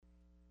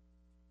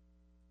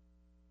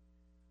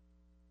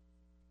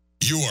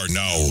You are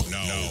now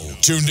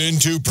tuned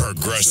into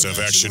Progressive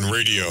Action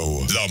Radio,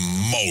 the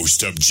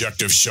most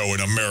objective show in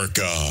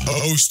America.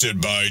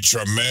 Hosted by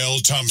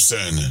Tramail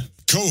Thompson.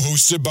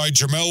 Co-hosted by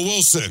Jamel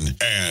Wilson.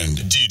 And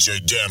DJ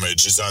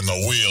Damage is on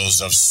the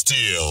wheels of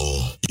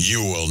steel.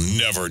 You will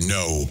never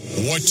know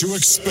what to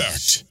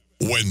expect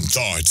when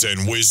thoughts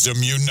and wisdom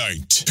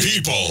unite.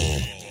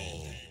 People,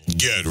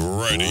 get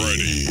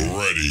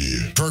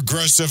ready.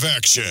 Progressive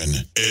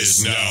Action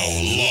is now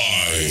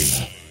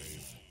live.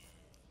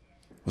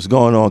 What's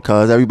going on,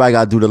 cuz? Everybody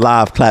got to do the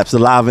live claps, the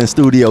live in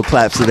studio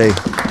claps today.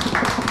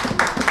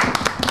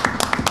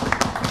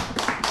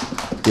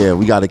 Yeah,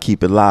 we got to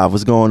keep it live.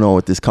 What's going on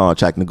with this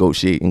contract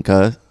negotiating,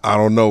 cuz? I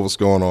don't know what's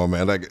going on,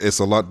 man. Like, it's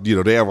a lot,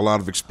 they have a lot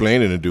of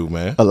explaining to do,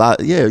 man. A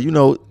lot, yeah,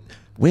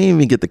 we ain't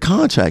even get the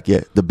contract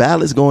yet. The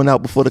ballot's going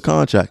out before the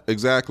contract.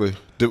 Exactly.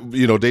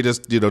 They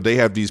just, they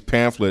have these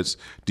pamphlets,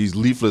 these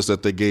leaflets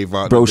that they gave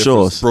out.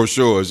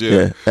 Brochures,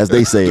 yeah. As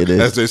they say it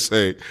is. As they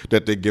say,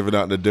 that they're giving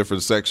out in the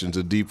different sections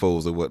and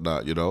depots and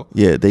whatnot,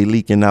 Yeah, they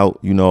leaking out,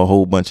 a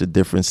whole bunch of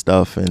different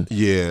stuff.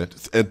 Yeah,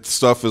 and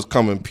stuff is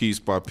coming piece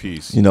by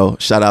piece.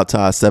 Shout out to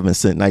our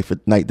 7-cent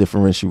night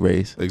differential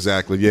raise.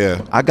 Exactly,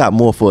 yeah. I got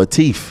more for a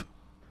teeth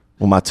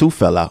when my tooth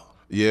fell out.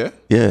 Yeah?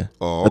 Yeah.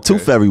 Oh, okay. A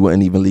tooth fairy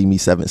wouldn't even leave me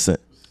 7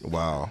 cents.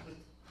 Wow.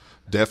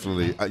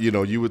 Definitely.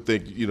 You would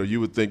think,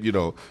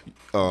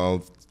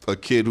 a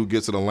kid who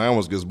gets an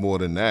allowance gets more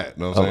than that.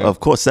 You know what I'm saying? Of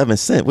course, 7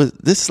 cents. Was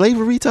this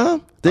slavery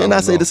time? Didn't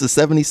I say this is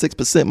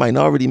 76%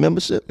 minority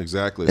membership?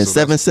 Exactly. And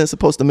 7 cents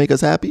supposed to make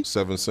us happy?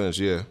 7 cents,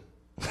 yeah.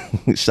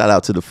 Shout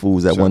out to the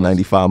fools at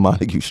 195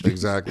 Montague Street.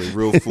 Exactly.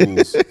 Real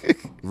fools.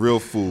 Real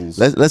fools.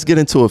 Let's get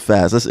into it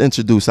fast. Let's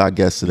introduce our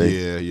guest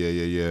today.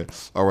 Yeah.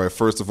 All right.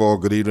 First of all,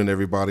 good evening,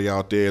 everybody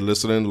out there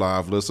listening,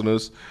 live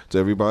listeners. To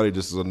everybody,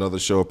 this is another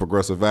show of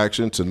Progressive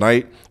Action.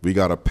 Tonight, we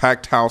got a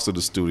packed house in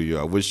the studio.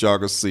 I wish y'all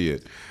could see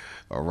it.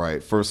 All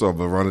right. First off,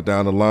 I'm running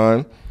down the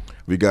line.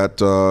 We got.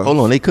 Hold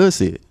on, they could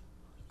see it.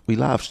 We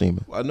live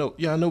streaming. I know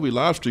we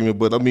live streaming,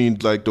 but I mean,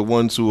 like the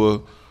ones who are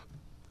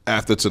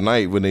after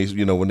tonight when they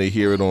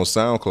hear it on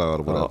SoundCloud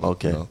or whatever. Oh,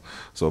 okay.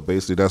 So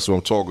basically, that's who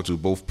I'm talking to,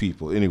 both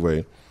people.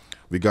 Anyway,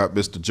 we got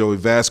Mr. Joey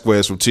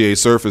Vasquez from TA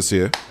Surface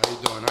here. How you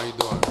doing?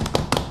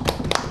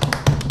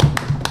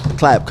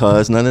 Clap,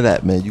 cuz. None of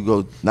that, man. You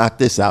go knock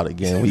this out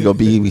again. We go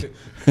be.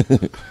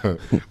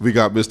 We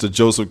got Mr.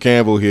 Joseph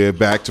Campbell here,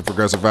 back to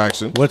Progressive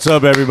Action. What's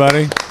up,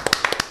 everybody?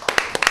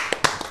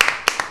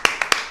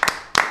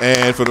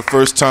 And for the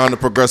first time to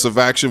Progressive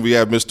Action, we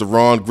have Mr.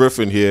 Ron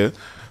Griffin here.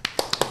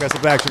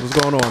 Progressive Action, what's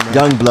going on, man?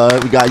 Young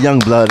blood. We got young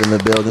blood in the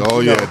building. Oh,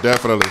 yeah,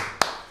 definitely.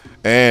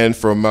 And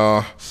from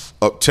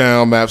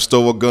Uptown,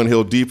 Mapstower, Gun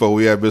Hill Depot,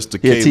 we have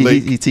Mr. K.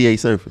 Lake. TA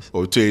Surface.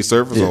 Oh, TA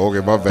Surface? Yeah. Oh,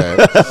 okay, my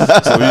bad.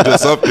 So you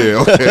just up there,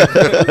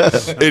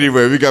 okay.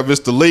 Anyway, we got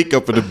Mr. Lake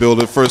up in the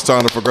building, first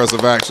time to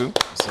Progressive Action.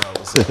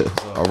 What's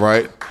up? All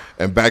right.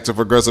 And back to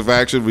Progressive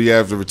Action, we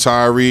have the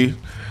retiree,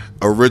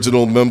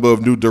 original member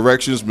of New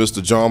Directions,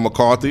 Mr. John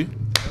McCarthy.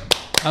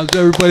 How's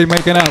everybody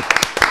making out?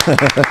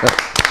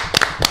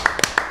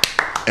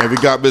 And we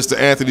got Mr.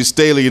 Anthony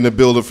Staley in the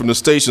building from the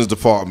Stations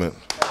Department.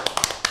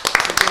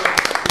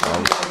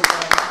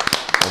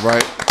 All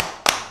right.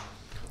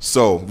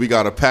 So we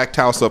got a packed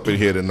house up in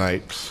here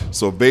tonight.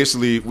 So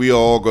basically, we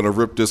all going to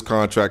rip this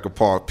contract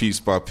apart piece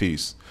by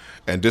piece.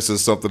 And this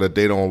is something that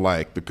they don't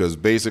like because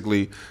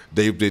basically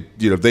they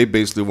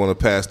basically want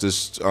to pass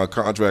this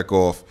contract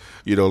off,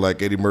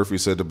 like Eddie Murphy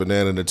said, the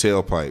banana in the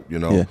tailpipe,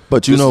 Yeah.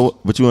 But you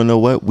want to know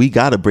what? We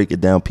got to break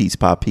it down piece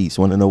by piece.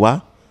 Want to know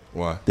why?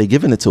 Why? They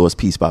giving it to us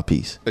piece by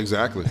piece.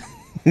 Exactly.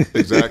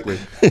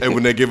 And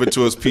when they give it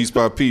to us piece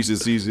by piece,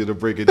 it's easier to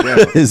break it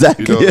down.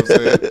 Exactly. You know what I'm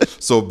saying?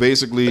 So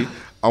basically,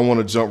 I want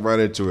to jump right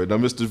into it. Now,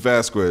 Mr.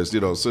 Vasquez,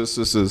 since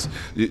this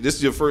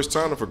is your first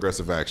time to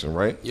Progressive Action,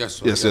 right? Yes,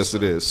 sir. Yes,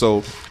 it is.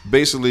 So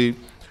basically,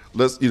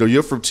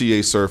 you're from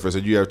TA Surface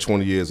and you have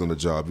 20 years on the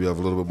job. You have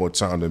a little bit more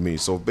time than me.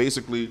 So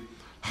basically,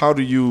 how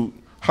do you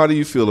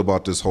feel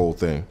about this whole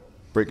thing?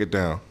 Break it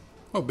down.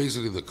 Well,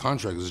 basically, the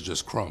contract is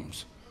just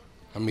crumbs.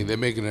 I mean, they're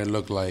making it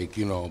look like,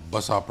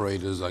 bus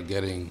operators are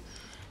getting,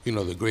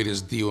 the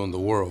greatest deal in the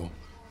world.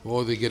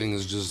 All they're getting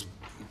is just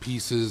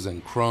pieces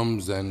and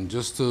crumbs and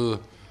just a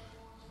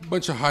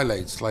bunch of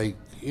highlights. Like,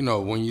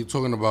 when you're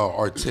talking about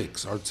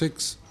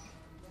Artix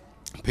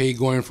pay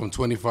going from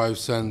 25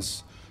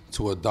 cents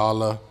to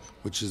 $1,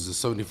 which is a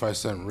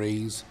 75-cent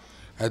raise.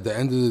 At the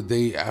end of the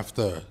day,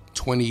 after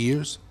 20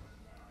 years,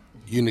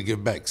 you're going to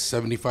give back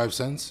 75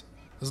 cents?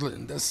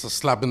 That's a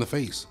slap in the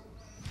face.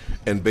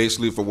 And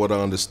basically, for what I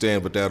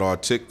understand, with that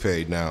Artic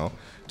pay now,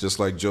 just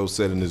like Joe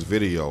said in his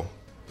video,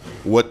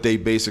 what they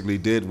basically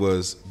did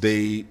was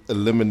they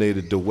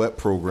eliminated the wet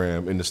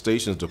program in the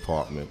stations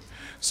department.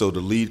 So the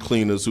lead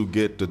cleaners who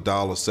get the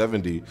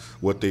 $1.70,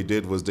 what they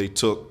did was they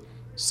took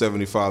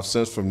 75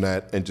 cents from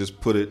that and just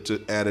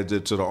added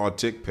it to the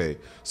Artic pay.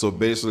 So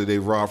basically, they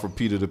robbed from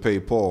Peter to pay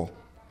Paul.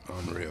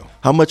 Unreal.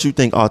 How much you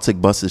think Artic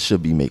buses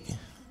should be making,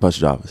 bus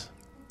drivers?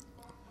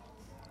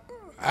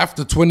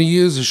 After 20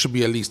 years, it should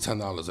be at least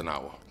 $10 an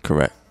hour.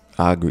 Correct.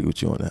 I agree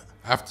with you on that.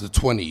 After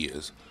 20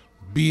 years.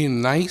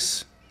 being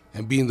nice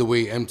and being the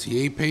way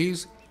MTA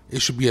pays,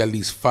 it should be at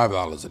least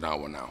 $5 an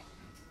hour now.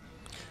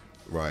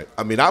 Right.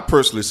 I mean, I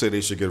personally say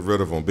they should get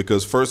rid of them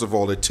because, first of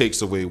all, it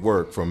takes away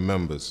work from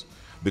members.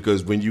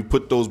 Because when you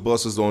put those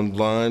buses on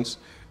lines,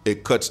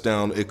 it cuts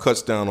down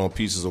on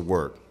pieces of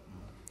work.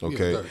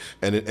 Okay. Yeah,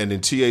 and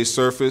in TA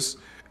Surface,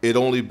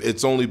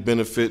 it's only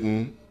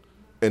benefiting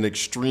an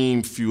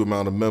extreme few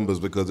amount of members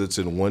because it's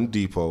in one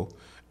depot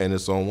and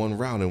it's on one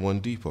route in one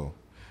depot.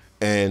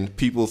 And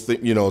people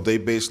think, they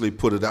basically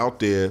put it out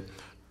there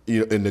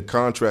in the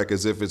contract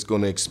as if it's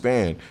going to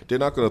expand. They're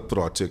not going to put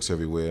Artics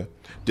everywhere.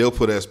 They'll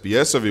put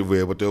SBS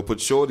everywhere, but they'll put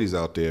Shorties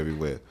out there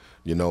everywhere.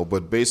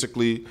 But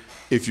basically,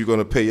 if you're going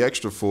to pay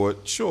extra for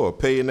it, sure,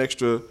 pay an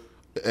extra.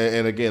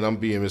 And again, I'm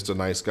being Mr.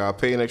 Nice Guy.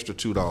 Pay an extra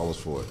 $2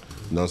 for it.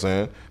 You know what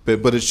I'm saying?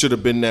 But it should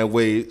have been that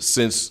way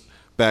since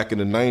back in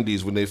the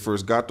 90s when they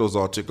first got those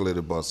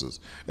articulated buses,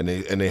 and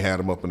they had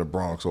them up in the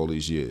Bronx all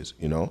these years.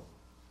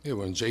 Yeah,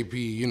 when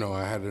JP,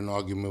 I had an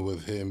argument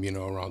with him,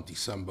 around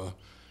December,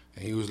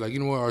 and he was like,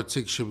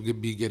 Artic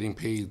should be getting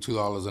paid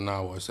 $2 an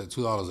hour. I said,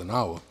 $2 an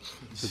hour?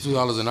 So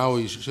 $2 an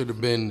hour should have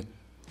been,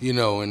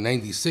 in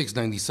 96,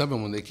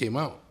 97 when they came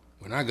out.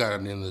 When I got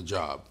in the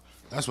job,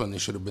 that's when they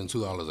should have been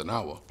 $2 an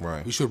hour.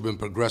 Right. We should have been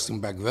progressing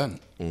back then.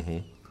 Mm-hmm.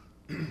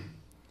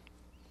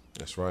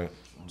 That's right.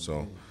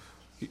 So,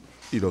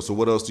 so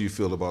what else do you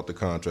feel about the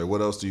contract?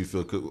 What else do you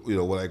feel,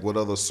 what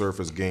other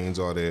surface gains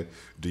are there?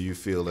 Do you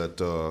feel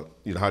that,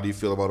 how do you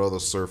feel about other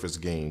surface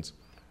gains?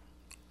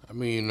 I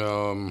mean,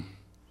 the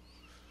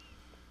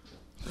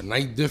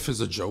night diff is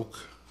a joke.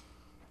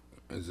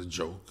 I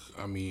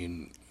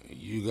mean,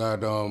 you got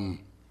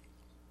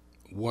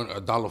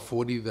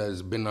 $1.40 that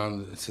has been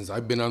on since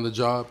I've been on the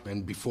job,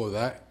 and before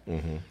that,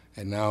 mm-hmm.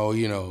 and now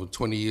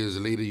 20 years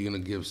later you're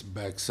gonna give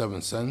back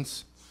 7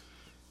 cents.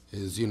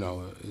 It's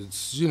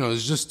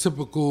just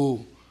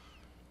typical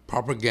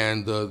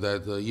propaganda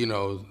that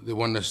they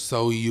want to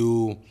sell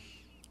you,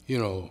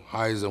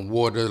 highs and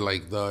water,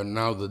 like the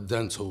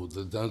dental,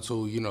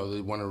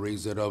 they want to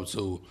raise it up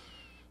to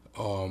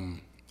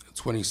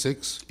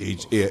 26.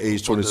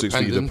 Age 26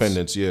 for your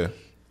dependents, yeah.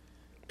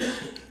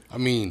 I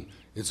mean,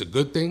 it's a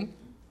good thing,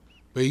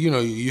 but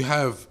you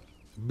have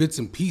bits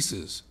and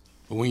pieces.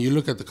 But when you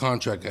look at the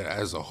contract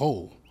as a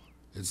whole,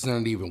 it's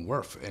not even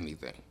worth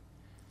anything.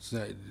 It's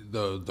not,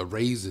 the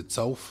raise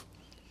itself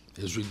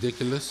is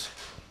ridiculous.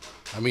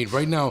 I mean,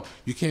 right now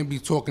you can't be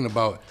talking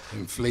about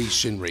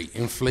inflation rate,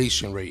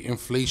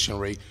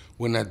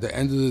 when at the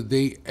end of the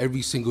day,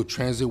 every single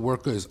transit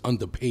worker is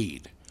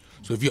underpaid.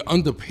 So if you're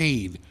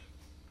underpaid,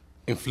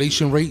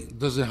 inflation rate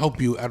doesn't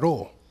help you at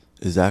all.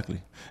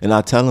 Exactly. And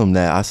I tell them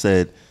that, I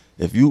said,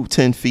 if you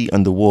 10 feet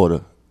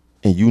underwater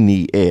and you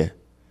need air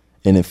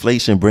and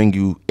inflation bring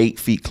you 8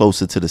 feet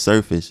closer to the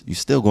surface, you're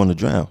still going to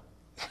drown.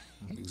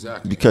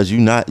 Exactly. Because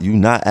you're not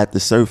at the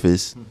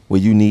surface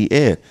where you need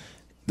air.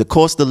 The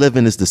cost of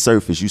living is the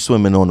surface. You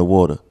swimming on the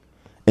water.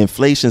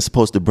 Inflation's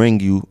supposed to bring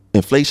you,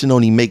 inflation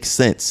only makes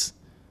sense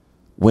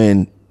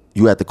when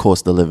you at the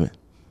cost of living.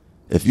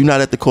 If you're not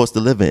at the cost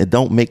of living, it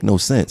don't make no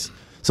sense.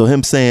 So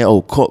him saying,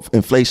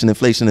 inflation,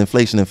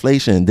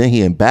 and then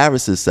he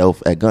embarrassed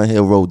himself at Gun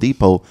Hill Road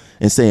Depot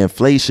and say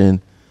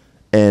inflation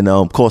and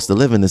cost of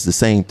living is the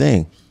same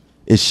thing.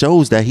 It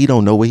shows that he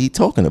don't know what he's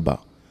talking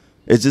about.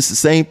 It's just the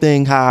same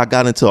thing how I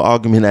got into an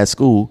argument at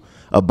school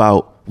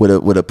about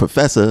with a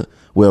professor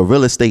where a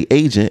real estate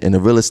agent and a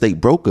real estate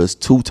broker is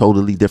two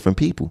totally different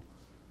people.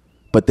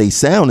 But they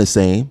sound the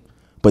same,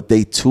 but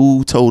they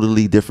two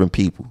totally different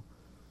people.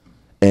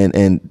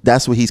 And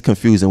that's what he's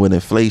confusing with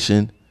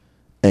inflation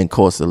and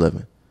cost of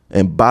living.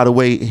 And by the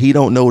way, he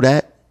don't know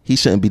that, he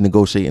shouldn't be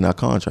negotiating our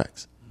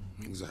contracts.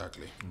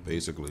 Exactly.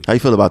 Basically. How you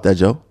feel about that,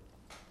 Joe?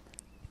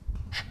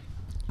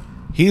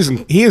 He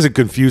isn't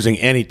confusing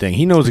anything.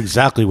 He knows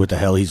exactly what the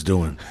hell he's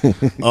doing.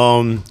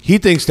 He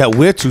thinks that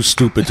we're too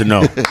stupid to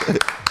know.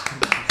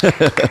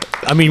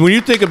 I mean, when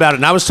you think about it,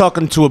 and I was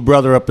talking to a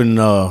brother up in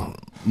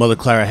Mother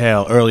Clara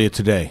Hale earlier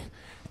today,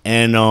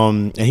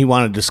 and he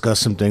wanted to discuss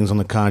some things on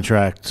the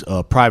contract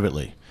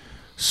privately.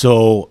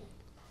 So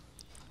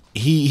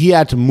he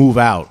had to move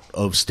out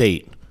of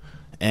state,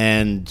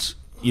 and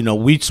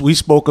we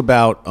spoke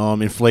about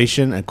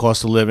inflation and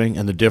cost of living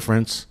and the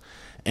difference.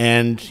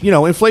 And,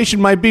 inflation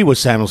might be what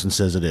Samuelson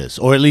says it is.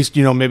 Or at least,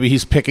 maybe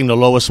he's picking the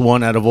lowest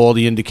one out of all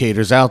the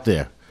indicators out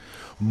there.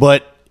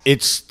 But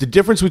it's the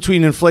difference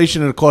between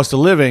inflation and the cost of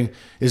living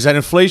is that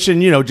inflation,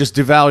 just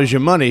devalues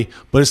your money.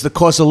 But it's the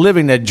cost of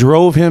living that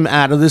drove him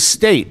out of the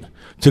state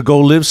to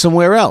go live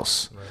somewhere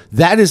else. Right.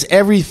 That is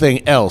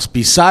everything else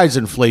besides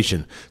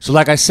inflation. So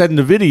like I said in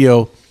the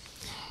video,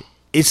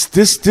 it's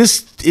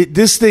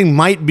this thing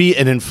might be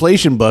an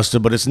inflation buster,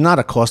 but it's not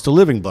a cost of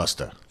living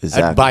buster.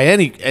 Exactly. By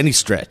any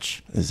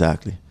stretch.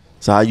 Exactly.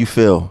 So how you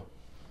feel,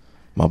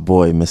 my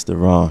boy,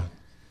 Mr. Ron?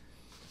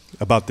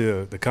 About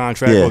the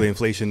contract or the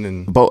inflation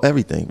and about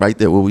everything right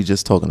there, what we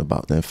just talking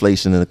about, the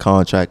inflation and the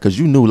contract. Because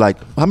you knew,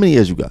 how many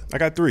years you got? I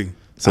got 3.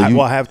 So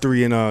I have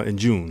 3 in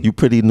June. You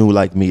pretty new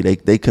like me.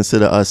 They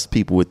consider us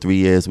people with 3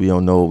 years. We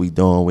don't know what we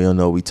doing. We don't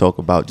know what we talk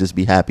about. Just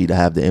be happy to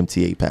have the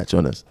MTA patch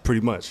on us.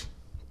 Pretty much.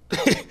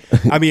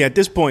 I mean, at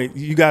this point,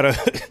 you gotta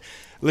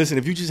listen.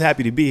 If you're just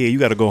happy to be here, you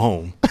gotta go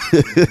home.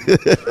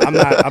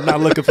 I'm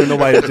not looking for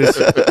nobody to just.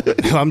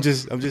 I'm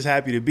just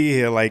happy to be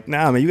here. Like,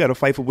 nah, man, you gotta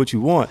fight for what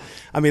you want.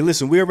 I mean,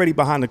 listen, we're already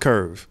behind the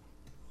curve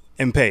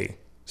in pay.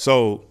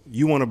 So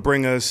you want to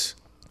bring us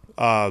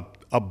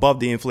above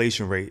the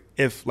inflation rate?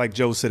 If, like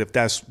Joe said, if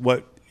that's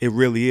what it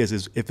really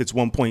is if it's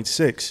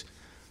 1.6,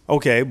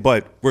 okay,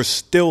 but we're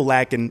still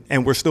lacking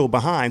and we're still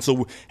behind.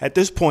 So at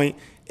this point,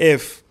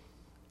 if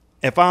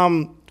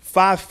I'm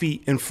 5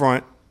 feet in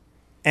front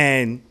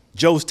and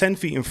Joe's 10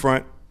 feet in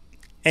front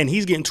and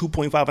he's getting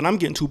 2.5 and I'm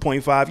getting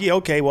 2.5, yeah,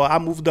 okay, well, I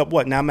moved up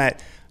what? Now I'm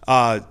at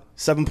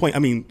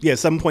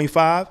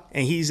 7.5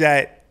 and he's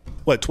at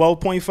what,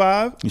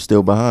 12.5? You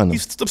still behind him.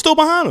 I'm still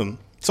behind him.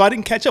 So I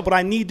didn't catch up. What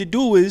I need to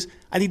do is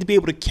I need to be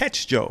able to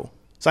catch Joe.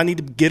 So I need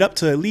to get up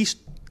to at least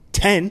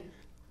 10.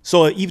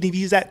 So even if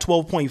he's at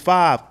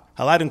 12.5,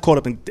 hell, I didn't caught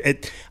up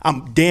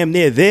I'm damn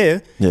near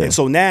there. Yeah. And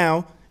so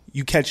now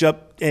you catch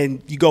up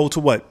and you go to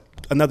what?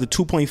 Another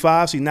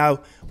 2.5. So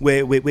now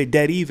we're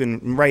dead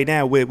even. Right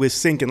now we're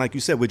sinking, like you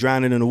said, we're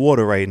drowning in the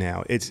water right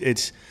now.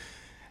 It's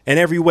in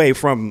every way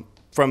from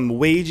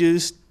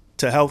wages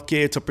to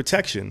healthcare to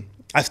protection.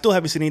 I still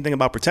haven't seen anything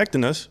about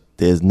protecting us.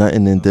 There's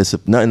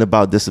nothing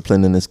about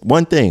discipline in this.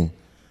 One thing,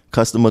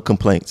 customer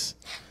complaints,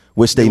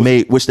 which they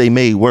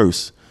made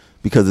worse,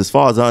 because as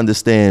far as I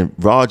understand,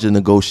 Roger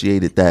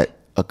negotiated that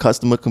a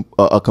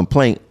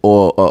complaint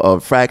or a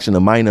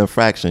minor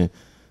infraction, is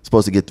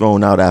supposed to get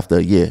thrown out after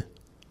a year.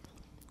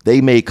 They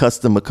made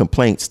customer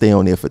complaints stay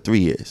on there for 3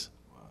 years,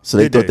 so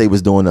they thought they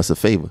was doing us a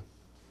favor.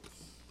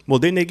 Well,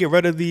 didn't they get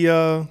rid of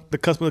the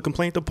customer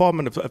complaint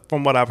department?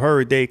 From what I've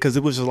heard, because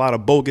it was just a lot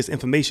of bogus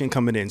information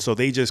coming in, so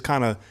they just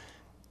kind of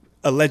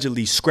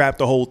allegedly scrapped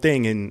the whole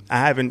thing. And I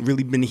haven't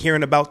really been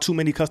hearing about too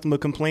many customer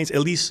complaints, at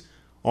least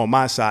on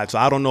my side. So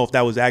I don't know if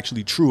that was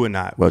actually true or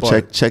not. Well,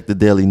 check the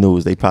Daily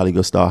News. They probably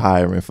gonna start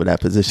hiring for that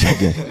position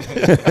again.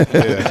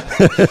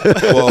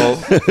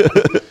 Well,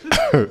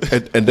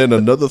 and then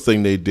another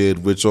thing they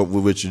did, which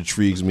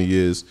intrigues me,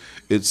 is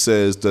it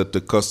says that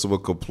the customer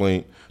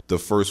complaint, the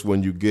first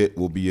one you get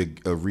will be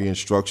a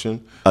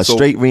re-instruction.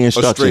 Straight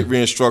re-instruction. A straight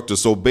re-instruction.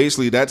 So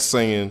basically that's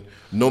saying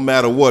no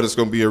matter what, it's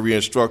going to be a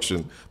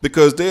re-instruction.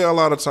 Because there are a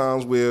lot of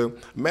times where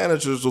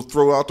managers will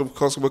throw out the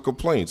customer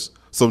complaints.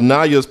 So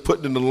now you're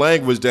putting in the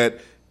language that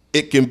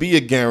it can be a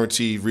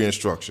guaranteed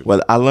re-instruction.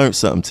 Well, I learned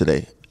something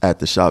today at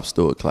the shop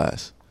steward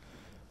class.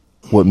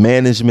 What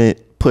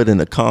management put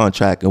in a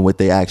contract and what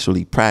they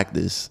actually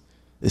practice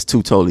is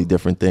two totally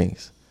different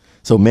things.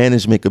 So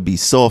management could be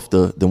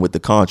softer than what the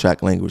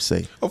contract language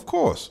say. Of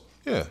course,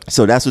 yeah.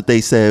 So that's what they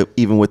said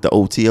even with the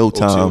OTO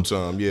time,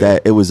 yeah.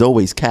 that it was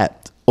always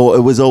capped. Or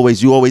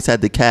you always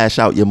had to cash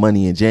out your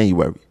money in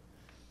January.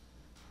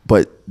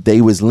 But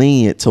they was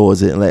lenient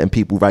towards it and letting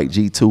people write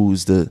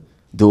G2s to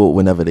do it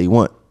whenever they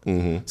want.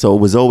 Mm-hmm. So it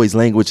was always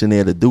language in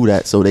there to do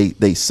that, so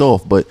they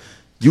soft. But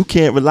you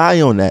can't rely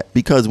on that,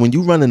 because when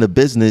you running a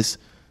business,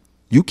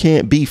 you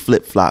can't be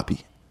flip-floppy.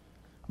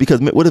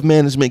 Because what if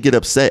management get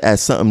upset at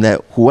something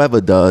that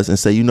whoever does and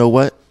say, you know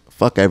what,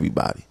 fuck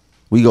everybody.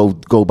 We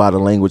go by the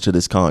language of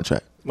this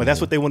contract. Well,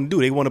 that's what they want to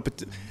do. They want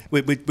to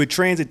with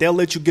transit, they'll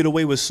let you get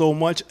away with so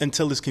much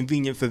until it's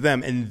convenient for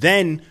them, and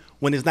then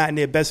when it's not in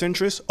their best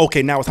interest,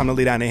 okay, now it's time to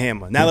lay down the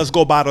hammer. Now let's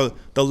go by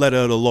the letter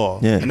of the law.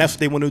 Yeah. And that's what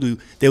they want to do.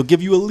 They'll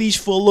give you a leash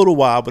for a little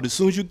while, but as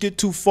soon as you get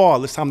too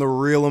far, it's time to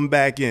reel them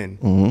back in.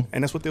 Mm-hmm.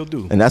 And that's what they'll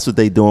do. And that's what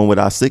they doing with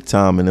our sick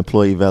time and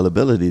employee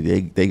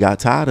availability. They got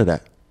tired of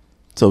that.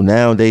 So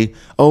now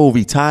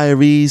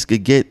retirees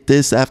could get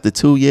this after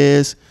 2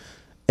 years.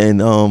 And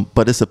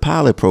but it's a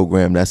pilot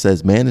program that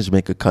says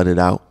management could cut it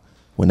out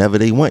whenever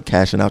they want,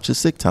 cashing out your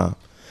sick time.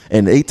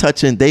 And they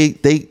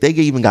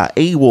even got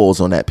AWOLs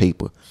on that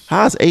paper.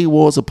 How's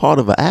AWOLs a part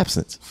of an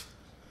absence?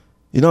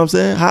 You know what I'm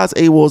saying? How's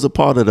AWOLs a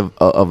part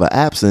of an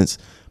absence,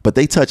 but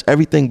they touch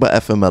everything but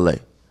FMLA.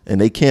 And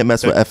they can't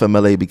mess with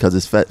FMLA because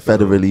it's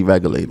federally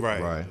regulated.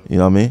 Right. You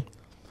know what I mean?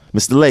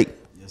 Mr. Lake.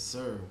 Yes,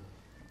 sir.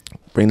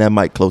 Bring that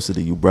mic closer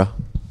to you, bro.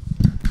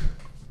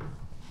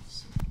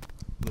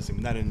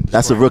 Listen,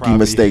 that's a rookie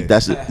mistake.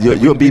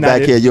 You'll be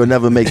back here. You'll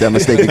never make that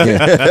mistake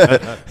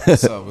again.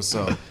 What's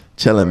up?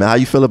 Chilling, man. How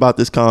you feel about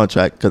this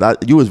contract? Because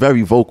you was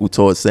very vocal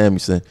towards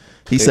Samuelson.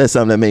 He said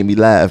something that made me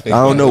laugh. I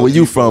don't know where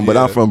you from, but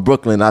I'm from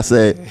Brooklyn. I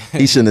said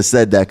he shouldn't have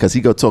said that because he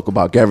go talk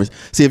about Garrison.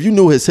 See, if you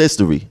knew his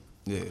history,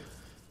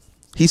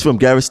 he's from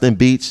Garrison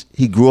Beach.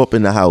 He grew up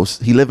in the house.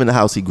 He lived in the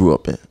house he grew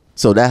up in.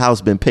 So that house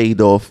been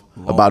paid off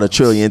about 1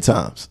 trillion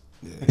times.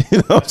 You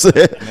know what I'm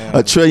saying? Man.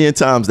 1 trillion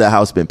times that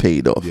house been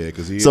paid off. Yeah,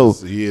 because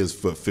he is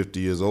 50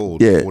 years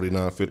old. Yeah.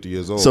 49, 50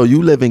 years old. So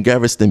you live in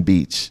Garrison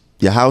Beach.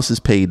 Your house is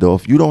paid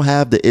off. You don't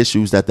have the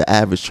issues that the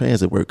average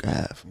transit worker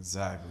have.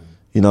 Exactly.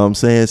 You know what I'm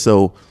saying?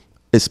 So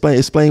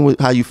explain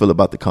how you feel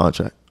about the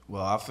contract.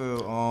 Well, I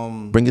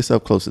feel bring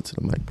yourself closer to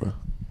the mic, bro.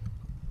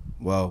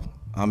 Well,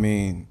 I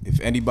mean,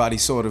 if anybody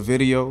saw the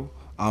video,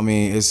 I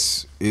mean,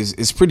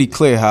 it's pretty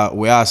clear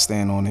where I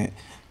stand on it.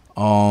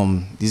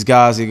 These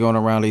guys, they're going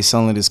around, they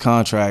selling this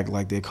contract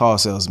like they're car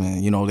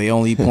salesmen. You know, they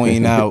only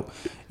pointing out,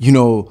 you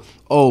know,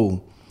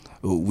 oh,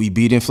 we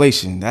beat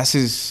inflation. That's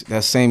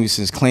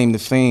Samuelson's claim to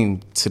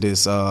fame to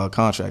this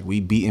contract.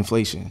 We beat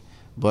inflation.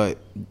 But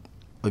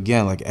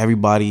again, like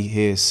everybody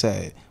here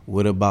said,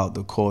 what about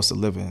the cost of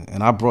living?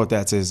 And I brought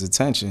that to his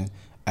attention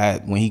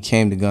when he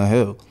came to Gun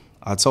Hill.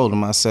 I told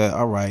him, I said,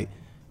 all right,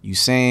 you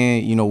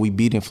saying, you know, we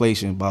beat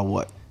inflation by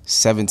what,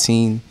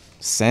 17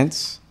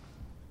 cents?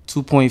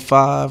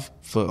 2.5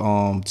 for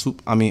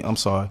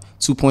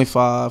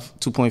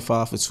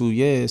 2.5 for 2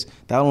 years.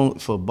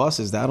 For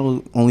buses, that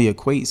only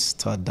equates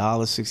to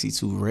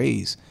 $1.62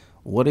 raise.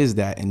 What is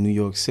that in New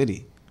York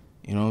City?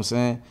 You know what I'm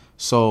saying?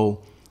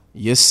 So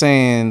you're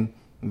saying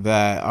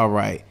that, all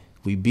right,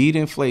 we beat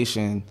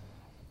inflation,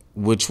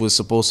 which was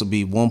supposed to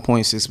be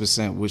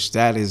 1.6%, which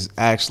that is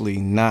actually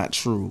not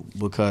true,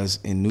 because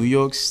in New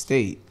York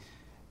City,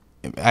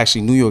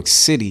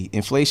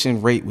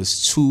 inflation rate was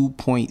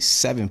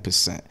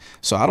 2.7%.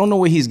 So I don't know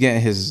where he's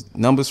getting his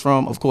numbers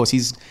from. Of course,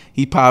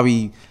 he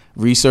probably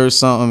researched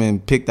something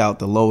and picked out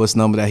the lowest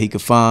number that he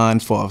could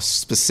find for a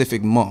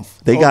specific month.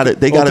 They got it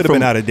from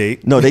been out of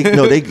date. No,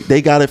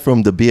 they got it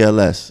from the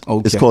BLS.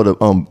 Okay. It's called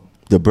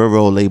the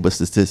Bureau of Labor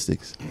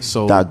Statistics.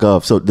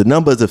 .gov. So the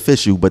number is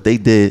official, but they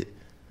did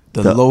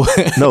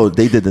no,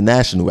 they did the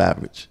national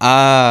average.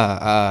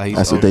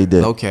 That's what they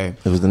did. Okay.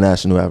 It was the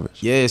national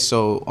average. Yeah,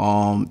 so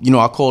you know,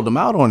 I called them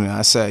out on it.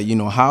 I said, you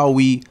know, how are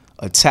we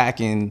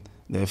attacking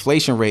the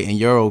inflation rate, and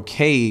you're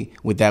okay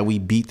with that? We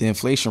beat the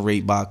inflation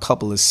rate by a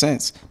couple of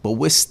cents, but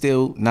we're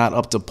still not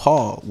up to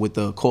par with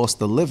the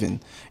cost of living.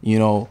 You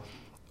know,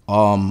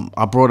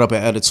 I brought up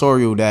an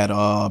editorial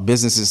that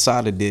Business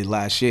Insider did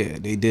last year.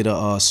 They did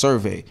a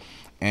survey.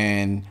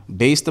 And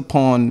based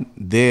upon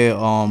their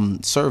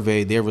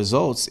survey, their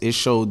results, it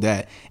showed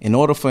that in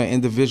order for an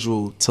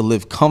individual to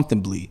live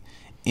comfortably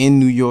in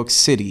New York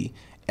City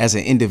as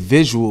an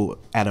individual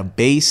at a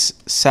base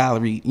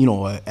salary, you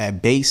know,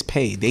 at base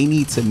pay, they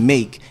need to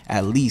make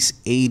at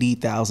least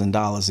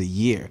 $80,000 a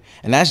year.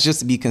 And that's just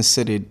to be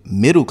considered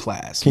middle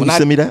class. Can you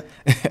send me that?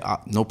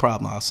 No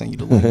problem. I'll send you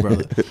the link,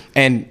 brother.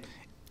 And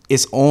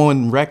it's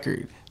on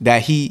record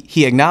that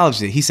he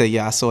acknowledged it. He said,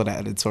 yeah, I saw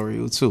that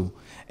editorial too.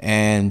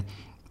 And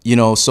you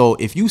know, so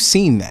if you've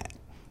seen that,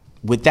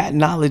 with that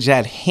knowledge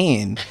at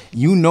hand,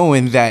 you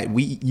knowing that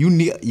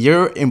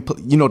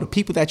the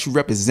people that you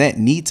represent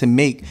need to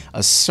make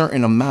a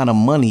certain amount of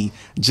money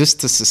just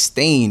to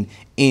sustain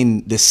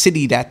in the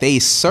city that they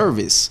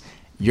service,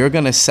 you're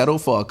gonna settle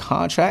for a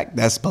contract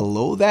that's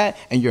below that,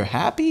 and you're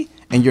happy,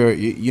 and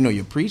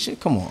you're preaching.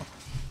 Come on,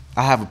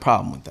 I have a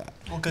problem with that.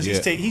 Well, because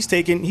he's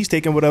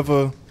taking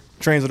whatever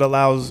transit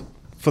allows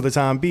for the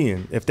time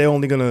being. If they're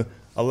only gonna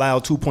allow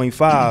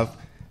 2.5.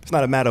 It's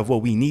not a matter of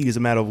what we need; it's a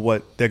matter of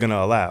what they're gonna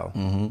allow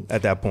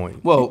at that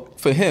point. Well,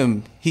 for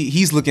him,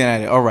 he's looking at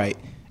it. All right,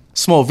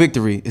 small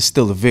victory is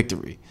still a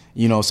victory,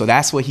 you know. So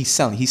that's what he's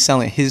selling. He's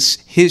selling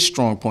his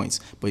strong points.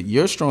 But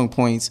your strong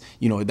points,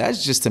 you know,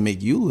 that's just to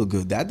make you look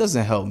good. That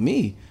doesn't help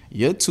me.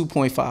 Your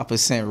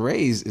 2.5%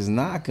 raise is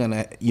not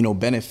gonna, you know,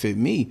 benefit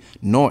me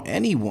nor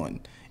anyone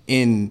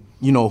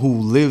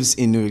who lives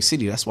in New York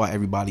City. That's why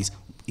everybody's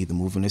either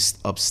moving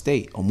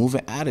upstate or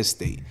moving out of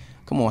state.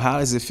 Come on, how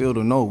does it feel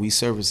to know we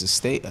service a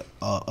state,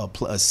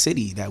 a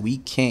city that we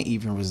can't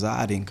even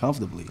reside in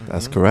comfortably?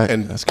 That's correct.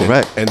 That's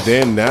correct. And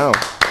then now,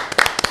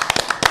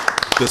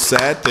 the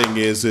sad thing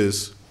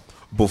is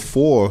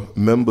before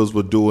members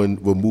were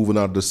moving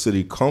out of the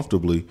city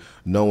comfortably,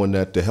 knowing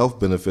that the health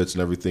benefits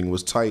and everything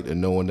was tight,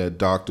 and knowing that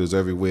doctors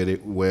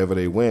wherever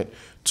they went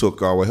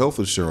took our health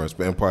insurance,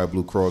 Empire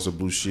Blue Cross and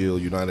Blue Shield,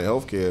 United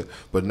Healthcare.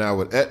 But now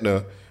with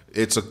Aetna,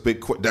 it's a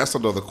that's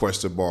another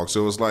question mark.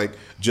 So it's like,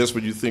 just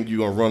when you think you're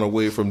gonna run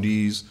away from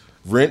these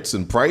rents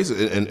and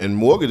prices and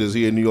mortgages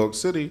here in New York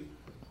City,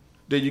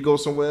 then you go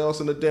somewhere else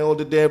and all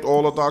the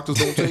doctors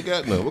don't take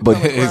Aetna. What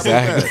kind of crap is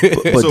that?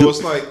 So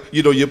it's like,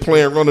 you know, you're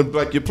playing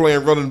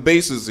running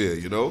bases here,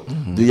 you know?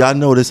 Mm-hmm. Do y'all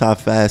notice how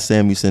fast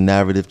Samuelson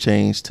narrative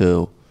changed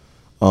to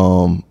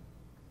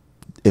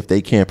if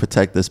they can't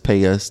protect us,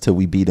 pay us till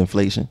we beat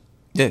inflation?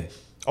 Yeah.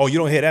 Oh, you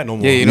don't hear that no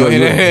more. Yeah, you don't hear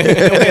that. You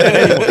don't hear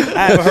that anymore.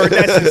 I haven't heard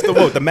that since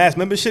the mass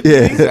membership.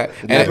 Yeah.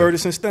 Exactly. Never heard it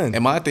since then.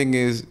 And my thing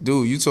is,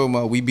 dude, you talking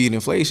about we beat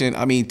inflation.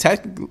 I mean,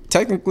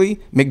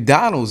 technically,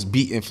 McDonald's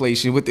beat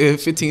inflation with their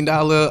 $15 an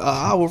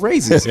hour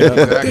raises.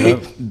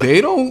 They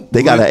don't.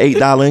 They got an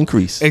 $8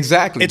 increase.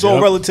 Exactly. It's all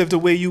relative to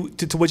where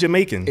to what you're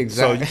making.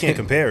 Exactly. So you can't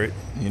compare it.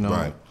 You know.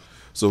 Right.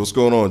 So what's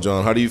going on,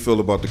 John? How do you feel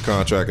about the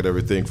contract and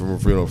everything from a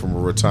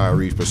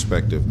retiree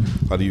perspective?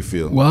 How do you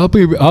feel? Well,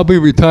 I'll be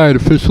retired,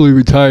 officially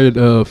retired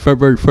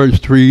February 1st,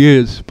 3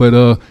 years.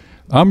 But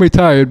I'm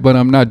retired, but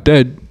I'm not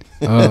dead.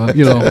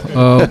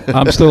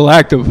 I'm still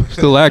active,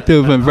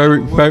 and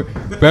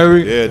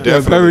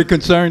very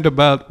concerned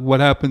about what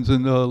happens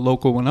in the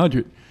local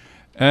 100.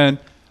 And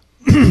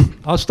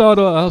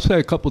I'll say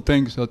a couple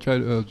things. I'll try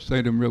to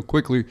say them real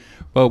quickly.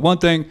 But one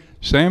thing,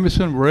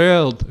 Samuelson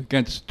railed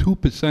against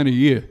 2% a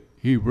year.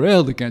 He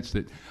railed against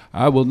it.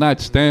 I will not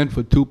stand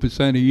for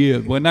 2% a year.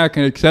 We're not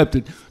going to accept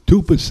it.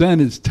 2%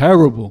 is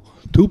terrible.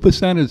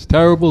 2% is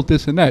terrible,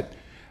 this and that.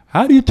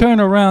 How do you turn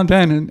around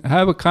then and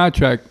have a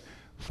contract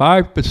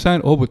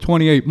 5% over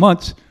 28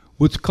 months,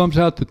 which comes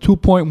out to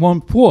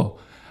 2.14?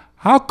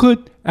 How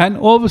could, and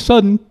all of a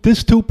sudden,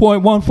 this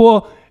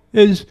 2.14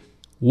 is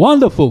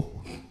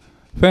wonderful,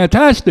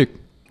 fantastic,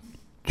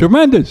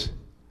 tremendous.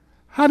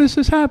 How does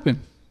this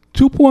happen?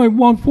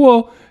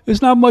 2.14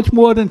 is not much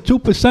more than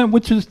 2%,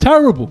 which is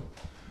terrible.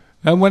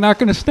 And we're not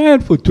going to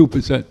stand for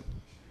 2%.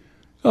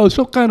 Oh,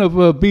 some kind of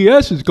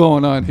BS is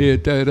going on here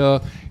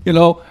that,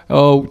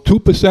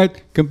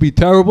 2% can be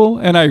terrible,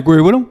 and I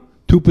agree with him.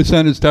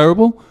 2% is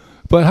terrible.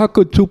 But how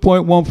could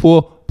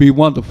 2.14 be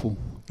wonderful?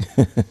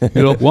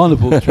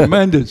 Wonderful,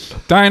 tremendous,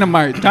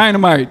 dynamite.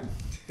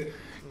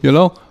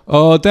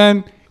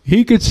 Then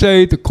he could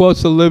say the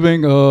cost of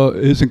living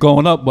isn't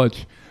going up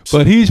much,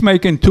 but he's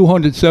making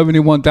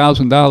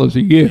 $271,000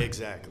 a year.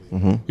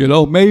 Exactly.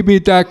 Maybe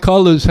that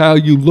colors how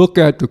you look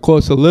at the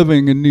cost of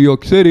living in New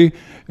York City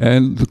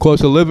and the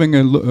cost of living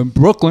in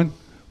Brooklyn,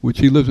 which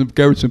he lives in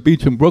Garrison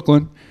Beach in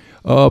Brooklyn.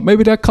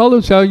 Maybe that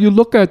colors how you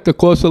look at the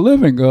cost of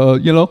living,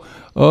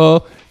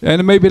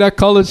 and maybe that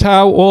colors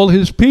how all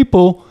his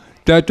people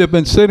that have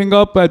been sitting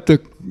up at the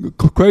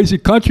Crazy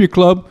Country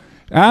Club,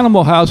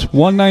 Animal House,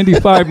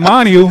 195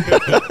 Montague,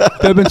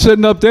 they've been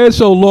sitting up there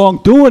so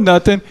long doing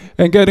nothing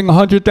and getting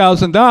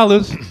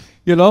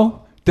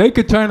 $100,000, they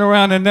could turn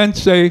around and then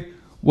say,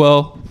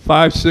 well,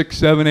 5, 6,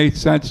 7, 8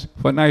 cents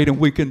for night and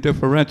weekend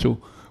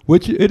differential,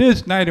 which it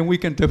is night and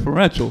weekend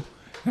differential.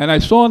 And I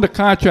saw in the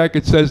contract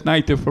it says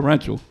night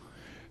differential.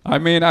 I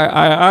mean,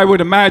 I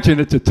would imagine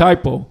it's a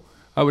typo.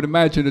 I would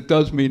imagine it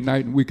does mean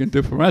night and weekend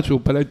differential,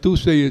 but I do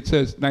say it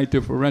says night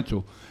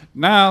differential.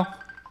 Now,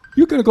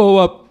 you can go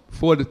up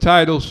for the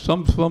titles.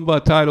 Some of our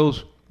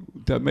titles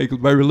that make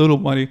very little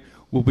money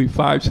will be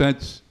 5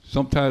 cents,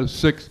 some titles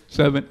 6,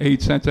 7,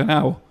 8 cents an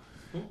hour.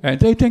 And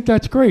they think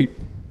that's great.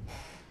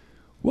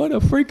 What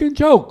a freaking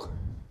joke.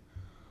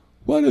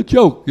 What a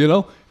joke,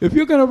 If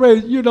you're going to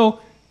raise,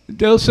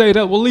 they'll say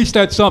that, well, at least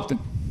that's something.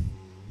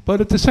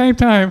 But at the same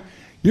time,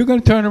 you're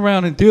going to turn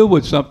around and deal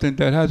with something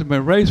that hasn't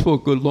been raised for a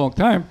good long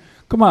time.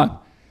 Come on.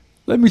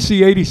 Let me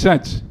see 80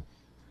 cents.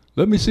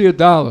 Let me see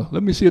 $1.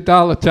 Let me see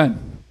 $1.10.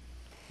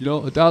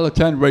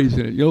 $1.10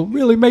 raising it.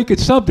 Really make it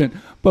something.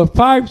 But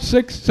 5,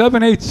 6,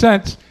 7, 8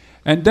 cents,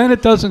 and then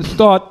it doesn't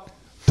start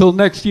till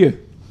next year.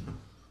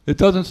 It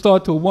doesn't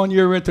start till 1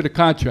 year into the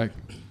contract.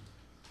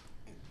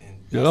 And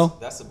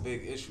that's a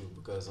big issue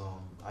because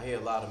I hear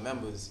a lot of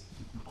members.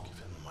 Give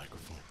him the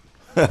microphone.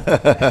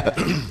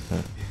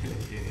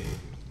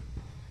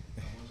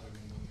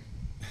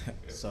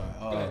 Sorry.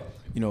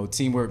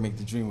 Teamwork make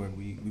the dream work.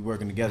 We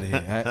working together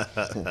here, right?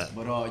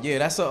 But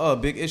that's a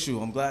big issue.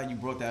 I'm glad you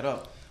brought that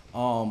up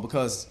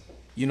because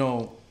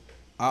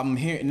I'm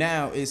hearing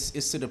now.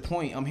 It's to the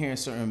point. I'm hearing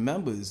certain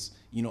members,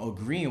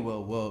 agreeing.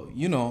 Well,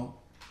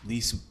 at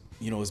least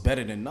it's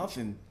better than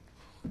nothing.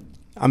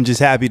 I'm just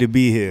happy to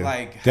be here.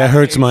 That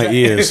hurts my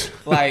ears.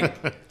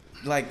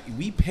 like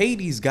we pay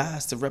these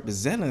guys to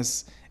represent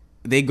us.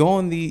 They go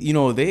on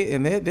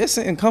they're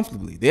sitting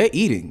comfortably. They're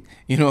eating.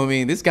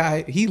 This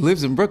guy, he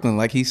lives in Brooklyn,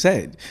 like he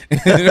said.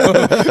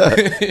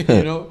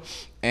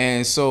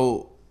 And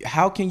so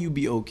how can you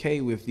be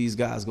okay with these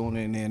guys going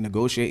in there and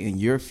negotiating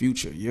your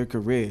future, your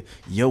career,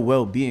 your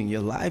well-being,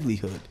 your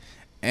livelihood,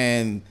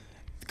 and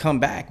come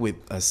back with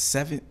a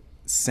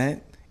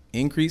 7-cent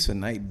increase for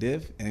night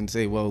diff and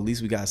say, well, at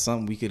least we got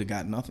something. We could have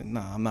got nothing.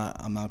 Nah,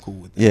 I'm not cool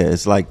with that. Yeah,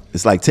 it's like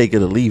take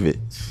it or leave it.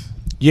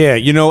 Yeah,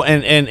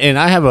 and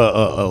I have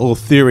a little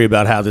theory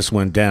about how this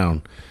went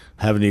down,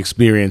 having the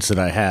experience that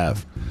I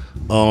have.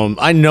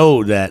 I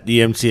know that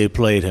the MTA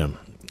played him,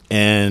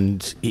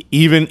 and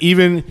even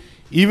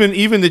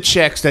the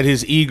checks that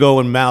his ego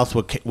and mouth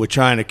were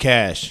trying to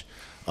cash,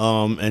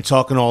 and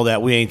talking all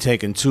that we ain't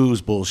taking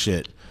twos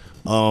bullshit.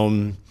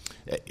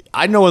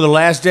 I know on the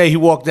last day he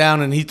walked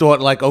down and he thought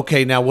like,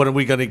 okay, now what are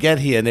we gonna get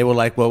here? And they were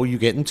like, well, you're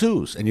getting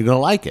twos and you're gonna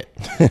like it.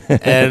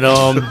 And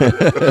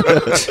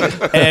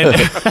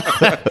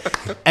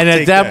and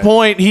at that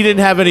point he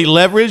didn't have any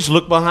leverage.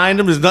 Look behind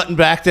him, there's nothing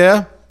back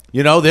there.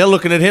 They're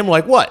looking at him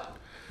like what?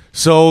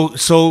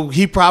 So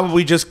he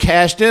probably just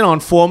cashed in on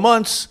 4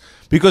 months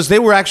because they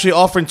were actually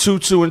offering 2,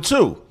 2, and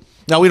 2.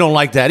 Now, we don't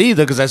like that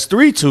either because that's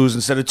 3 twos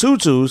instead of 2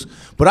 twos.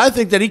 But I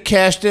think that he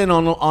cashed in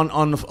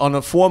on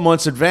a 4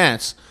 months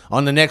advance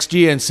on the next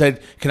year and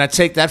said, can I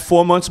take that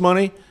 4 months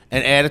money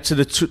and add it to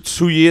the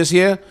 2 years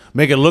here,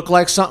 make it look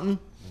like something?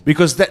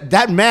 Because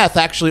that math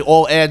actually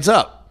all adds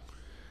up.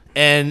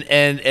 And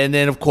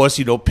then, of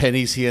course,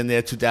 pennies here and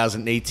there,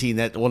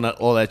 2018,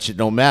 all that shit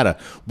don't matter.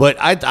 But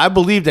I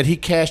believe that he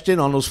cashed in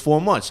on those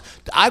 4 months.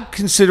 I'm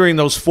considering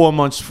those 4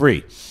 months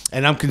free.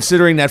 And I'm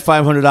considering that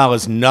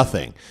 $500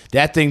 nothing.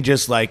 That thing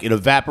just it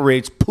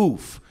evaporates,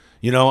 poof.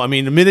 You know, I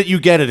mean, the minute you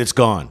get it, it's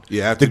gone.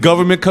 Yeah, the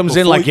government comes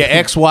in before like your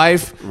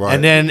ex-wife, Right.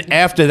 and then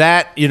after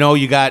that, you know,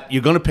 you're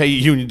going to pay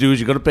your union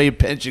dues, you're going to pay your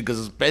pension because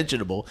it's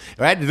pensionable.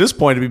 Right? At this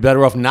point, it'd be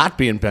better off not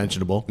being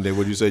pensionable. And then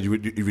what you said, you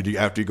would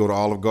after you go to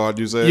Olive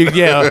Garden, you said?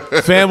 Yeah,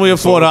 family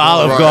afford an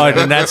Olive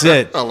Garden, and that's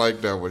it. I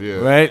like that one, yeah.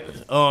 Right?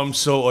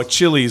 Or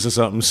Chili's or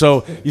something.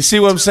 So you see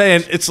what I'm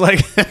saying? It's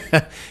like,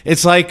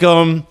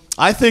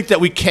 I think that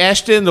we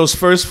cashed in those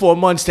first 4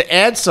 months to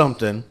add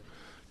something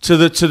to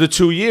the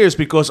 2 years,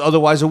 because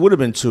otherwise it would have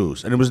been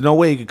 2s, and there was no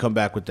way you could come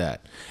back with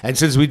that. And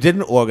since we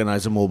didn't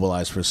organize and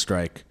mobilize for a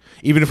strike,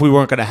 even if we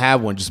weren't going to have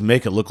one, just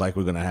make it look like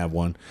we're going to have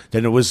one,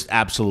 then there was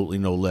absolutely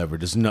no lever.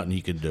 There's nothing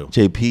he could do.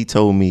 JP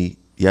told me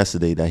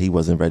yesterday that he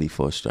wasn't ready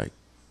for a strike.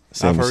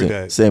 I've heard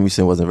that.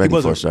 Samuelson wasn't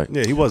ready for a strike.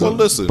 Yeah, he wasn't. Well,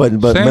 listen. But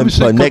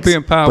Samuelson could be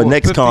in power but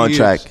next 50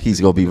 contract, years. he's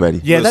gonna be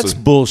ready. Yeah, that's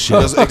Listen, bullshit.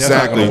 That's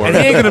exactly. And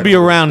he ain't going to be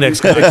around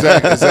next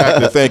contract.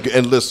 Exactly. Thank you.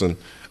 And listen,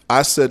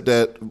 I said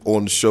that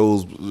on the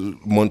shows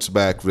months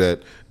back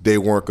that they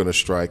weren't going to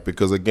strike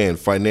because, again,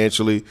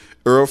 financially,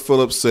 Earl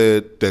Phillips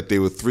said that they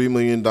were $3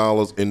 million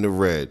in the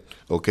red,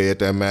 okay, at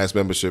that mass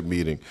membership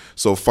meeting.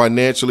 So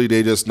financially,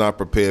 they're just not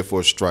prepared for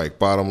a strike,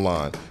 bottom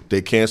line.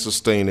 They can't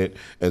sustain it,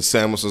 and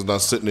Samuelson's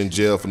not sitting in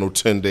jail for no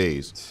 10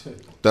 days.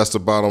 That's the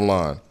bottom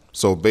line.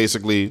 So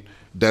basically,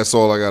 that's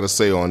all I got to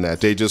say on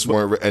that. They just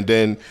weren't. And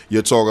then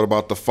you're talking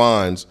about the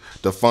fines.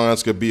 The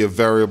fines could be a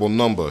variable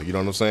number. You know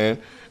what I'm saying?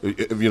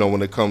 You know,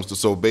 when it comes to,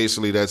 so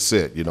basically that's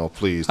it. You know,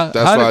 please. That's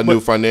why I knew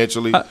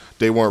financially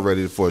they weren't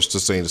ready for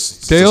sustain the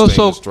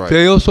strike.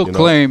 They also you know?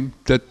 claim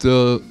that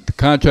the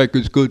contract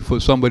is good for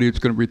somebody that's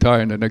going to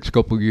retire in the next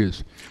couple of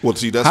years. Well,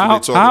 see, that's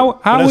what they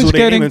talking that's is what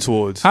they're getting aiming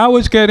towards. How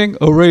is getting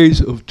a raise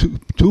of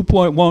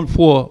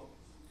 2.14,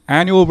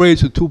 annual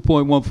raise of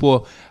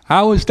 2.14?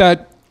 How is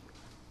that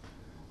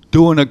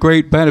doing a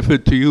great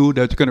benefit to you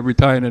that's going to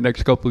retire in the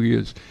next couple of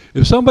years?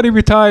 If somebody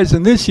retires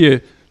in this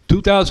year,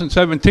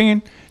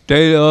 2017,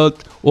 they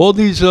all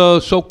these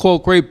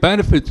so-called great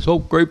benefit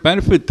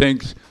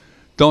things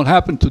don't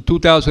happen to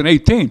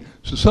 2018.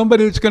 So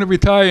somebody that's going to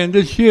retire in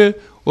this year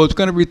or is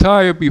going to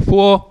retire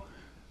before,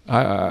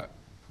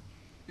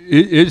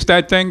 is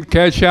that thing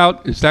cash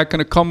out? Is that going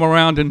to come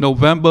around in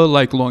November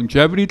like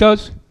longevity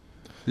does?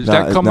 Does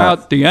that come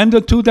out the end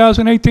of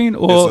 2018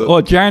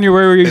 or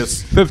January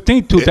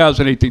 15th,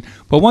 2018?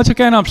 But once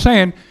again, I'm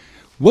saying,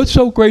 what's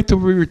so great to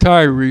be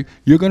retiree?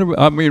 You're going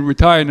to,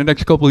 retire in the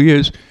next couple of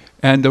years,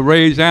 and the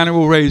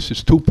annual raise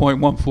is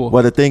 2.14.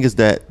 Well, the thing is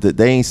that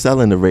they ain't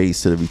selling the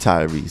raise to the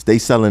retirees. They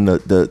selling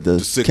the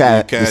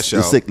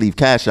sick leave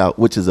cash out,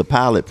 which is a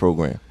pilot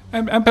program.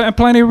 And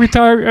plenty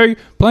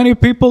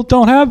of people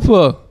don't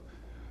have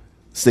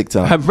Sick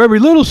time. have very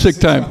little sick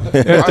time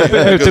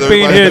after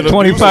being here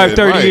 25,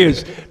 30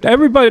 years.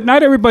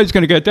 Not everybody's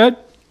going to get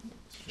that.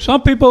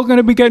 Some people are going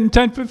to be getting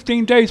 10,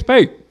 15 days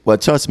pay. Well,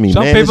 trust me,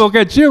 Some people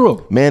get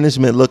zero.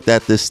 Management looked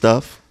at this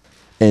stuff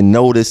and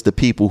noticed the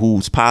people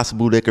who's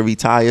possible they could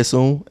retire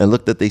soon, and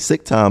looked at their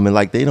sick time and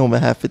like they don't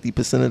even have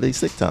 50% of their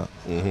sick time.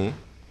 Mm-hmm.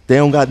 They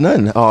don't got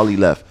nothing hardly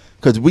left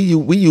because we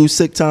use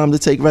sick time to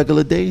take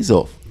regular days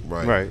off.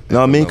 Right. You know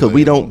what I mean? Because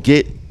we don't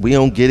get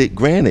it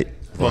granted.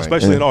 Well,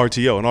 especially in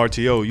RTO. In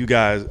RTO, you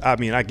guys,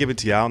 I give it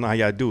to you. I don't know how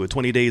y'all do it.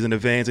 20 days in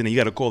advance, and then you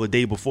got to call the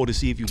day before to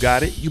see if you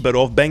got it. You better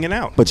off banging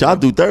out. But y'all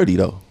do 30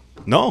 though.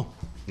 No,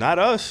 not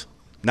us.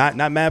 Not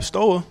Map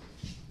Stoa.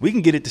 We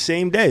can get it the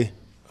same day.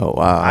 Oh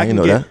wow, I didn't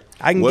know that.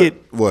 I can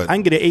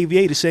get an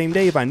AVA the same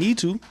day if I need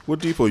to. What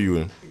depot you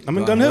in? I'm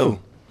in Gun Hill.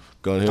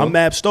 Gun Hill? I'm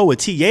Map Stoa.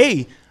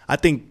 TA, I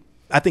think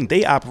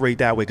they operate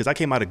that way because I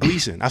came out of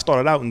Gleason. I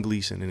started out in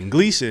Gleason, and in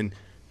Gleason,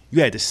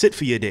 you had to sit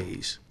for your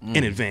days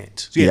in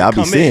advance. So I'll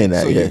be seeing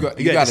that. So yeah.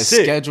 you got to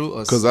schedule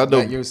because I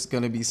know that you're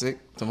gonna be sick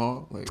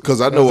tomorrow.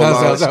 Because I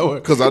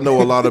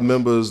know a lot of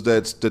members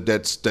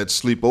that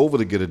sleep over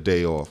to get a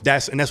day off.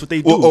 That's what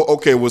they do. Well,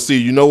 okay. Well, see,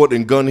 you know what?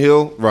 In Gun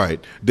Hill,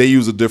 right? They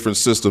use a different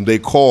system. They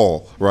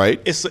call,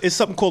 right? It's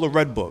something called a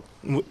Red Book.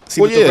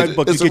 See, Well, with the Red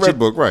Book, it's you a get Red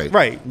Book, right?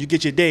 Right. You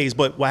get your days,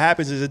 but what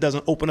happens is it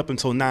doesn't open up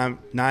until 9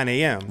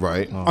 a.m.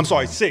 Right. I'm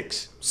sorry,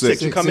 6.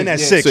 6. You come in at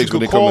yeah. 6. 6 You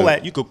when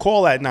could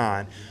call at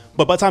 9.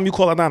 But by the time you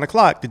call at 9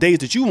 o'clock, the days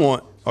that you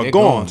want are They're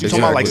gone. gone. You're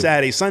talking about like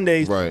Exactly. Saturday,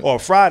 Sundays, Right. or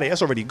Friday.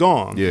 That's already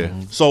gone. Yeah.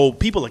 So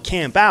people will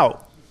camp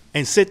out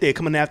and sit there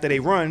coming after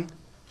they run,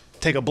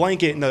 take a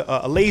blanket and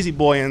a lazy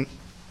boy and,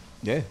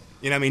 Yeah.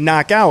 you know what I mean,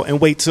 knock out and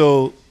wait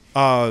till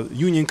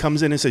union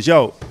comes in and says,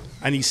 yo,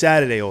 I need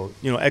Saturday or,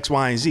 X,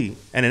 Y, and Z.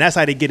 And then that's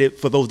how they get it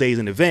for those days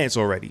in advance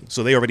already.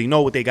 So they already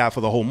know what they got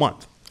for the whole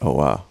month. Oh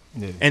wow.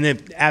 Yeah. And then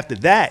after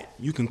that,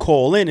 you can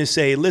call in and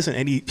say, listen,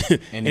 any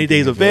Anything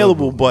days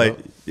available, available, but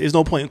yep. there's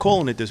no point in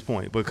calling at this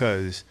point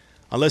because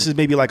unless it's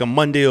maybe like a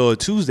Monday or a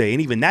Tuesday,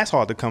 and even that's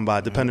hard to come by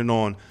depending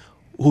on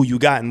who you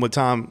got and what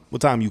time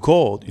you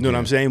called. You know what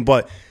I'm saying?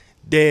 But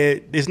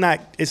it's not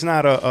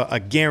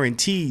a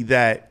guarantee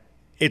that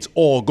it's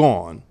all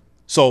gone.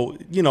 So,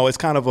 it's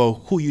kind of a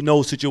who you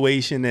know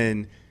situation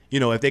and,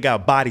 if they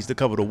got bodies to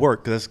cover the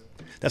work, because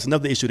that's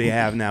another issue they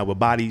have now with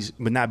bodies,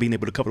 but not being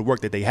able to cover the work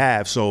that they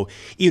have. So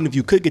even if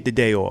you could get the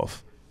day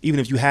off, even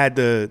if you had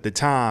the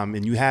time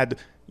and you had,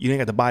 you ain't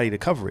got the body to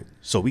cover it.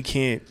 So we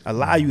can't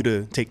allow you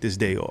to take this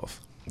day off.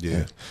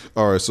 Yeah.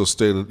 All right. So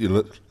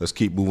let's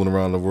keep moving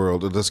around the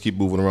world. Let's keep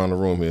moving around the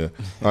room here.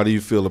 How do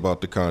you feel about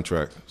the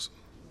contract?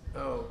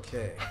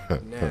 Okay.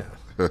 Now,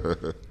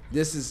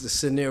 this is the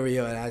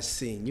scenario that I've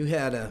seen. You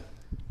had a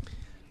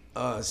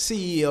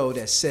CEO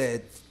that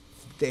said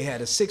they had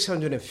a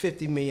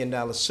 $650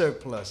 million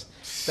surplus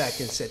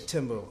back in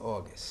September or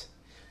August.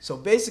 So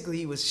basically,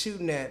 he was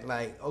shooting at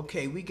like,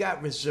 okay, we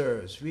got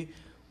reserves. The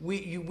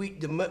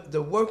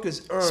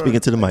workers earned. Speaking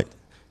to the mic.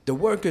 The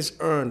workers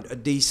earned a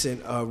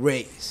decent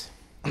raise.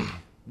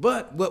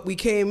 But what we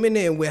came in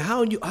there with,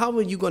 how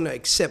are you going to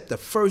accept the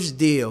first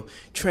deal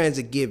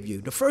Transit give you?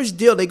 The first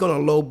deal, they're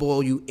going to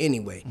lowball you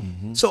anyway.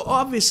 Mm-hmm. So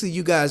obviously,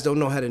 you guys don't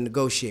know how to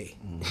negotiate.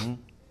 Mm-hmm.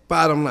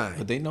 Bottom line.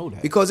 But they know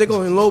that. Because they're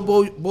going to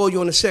lowball you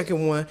on the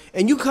second one,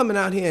 and you coming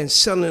out here and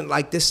selling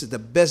like this is the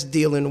best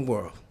deal in the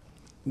world.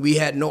 We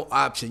had no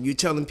option. You're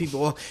telling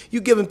people, oh,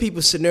 you're giving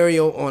people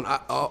scenario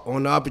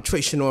on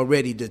arbitration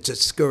already to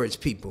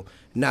discourage people,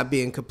 not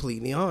being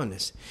completely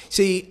honest.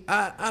 See,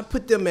 I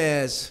put them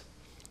as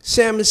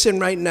Samuelson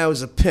right now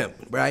is a pimp,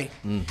 right?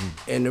 Mm-hmm.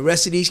 And the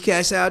rest of these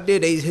cats out there,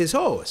 they his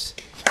horse.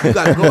 You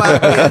got to go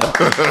out there,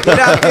 get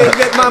out there and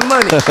get my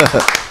money.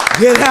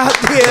 Get out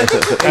there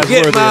and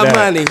get my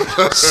money.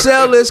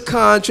 Sell this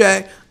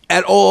contract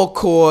at all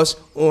costs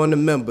on the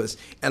members.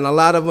 And a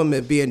lot of them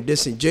are being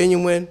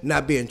disingenuous,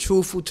 not being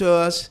truthful to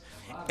us,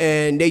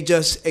 and they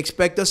just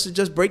expect us to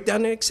just break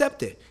down and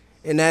accept it.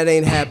 And that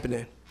ain't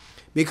happening.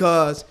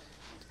 Because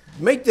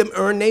make them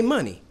earn their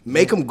money.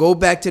 Make them go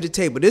back to the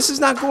table. This is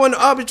not going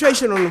to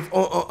arbitration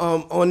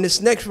on this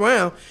next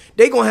round.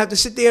 They're going to have to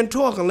sit there and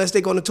talk unless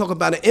they're going to talk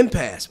about an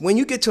impasse. When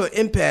you get to an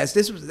impasse,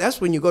 that's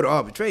when you go to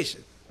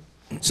arbitration.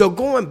 So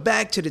going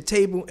back to the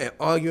table and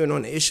arguing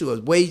on the issue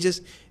of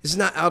wages is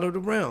not out of the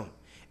realm.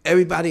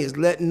 Everybody is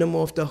letting them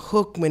off the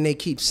hook when they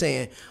keep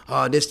saying,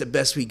 oh, this is the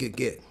best we could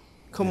get.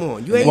 Come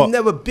on. You ain't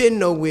never been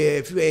nowhere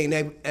if you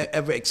ain't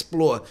ever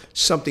explored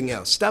something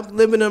else. Stop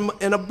living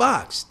in a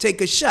box.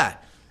 Take a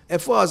shot.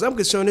 As far as I'm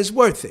concerned, it's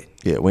worth it.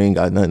 Yeah, we ain't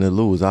got nothing to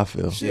lose, I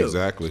feel. Sure.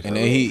 Exactly. And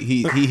then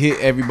he hit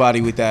everybody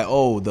with that,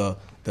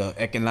 the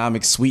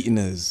economic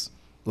sweeteners.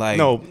 Like,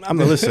 no, I'm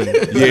gonna listen.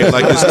 Yeah,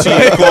 like it's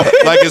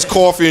tea, like it's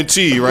coffee and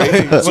tea,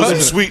 right? So some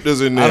sweeteners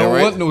in there, I don't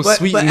right? want no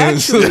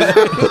sweeteners. But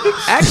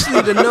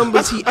actually, the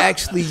numbers he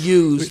actually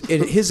used,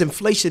 his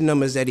inflation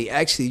numbers that he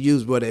actually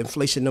used were the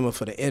inflation number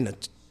for the end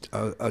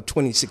of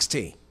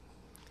 2016.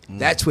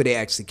 That's where they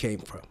actually came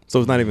from. So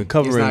it's not even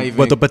covering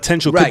what the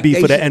potential could be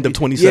for the end of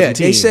 2017. Yeah,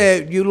 they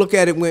said you look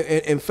at it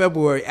in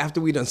February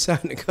after we done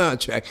signed the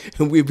contract,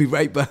 and we'll be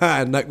right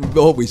behind like we've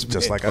always been.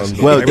 Just like us.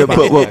 Well,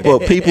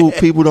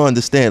 people don't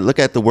understand. Look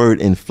at the word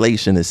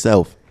inflation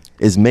itself.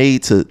 It's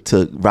made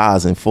to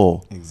rise and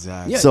fall.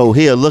 Exactly. Yeah. So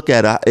here, look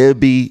at it. It'll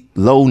be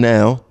low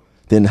now,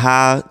 then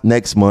high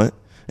next month,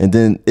 and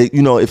then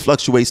it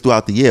fluctuates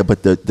throughout the year.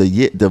 But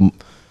the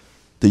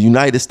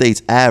United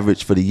States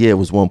average for the year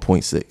was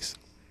 1.6.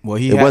 Well,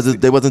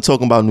 they wasn't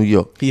talking about New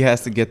York. He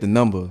has to get the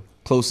number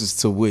closest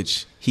to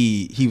which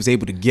he was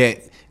able to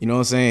get. You know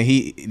what I'm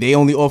saying? They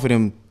only offered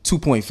him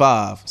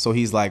 2.5, so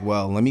he's like,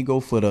 well, let me go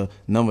for the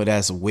number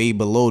that's way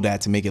below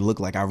that to make it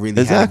look like I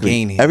really have a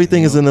gain here.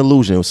 Everything is an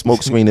illusion.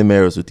 Smoke screen and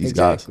mirrors with these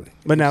guys.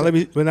 But now let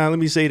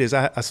me say this.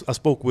 I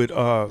spoke with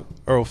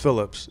Earl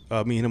Phillips.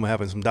 Me and him were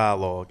having some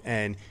dialogue,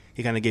 and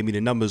he kind of gave me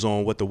the numbers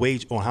on what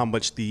how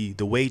much the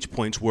wage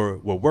points were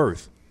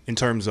worth in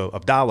terms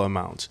of dollar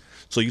amounts.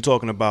 So you're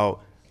talking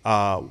about.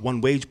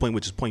 One wage point,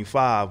 which is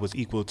 0.5, was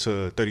equal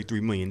to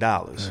 $33 million.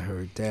 I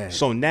heard that.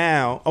 So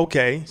now,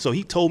 so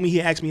he told me,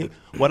 he asked me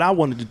what I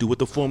wanted to do, what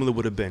the formula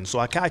would have been. So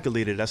I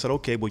calculated it. I said,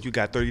 okay, well, you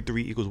got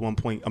 33 equals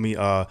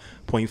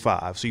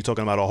 0.5. So you're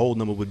talking about a whole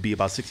number would be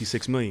about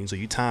 66 million. So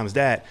you times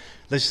that,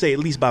 let's say at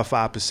least by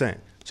 5%.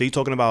 So you're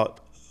talking about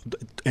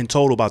in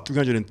total about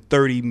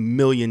 $330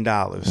 million.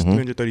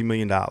 $330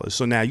 million.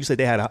 So now you said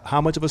they had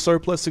how much of a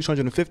surplus?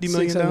 $650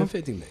 million?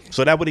 $650 million.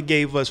 So that would have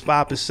gave us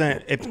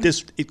 5%.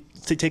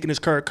 If taking this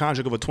current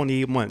contract over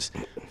 28 months,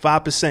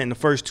 5% in the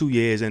first 2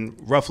 years, and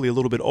roughly a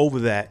little bit over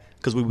that,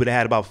 because we would have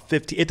had about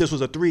 50. If this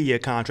was a 3-year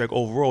contract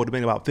overall, it would have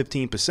been about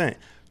 15%.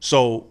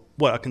 So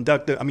what a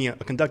conductor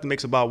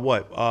makes about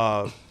what?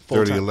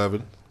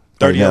 30-11.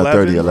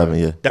 30-11,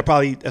 yeah.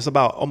 That's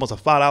about almost a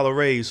 $5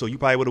 raise. So you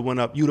probably would have went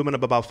up. You'd have went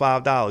up about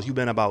 $5. You've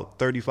been about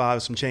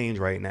 35 some change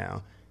right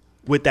now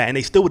with that, and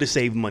they still would have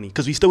saved money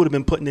because we still would have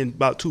been putting in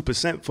about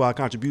 2% for our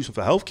contribution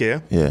for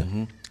healthcare. Yeah,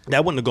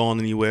 that wouldn't have gone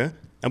anywhere.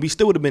 And we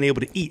still would have been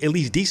able to eat at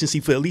least decency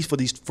for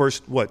these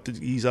first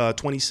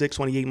 26,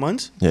 28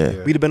 months.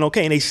 Yeah. We'd have been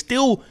okay, and they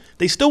still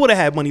would have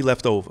had money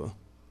left over.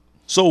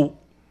 So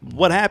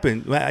what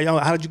happened?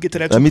 How did you get to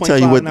that? Let me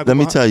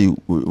tell you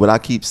what I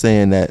keep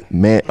saying, that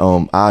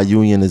our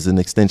union is an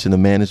extension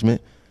of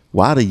management.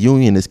 Why the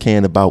union is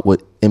caring about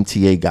what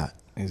MTA got?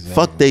 Exactly.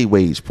 Fuck they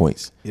wage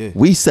points. Yeah.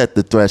 We set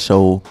the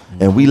threshold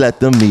and we let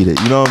them meet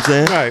it. You know what I'm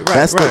saying? Right.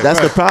 That's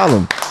the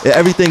problem.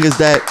 Everything is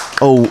that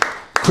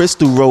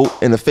Crystal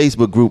wrote in a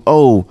Facebook group,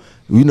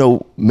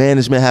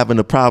 management having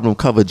a problem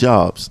cover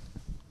jobs.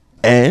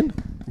 And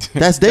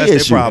That's their That's their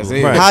issue.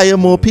 problem, right. Hire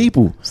more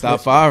people.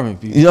 Stop firing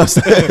people. You know what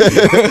I'm saying?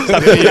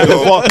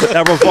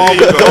 That revolving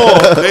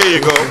door. There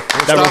you go.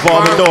 That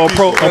revolving door.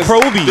 A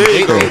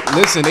probie.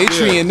 Listen, they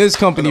treating this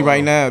company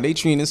right now. They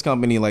treating this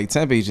company like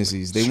temp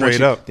agencies. They want Straight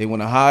you, up. They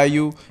want to hire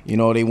you. You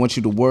know, they want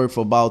you to work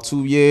for about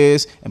 2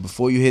 years, and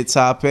before you hit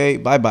top pay,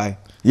 bye.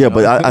 Yeah,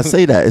 but I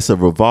say that it's a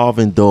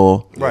revolving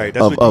door Right,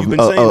 that's of, what you've been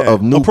saying that.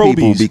 of new Of probies.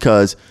 people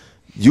because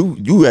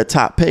you at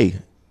top pay.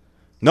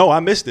 No, I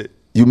missed it.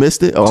 You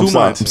missed it? Oh, 2 I'm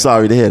sorry. months. I'm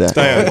sorry to hear that.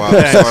 Damn. Wow,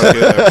 sorry to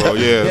hear that, bro.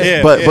 Yeah.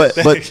 Yeah, But yeah.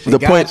 but the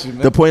Got point you,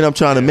 man. the point I'm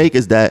trying to make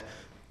is that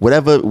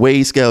whatever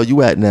wage scale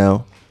you at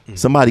now,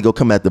 somebody go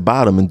come at the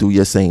bottom and do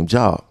your same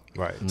job.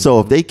 Right. So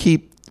if they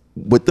keep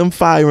with them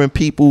firing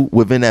people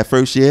within that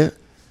first year,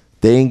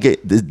 they ain't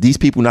get these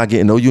people not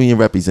getting no union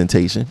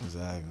representation.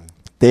 Exactly.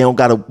 They don't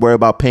got to worry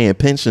about paying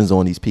pensions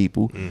on these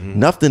people.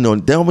 Nothing on.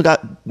 They don't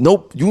got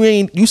nope.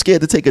 You scared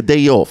to take a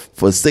day off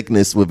for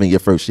sickness within your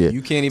first year.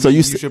 You can't even So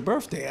use your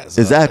birthday as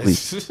exactly.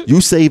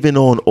 You saving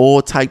on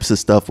all types of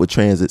stuff with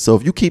transit. So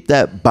if you keep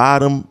that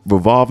bottom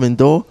revolving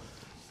door,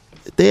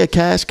 they're a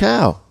cash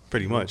cow.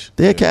 Pretty much.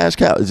 They're a cash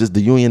cow. It's just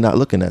the union not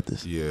looking at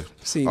this. Yeah.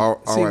 See,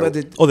 All see right. what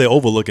the, Oh, they're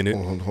overlooking it.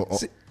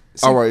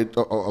 All right.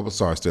 I'm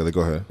sorry, Stanley.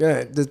 Go ahead.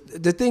 yeah,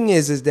 the thing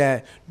is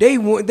that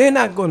they're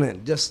not gonna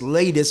just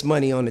lay this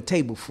money on the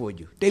table for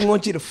you. They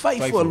want you to fight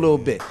for a little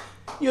bit.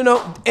 You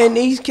know, and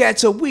these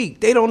cats are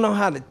weak. They don't know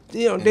how to.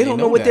 They don't know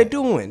know what that. they're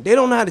doing. They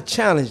don't know how to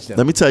challenge them.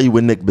 Let me tell you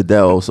what Nick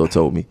Bedell also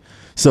told me.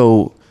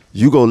 So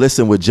you go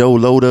listen what Joe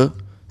Loader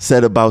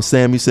said about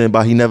Samuelson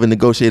about he never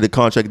negotiated a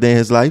contract day in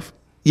his life.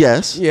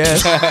 Yes.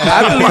 Yes,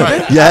 I believe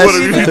it. Yes. I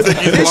believe it. You think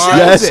he's It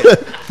lying? shows Yes.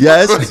 it.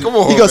 Yes. Come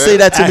on, he gonna say man.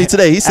 that to me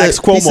today. He said,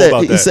 Ask Cuomo he said,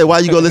 about he that. said, why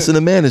you go listen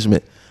to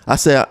management? I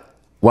said,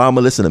 why I'm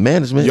gonna listen to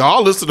management?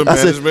 Y'all listen to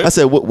management. I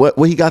said,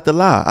 what he got to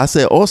lie? I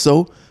said,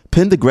 also,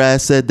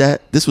 Pendergrass said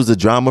that this was a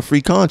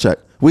drama-free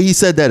contract. Where he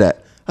said that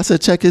at? I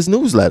said, check his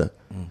newsletter.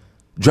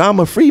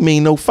 Drama-free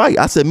mean no fight.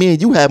 I said, me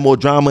and you had more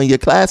drama in your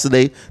class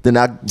today than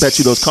I bet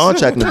you those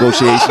contract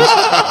negotiations.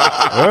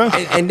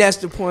 And that's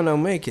the point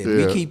I'm making.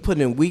 We keep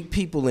putting weak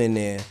people in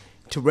there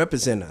to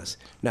represent us.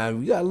 Now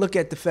you gotta look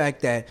at the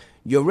fact that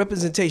your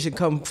representation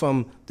comes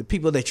from the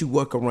people that you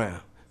work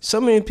around.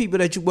 Some of the people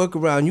that you work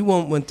around, you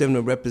won't want them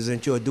to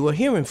represent you or do a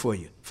hearing for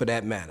you, for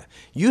that matter.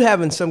 You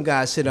having some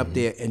guy sit up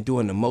there and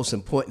doing the most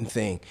important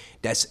thing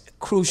that's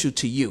crucial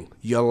to you,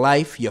 your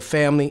life, your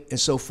family, and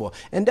so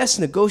forth. And that's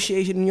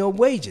negotiating your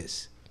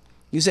wages.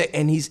 You say,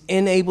 and he's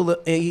unable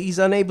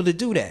to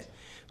do that.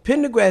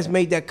 Pendergrass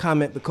made that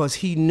comment because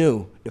he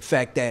knew the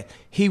fact that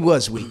he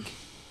was weak.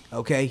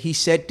 Okay, he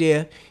sat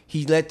there.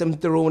 He let them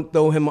throw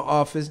him an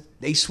office.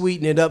 They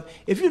sweeten it up.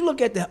 If you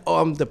look at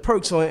the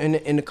perks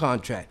in the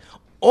contract,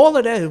 all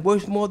of that is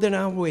worth more than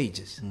our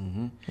wages.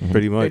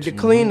 Pretty much. The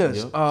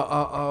cleaners,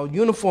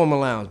 uniform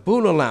allowance,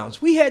 boot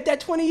allowance. We had that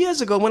 20 years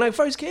ago when I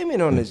first came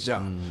in on this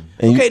job.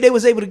 And Okay, they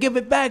was able to give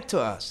it back to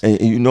us. And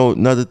you know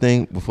another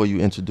thing before you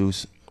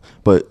introduce,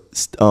 but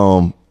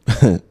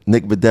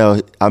Nick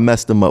Bedell, I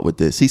messed him up with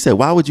this. He said,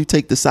 why would you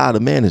take the side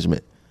of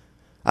management?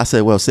 I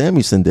said, well,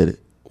 Samuelson did it.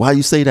 Why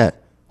you say that?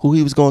 Who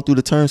he was going through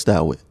the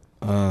turnstile with?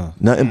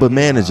 Nothing but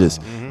managers.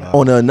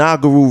 On the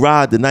inaugural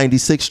ride to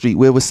 96th Street,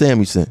 where was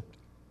Samuelson?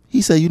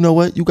 He said, you know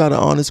what? You got an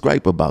honest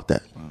gripe about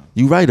that.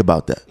 You right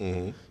about that.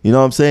 You know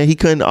what I'm saying? He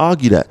couldn't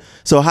argue that.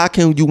 So how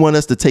can you want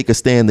us to take a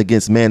stand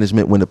against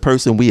management when the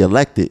person we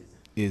elected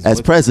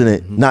as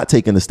president not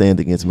taking a stand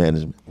against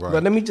management?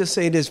 But let me just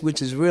say this,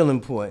 which is real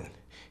important.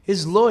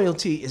 His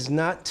loyalty is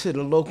not to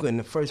the local in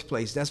the first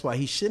place. That's why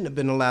he shouldn't have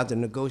been allowed to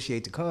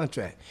negotiate the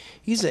contract.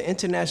 He's an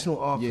international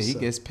officer. Yeah, he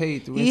gets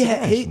paid through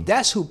international.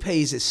 That's who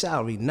pays his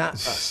salary, not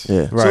us.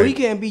 Yeah. So Right. he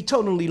can't be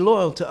totally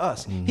loyal to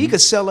us. He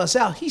could sell us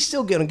out. He's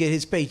still going to get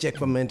his paycheck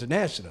from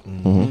international.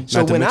 So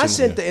Not to when I mention-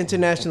 sent the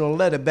international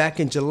letter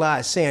back in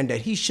July saying that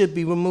he should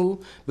be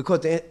removed because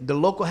the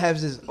local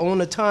has his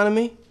own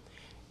autonomy,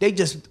 they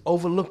just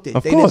overlooked it.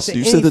 Of They course. didn't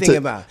You say send it anything to-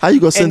 about it. how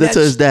you gonna send And it to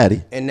his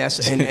daddy? And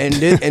that's and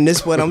this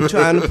is what I'm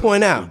trying to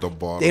point out. The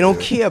bottom, They don't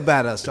yeah. care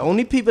about us. The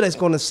only people that's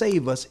going to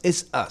save us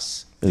is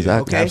us.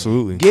 Exactly. Okay?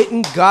 Absolutely.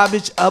 Getting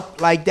garbage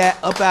up like that,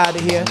 up out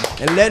of here,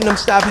 and letting them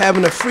stop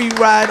having a free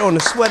ride on the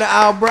Sweater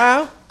Isle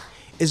Brown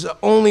is the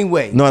only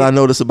way. You know what I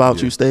noticed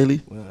about you,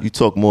 Staley? You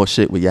talk more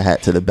shit with your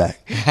hat to the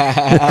back. To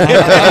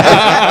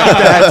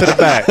the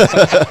back.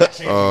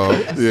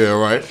 Yeah,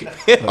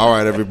 right. All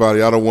right,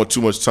 everybody. I don't want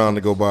too much time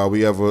to go by.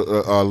 We have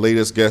our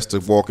latest guest to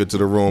walk into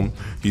the room.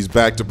 He's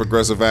back to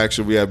Progressive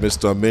Action. We have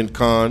Mr. Amin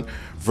Khan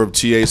from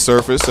TA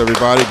Surface.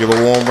 Everybody, give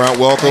a warm round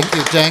welcome.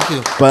 Thank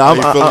you. But How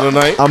you feeling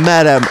tonight? I'm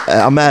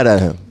mad at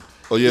him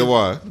Oh yeah,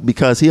 why?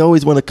 because he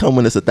always want to come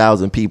when there's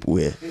 1,000 people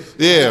here.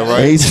 Yeah, And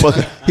right.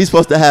 he's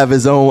supposed to have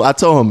his own. I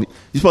told him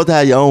you're supposed to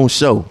have your own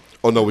show.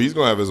 Oh no, he's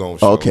gonna have his own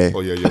show. Okay.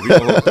 Oh yeah. We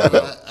gonna hook that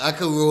up. I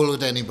could roll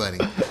with anybody.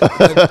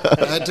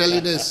 But I tell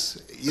you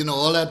this,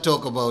 all that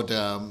talk about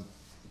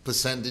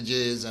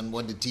percentages and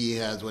what the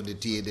TA has, what the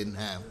TA didn't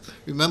have.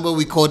 Remember,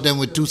 we caught them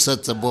with 2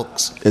 sets of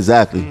books.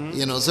 Exactly.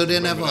 So they're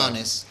never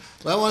honest.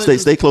 But I wanted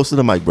Stay close to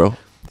the mic, bro.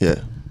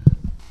 Yeah.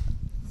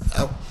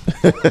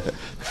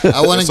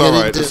 I want to It's get all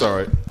right. into. It's all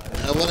right.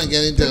 I want to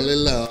get into a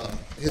little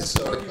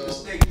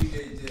historical.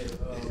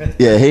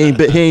 Yeah, he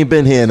ain't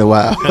been here in a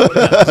while.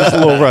 Just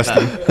a little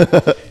rusty.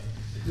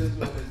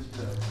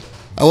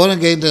 I want to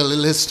get into a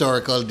little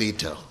historical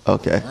detail.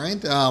 Okay. All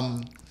right.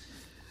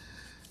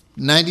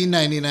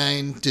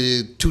 1999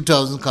 to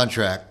 2000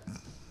 contract.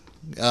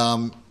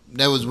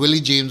 That was Willie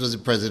James was the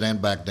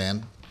president back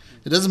then.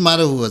 It doesn't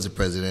matter who was the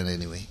president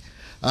anyway.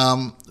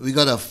 We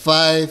got a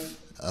 5,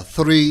 a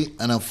 3,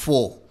 and a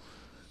 4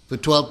 for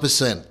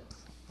 12%.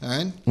 All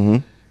right. Mm-hmm.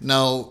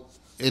 Now,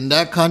 in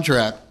that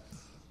contract,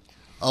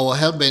 our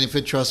health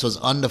benefit trust was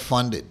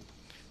underfunded.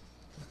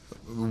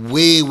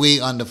 Way, way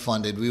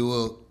underfunded. We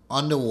were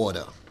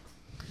underwater.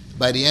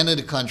 By the end of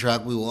the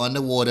contract, we were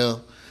underwater.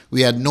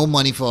 We had no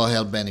money for our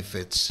health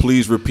benefits.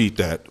 Please repeat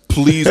that.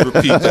 Please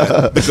repeat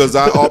that because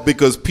I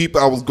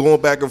was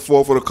going back and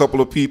forth with a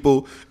couple of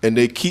people, and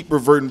they keep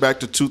reverting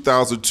back to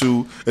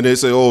 2002, and they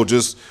say, "Oh,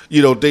 just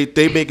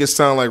they make it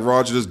sound like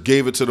Roger just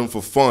gave it to them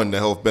for fun, the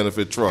health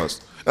benefit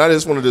trust." And I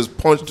just want to just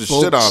punch the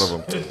shit out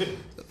of them.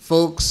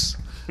 Folks,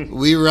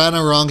 we ran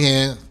around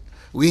here.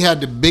 We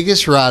had the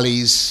biggest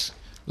rallies.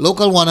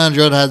 Local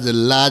 100 has the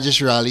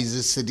largest rallies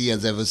this city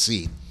has ever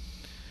seen.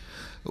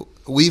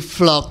 We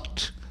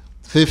flocked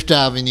Fifth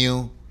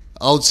Avenue,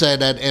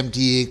 outside that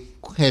MTA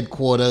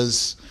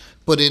headquarters,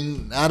 put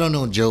in, I don't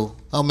know, Joe,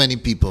 how many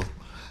people?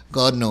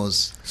 God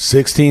knows.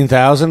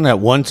 16,000 at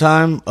one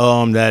time.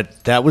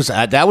 That was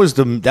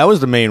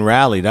the main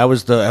rally. That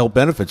was the health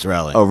benefits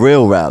rally. A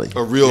real rally.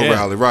 A real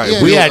rally, right?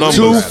 Yeah. We Real had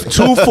numbers.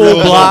 two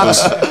full blocks,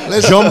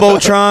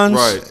 jumbotrons.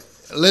 Right.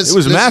 It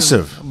was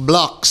massive.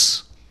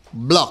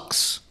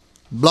 Blocks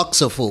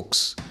of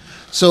folks.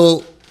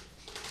 So,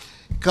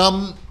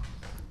 come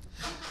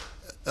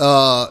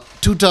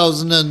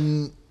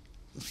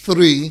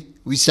 2003,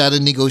 we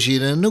started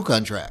negotiating a new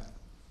contract.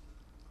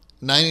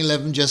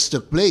 9/11 just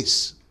took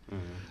place.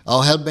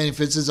 Our health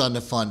benefits is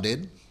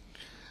underfunded.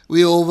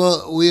 We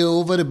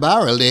over the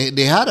barrel.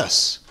 They had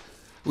us.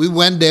 We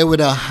went there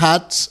with our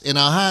hats in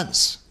our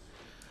hands.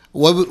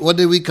 What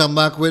did we come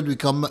back with? We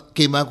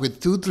came back with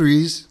 2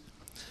 3s,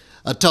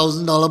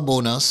 $1,000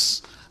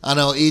 bonus, and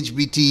our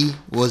HBT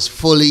was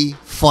fully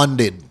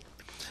funded.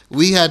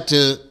 We had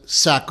to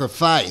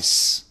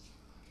sacrifice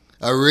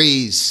a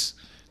raise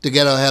to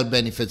get our health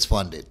benefits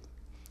funded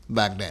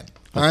back then.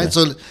 All right,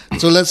 so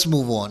let's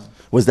move on.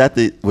 Was that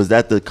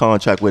the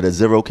contract where the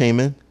zero came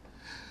in?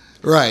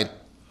 Right,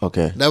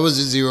 Okay. that was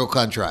a zero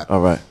contract.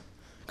 All right.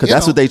 Because You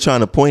that's know. what they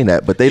trying to point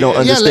at, but they don't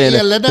understand.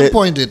 let them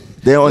point it.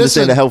 They don't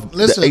understand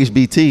Listen, the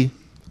HBT.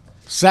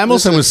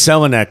 Samuelson Listen. was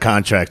selling that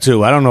contract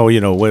too. I don't know,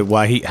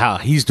 how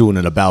he's doing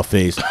an about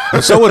face.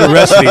 But so were the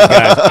rest of these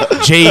guys.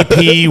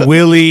 JP,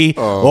 Willie,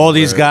 all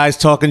these guys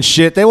talking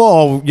shit. They were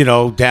all,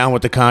 down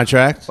with the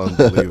contract.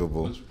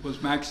 Unbelievable.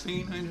 Was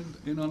Maxine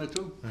in on it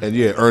too? And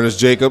yeah, Ernest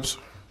Jacobs.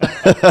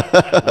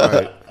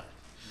 Right.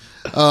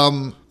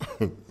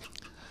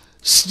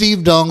 Steve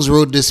Dongs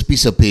wrote this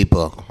piece of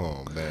paper.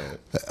 Oh man.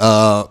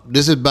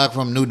 This is back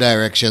from New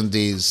Direction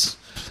days.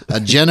 A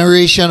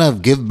generation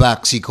of give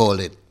backs, he called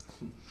it.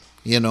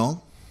 Back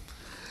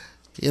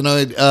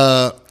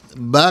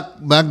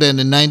then,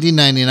 the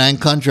 1999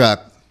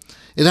 contract,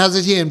 it has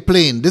it here in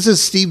plain. This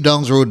is Steve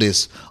Dongs wrote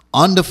this.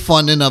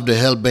 Underfunding of the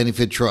Health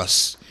Benefit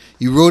Trust.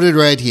 He wrote it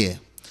right here.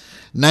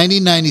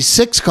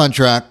 1996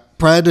 contract,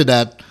 prior to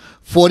that,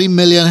 40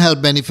 million Health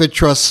Benefit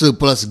Trust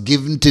surplus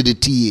given to the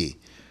TA.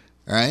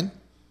 Right?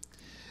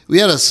 We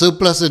had a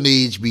surplus in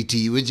the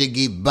HBT, which they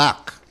gave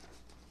back,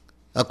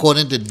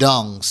 according to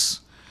Dongs.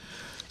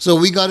 So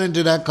we got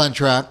into that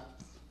contract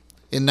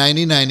in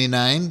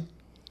 1999.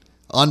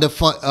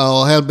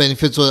 Our health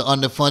benefits were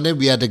underfunded.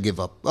 We had to give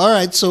up. All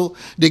right, so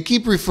they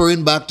keep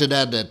referring back to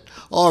that,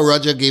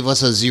 Roger gave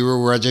us a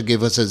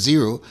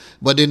zero,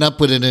 but they're not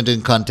putting it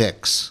in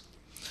context.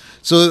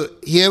 So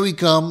here we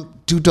come,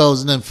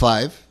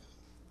 2005.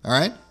 All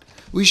right?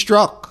 We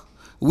struck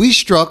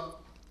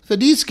for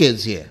these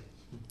kids here.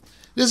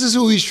 This is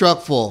who we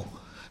struck for.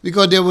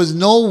 Because there was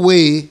no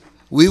way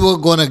we were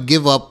going to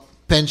give up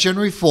pension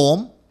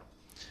reform.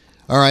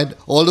 All right?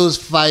 All those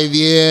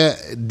 5-year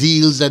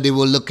deals that they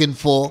were looking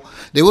for.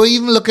 They were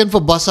even looking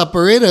for bus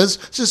operators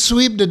to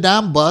sweep the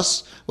damn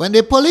bus when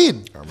they pull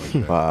in.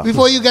 Wow.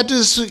 Before you get to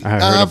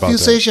the fuel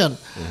station.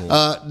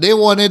 They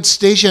wanted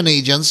station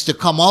agents to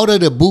come out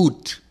of the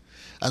booth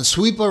and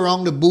sweep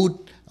around the booth,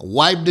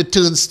 wipe the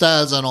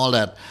turnstiles and all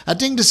that. I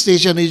think the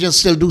station agents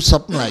still do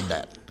something like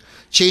that.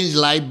 Change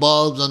light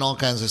bulbs and all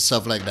kinds of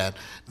stuff like that.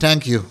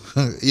 Thank you.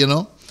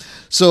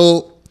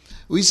 So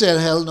we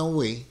said, hell no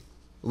way.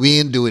 We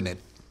ain't doing it.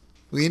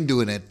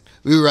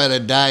 We'd rather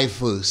die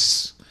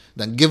first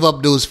than give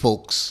up those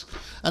folks.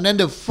 And then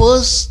the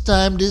first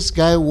time this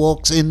guy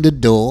walks in the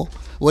door,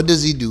 what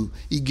does he do?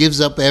 He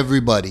gives up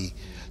everybody.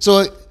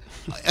 So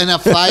in a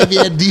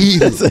 5-year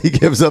deal. So he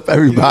gives up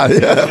everybody.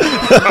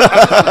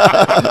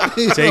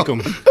 Take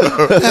them.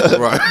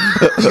 Right.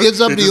 He gives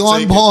up the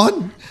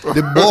unborn,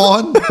 the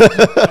born,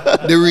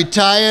 the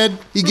retired.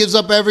 He gives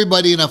up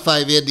everybody in a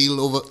 5-year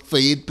deal for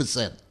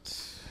 8%.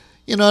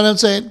 You know what I'm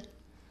saying?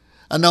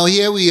 And now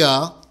here we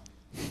are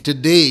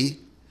today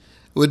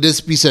with this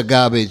piece of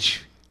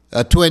garbage,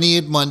 a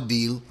 28-month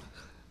deal,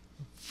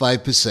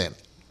 5%.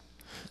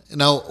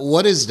 Now,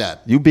 what is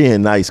that? You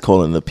being nice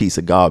calling it a piece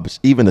of garbage.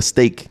 Even a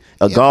steak,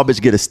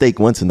 garbage get a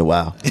steak once in a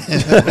while.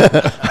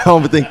 I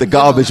don't think the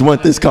garbage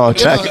want this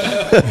contract.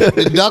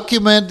 The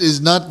document is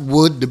not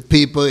worth the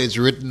paper it's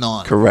written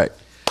on. Correct.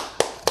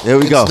 There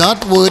we go. It's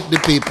not worth the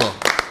paper.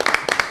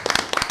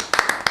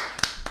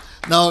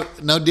 Now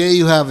there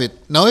you have it.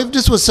 Now, if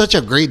this was such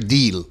a great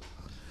deal,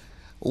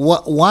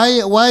 why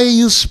are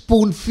you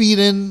spoon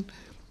feeding?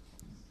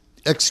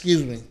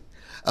 Excuse me.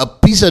 A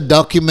piece of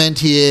document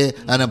here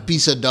and a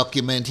piece of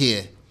document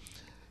here.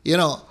 You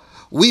know,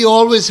 we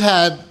always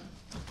had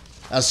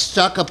a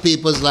stack of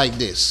papers like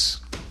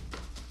this.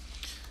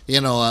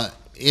 You know,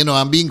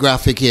 I'm being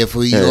graphic here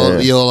for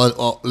you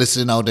all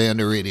listening out there on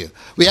the radio.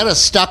 We had a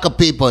stack of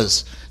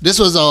papers. This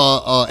was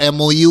our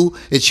MOU.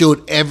 It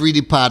showed every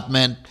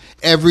department,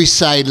 every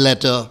side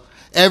letter,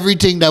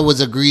 everything that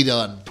was agreed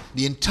on.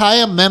 The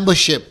entire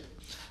membership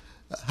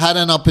had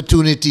an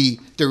opportunity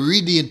to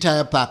read the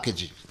entire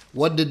package.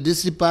 What did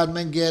this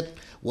department get?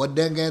 What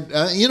they get?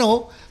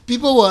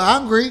 People were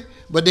angry,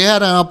 but they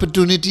had an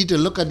opportunity to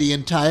look at the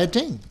entire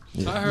thing.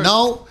 I heard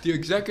Now, the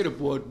executive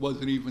board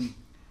wasn't even.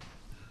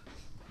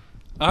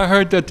 I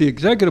heard that the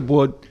executive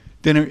board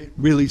didn't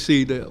really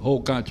see the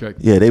whole contract.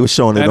 Yeah, they were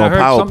showing it and on I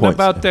heard something PowerPoint.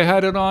 about they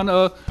had it on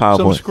some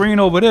PowerPoint. screen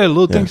over there,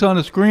 little things on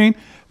the screen,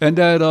 and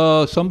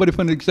that somebody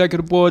from the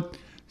executive board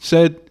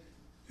said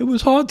it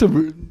was hard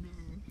to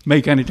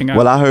make anything out.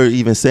 Well, I heard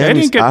even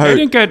Sammy. They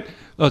didn't get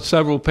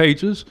several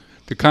pages,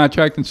 the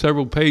contract in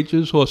several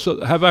pages. Or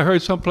have I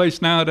heard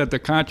someplace now that the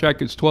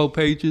contract is 12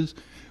 pages?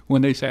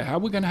 When they say, how are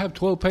we going to have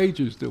 12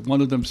 pages? That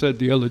one of them said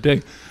the other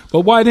day.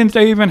 But why didn't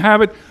they even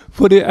have it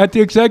at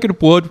the executive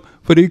board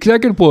for the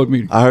executive board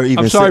meeting? I heard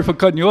even I'm sorry for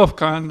cutting you off,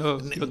 Con.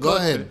 go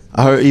ahead.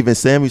 I heard even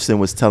Samuelson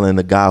was telling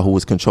the guy who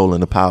was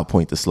controlling the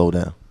PowerPoint to slow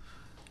down.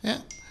 Yeah.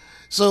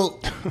 So,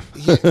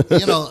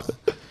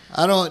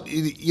 I don't.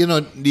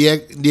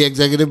 The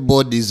executive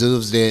board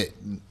deserves their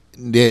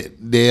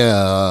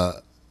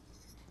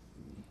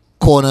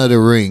corner of the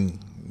ring.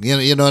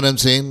 You know what I'm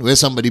saying? Where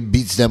somebody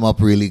beats them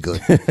up really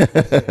good. you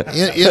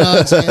know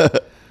what I'm saying?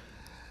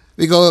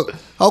 Because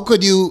how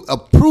could you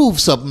approve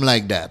something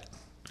like that?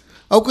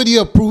 How could you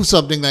approve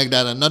something like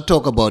that and not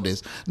talk about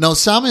this? Now,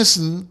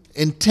 Samuelson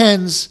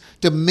intends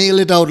to mail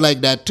it out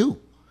like that too.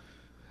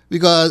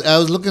 Because I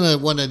was looking at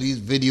one of these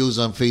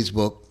videos on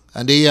Facebook,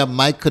 and they have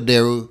Mike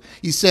Cordero.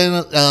 He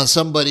sent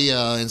somebody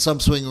in some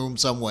swing room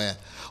somewhere,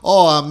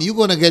 you're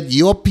going to get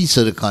your piece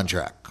of the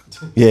contract.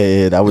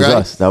 Yeah, that was Right?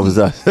 us. That was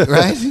us.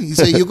 Right? He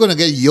said, you're going to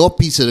get your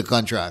piece of the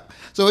contract.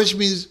 So which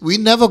means we're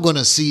never going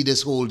to see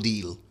this whole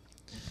deal.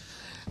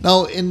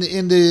 Now, in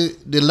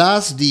the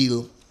last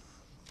deal,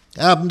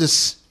 I happened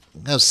to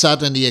have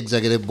sat on the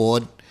executive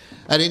board.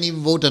 I didn't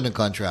even vote on the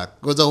contract.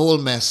 It was a whole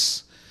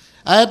mess.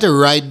 I had to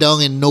write down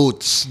in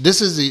notes.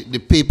 This is the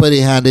paper they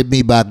handed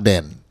me back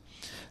then.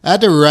 I had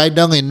to write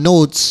down in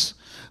notes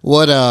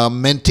what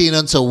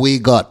maintenance away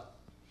got.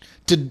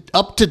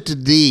 Up to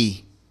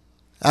today,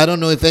 I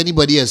don't know if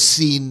anybody has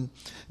seen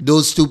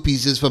those two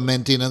pieces for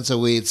maintenance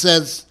away. It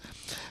says,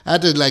 I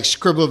had to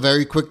scribble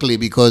very quickly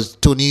because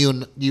Tony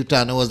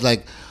Utano was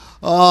like,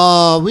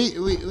 we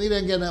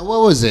didn't get that. What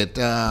was it?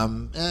 I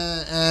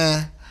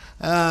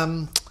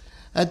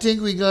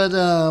think we got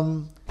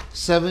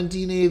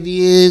 17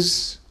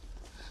 AVAs.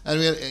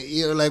 And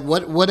you're like,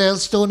 what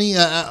else, Tony?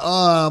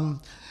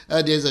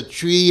 There's a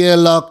 3-year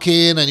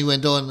lock-in, and he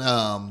went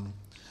on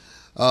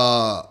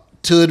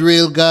third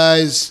rail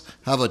guys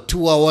have a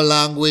 2-hour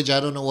language. I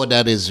don't know what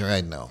that is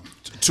right now.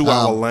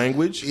 2-hour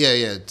language?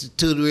 Yeah.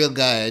 Third rail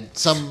guy.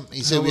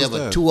 He said we have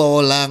a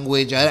 2-hour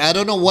language. I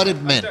don't know what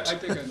it meant. I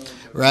think I know.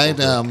 Right?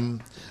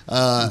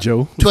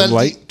 Joe,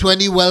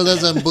 20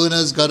 welders and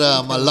burners got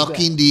a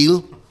lock-in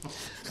deal,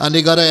 and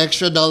they got an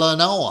extra $1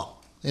 an hour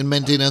in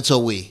maintenance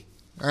away.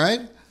 All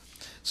right?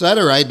 So I had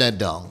to write that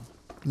down.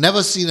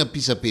 Never seen a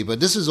piece of paper.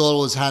 This is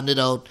all was handed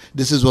out.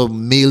 This is what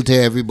mailed to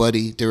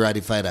everybody to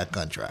ratify that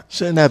contract.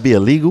 Shouldn't that be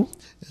illegal?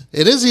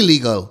 It is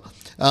illegal.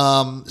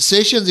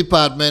 Sessions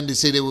Department, they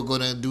say they were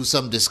going to do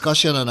some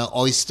discussion on an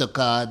Oyster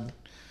card,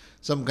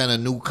 some kind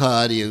of new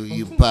card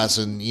you pass,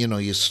 and you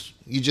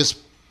just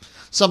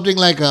something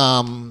like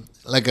a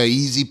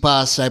Easy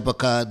Pass type of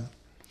card.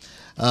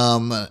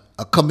 A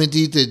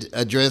committee to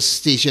address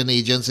station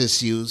agents'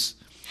 issues,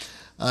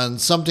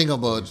 and something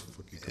about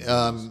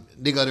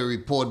they got to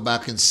report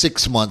back in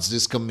 6 months,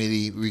 this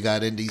committee,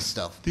 regarding these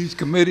stuff. These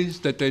committees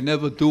that they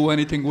never do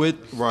anything with,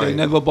 Right. they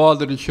never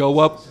bother to show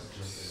up.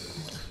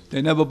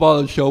 Union never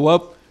bothers to show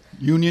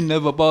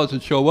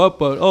up,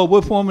 but,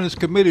 we're forming this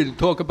committee to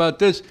talk about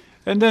this.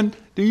 And then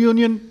the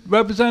union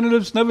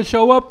representatives never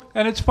show up,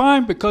 and it's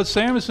fine because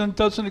Samuelson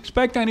doesn't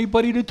expect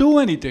anybody to do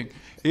anything.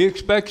 He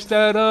expects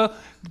that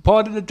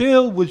part of the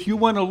deal was you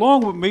went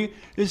along with me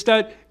is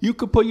that you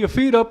could put your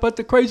feet up at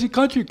the Crazy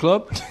Country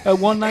Club at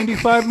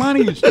 195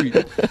 Monument Street.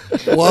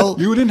 Well,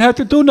 You didn't have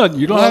to do nothing.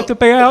 You don't have to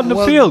be out in the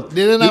well, field.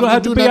 they You didn't don't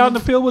have to to do be out in the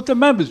nothing. field with the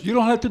members. You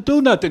don't have to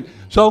do nothing.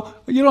 So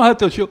you don't have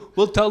to.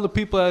 We'll tell the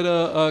people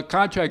at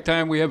contract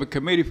time we have a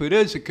committee for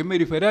this, a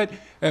committee for that,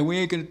 and we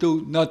ain't gonna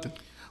do nothing.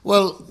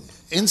 Well,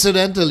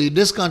 incidentally,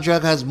 this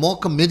contract has more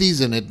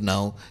committees in it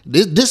now.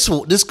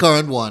 This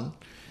current one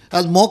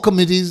has more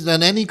committees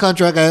than any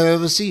contract I've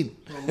ever seen.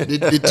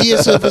 The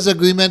TA service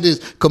agreement is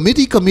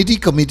committee,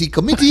 and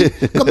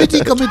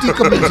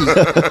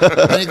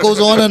it goes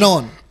on and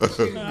on.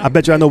 I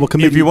bet you I know what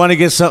committee. If you want to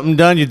get something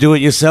done, you do it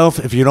yourself.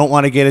 If you don't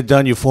want to get it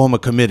done, you form a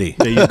committee.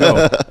 There you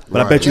go.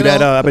 But I bet you You know,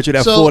 that I bet you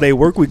that so- 4-day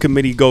work week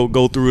committee go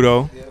through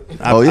though.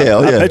 I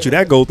bet you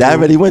that go through. That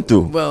already went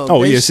through. Well,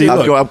 Oh they yeah, see, said-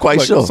 look, I'm quite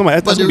look, sure. Somebody,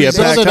 that's But the gonna be a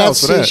result packed of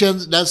house for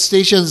that.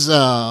 station's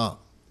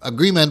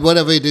agreement,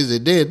 whatever it is they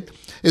did,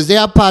 is they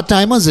have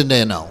part-timers in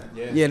there now.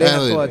 Yeah, they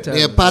have part-timers.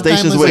 They have part-timers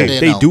Stations in where? there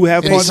They now. do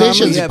have In the part-timers?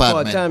 stations We have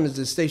department. part-timers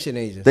as station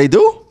agents. They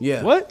do?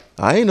 Yeah. What?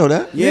 I didn't know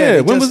that. Yeah,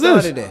 they when just was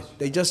this? started it.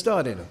 They just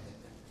started them.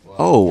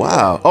 Oh,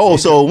 wow. Oh,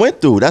 so it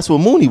went through. That's what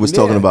Mooney was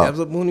talking about. That's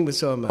what Mooney was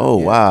talking about. Oh,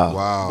 yeah. wow.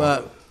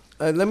 Wow.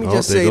 But let me Oh,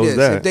 just there say goes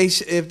this: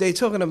 that. if they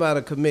talking about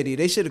a committee,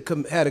 they should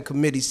have had a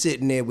committee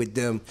sitting there with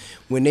them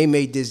when they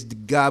made this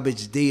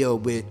garbage deal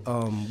with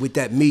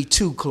that Me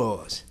Too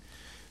clause,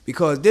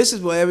 because this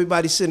is what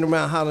everybody's sitting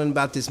around hollering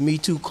about, this Me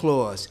Too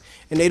clause,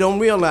 and they don't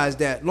realize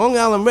that Long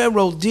Island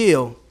Railroad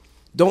deal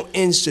don't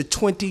end to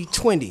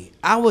 2020.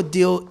 Our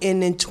deal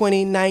end in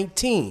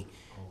 2019.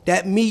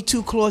 That Me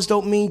Too clause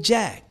don't mean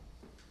jack.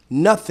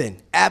 Nothing.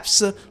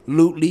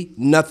 Absolutely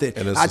nothing.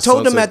 And it's I a told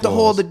them sunset at the clause.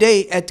 hall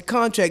today at the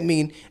contract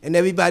meeting, and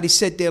everybody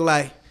sat there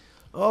like,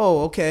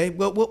 oh, okay.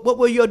 Well, what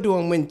were you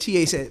doing when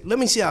TA said, let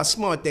me see how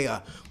smart they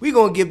are. We're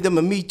going to give them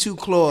a Me Too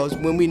clause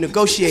when we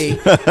negotiate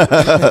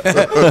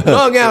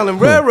Long Island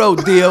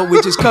Railroad deal,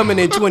 which is coming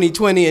in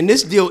 2020, and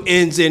this deal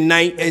ends in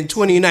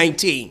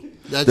 2019.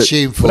 That's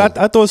shameful. But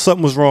I thought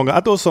something was wrong.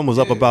 I thought something was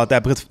up about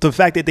that, because the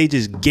fact that they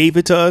just gave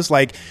it to us,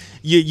 like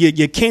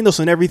your candles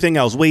and everything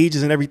else,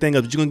 wages and everything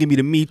else, but you're gonna give me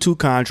the Me Too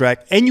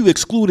contract, and you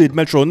excluded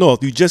Metro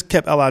North. You just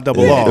kept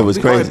LIRR. It was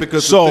crazy. Right,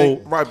 because So-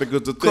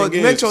 because the Because thing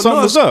is, Metro something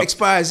North was up.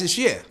 expires this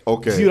year.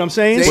 okay. See what I'm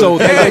saying? They- So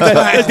they-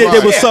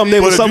 there was something. There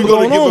But was if something you're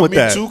gonna going on give with a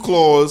that. Me Too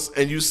clause,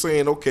 and you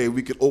saying, okay,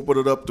 we could open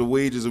it up to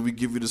wages, and we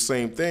give you the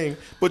same thing,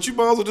 but you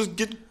might as well just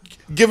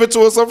give it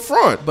to us up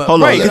front. But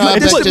Hold on. Right, You know, I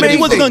because bet you you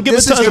wasn't gonna give it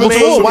This to is us the main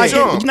before. Why thing.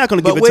 you're not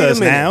gonna But give it wait to a us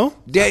minute. now?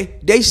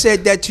 They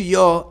said that to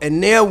y'all, and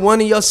now one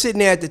of y'all sitting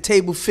there at the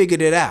table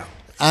figured it out.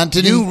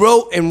 Anthony, You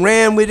wrote and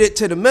ran with it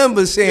to the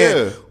members saying,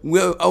 Yeah.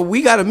 well,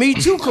 we got a Me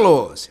Too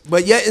clause.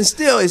 But yet and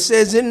still, it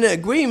says in the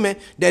agreement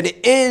that it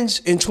ends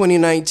in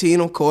 2019,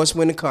 of course,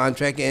 when the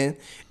contract ends.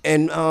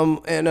 And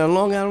a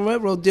Long Island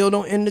Railroad deal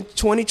don't end in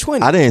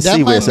 2020. I didn't that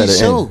see where might it said be it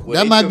so. ended.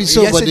 That might be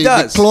so, Yes, but it the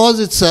does. clause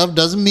itself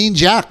doesn't mean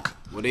jack.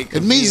 Well, they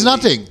It means conveniently-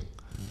 nothing.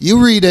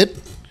 You read it.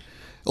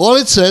 All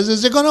it says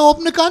is they're going to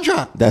open the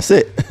contract. That's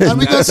it. And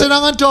we're going to sit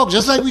down and talk,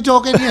 just like we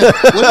talking here.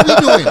 What are we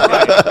doing?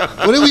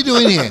 What are we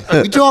doing here?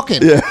 We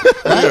talking.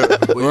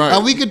 Right? Right.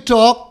 And we could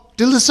talk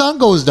till the sun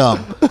goes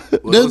down.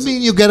 Doesn't those-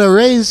 mean you get a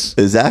raise.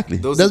 Exactly.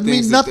 Those Doesn't are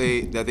things mean that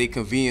nothing. they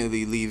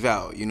conveniently leave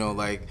out. You know,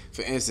 like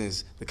for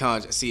instance, the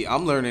contract. See,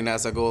 I'm learning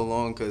as I go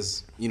along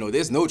because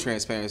there's no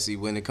transparency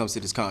when it comes to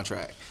this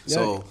contract.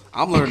 So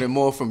I'm learning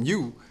more from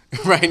you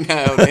right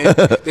now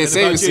than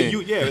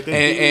Samuelson.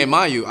 And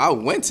mind you, I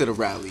went to the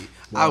rally.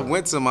 I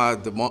went to my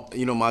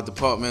my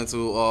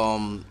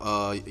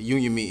departmental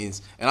union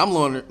meetings, and I'm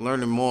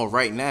learning more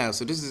right now.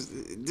 So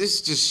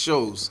this just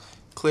shows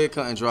clear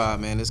cut and dry,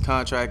 man. This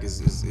contract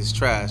is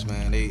trash,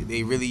 man.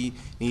 They really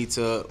need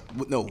to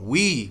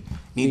we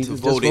need to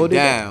just vote it vote it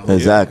down.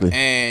 Exactly.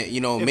 And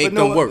If make for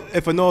no- them work.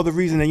 If for no other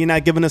reason than you're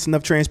not giving us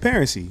enough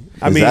transparency.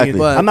 I Exactly. mean,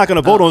 But- I'm not going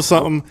to vote on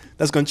something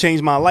that's going to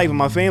change my life and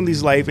my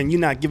family's life, and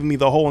you're not giving me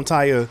the whole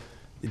entire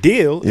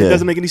deal. It Yeah.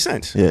 doesn't make any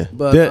sense. Yeah.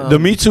 But, The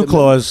Me Too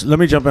clause, let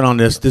me jump in on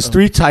this. There's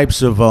three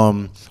types of,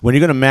 when you're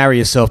going to marry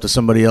yourself to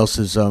somebody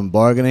else's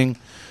bargaining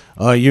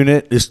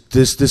unit,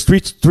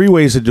 there's three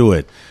ways to do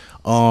it.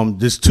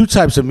 There's two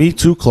types of Me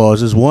Too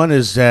clauses. One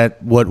is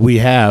that what we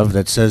have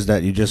that says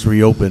that you just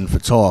reopen for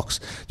talks.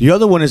 The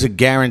other one is a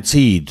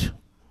guaranteed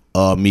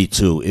Me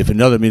Too. If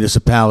another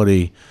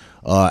municipality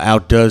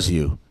outdoes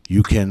you,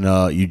 you can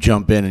you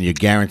jump in and you're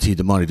guaranteed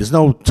the money. There's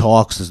no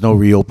talks, there's no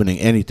reopening,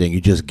 anything. You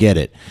just get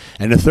it.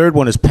 And the third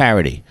one is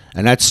parity,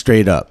 and that's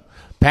straight up.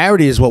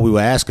 Parity is what we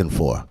were asking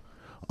for.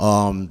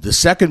 The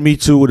second Me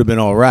Too would have been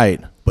all right,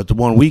 but the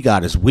one we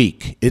got is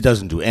weak. It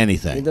doesn't do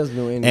anything. It doesn't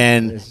do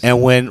anything.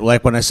 And when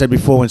I said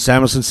before, when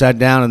Samuelson sat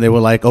down and they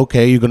were like,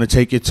 okay, you're going to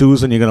take your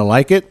twos and you're going to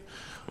like it,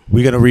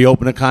 we're going to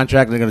reopen the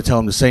contract and they're going to tell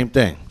them the same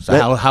thing.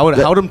 So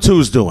how them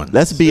twos doing?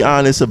 Let's be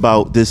honest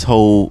about this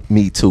whole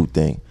Me Too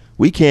thing.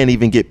 We can't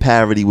even get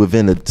parity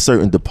within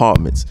certain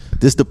departments.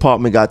 This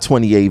department got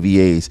 20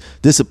 AVAs.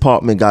 This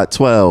department got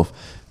 12.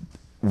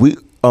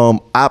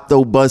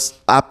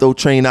 Opto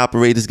train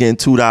operators getting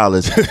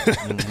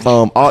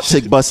 $2.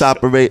 Arctic bus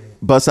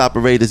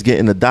operators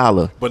getting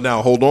 $1. But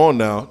now, hold on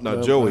now.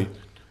 Now, Joey,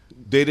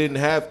 they didn't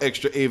have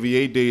extra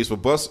AVA days for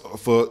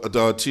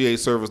the TA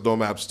service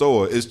norm app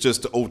store. It's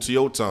just the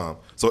OTO time.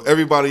 So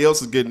everybody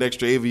else is getting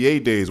extra AVA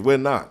days. We're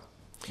not.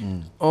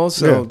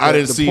 Also, I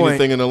didn't see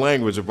anything in the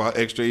language about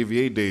extra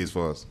AVA days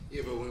for us.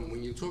 Yeah, but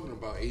when you're talking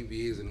about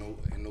AVAs and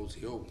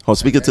OTO. Oh,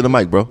 speak it to the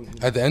mic, bro.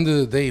 At the end of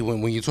the day,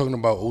 when you're talking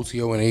about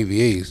OTO and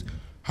AVAs,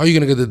 how are you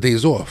gonna get the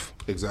days off?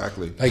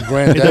 Exactly. Like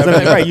Grand It doesn't-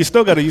 Avenue. right, you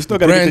still gotta get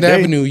Grand the day.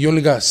 Avenue, you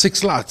only got 6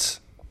 slots.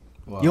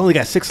 You only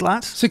got 6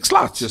 slots? 6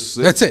 slots. Just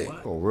sick? That's it.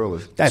 Oh,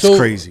 really? That's So-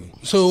 crazy.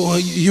 So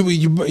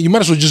you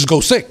might as well just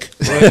go sick.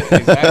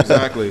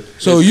 Exactly.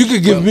 So you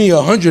could give me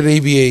 100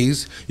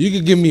 AVAs, you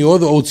could give me all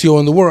the OTO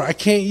in the world. I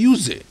can't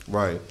use it.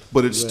 Right.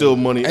 But it's still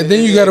money. And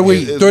then you gotta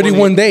wait It's 31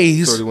 money-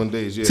 days 31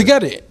 days, yeah. to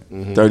get it.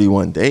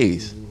 31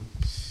 days.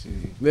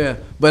 Yeah,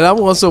 but I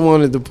also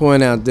wanted to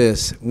point out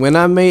this. When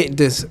I made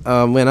this,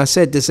 when I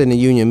said this in the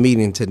union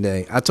meeting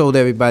today, I told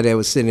everybody that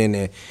was sitting in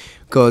there,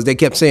 because they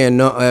kept saying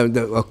no.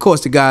 Of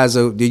course, the guys,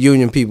 the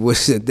union people,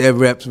 their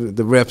reps,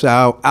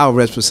 our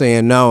reps were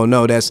saying no,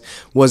 that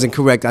wasn't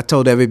correct. I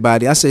told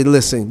everybody, I said,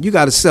 listen, you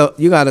got a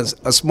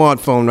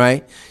smartphone,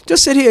 right?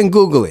 Just sit here and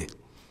Google it.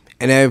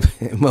 And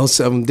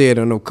most of them did,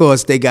 and of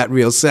course, they got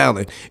real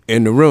silent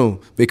in the room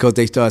because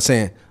they started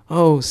saying,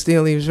 oh,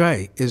 Steely was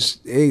right.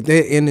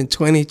 They're in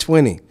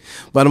 2020.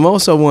 But I'm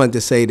also wanting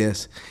to say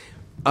this.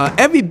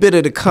 Every bit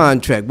of the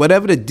contract,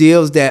 whatever the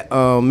deals that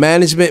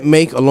management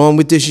make along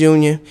with this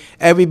union,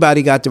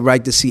 everybody got the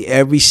right to see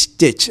every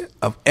stitch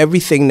of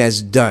everything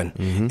that's done.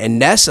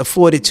 And that's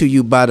afforded to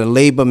you by the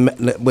labor,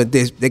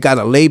 they got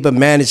a Labor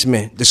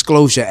Management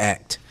Disclosure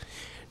Act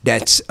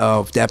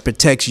that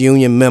protects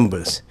union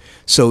members.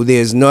 So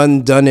there's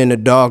none done in the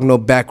dark, no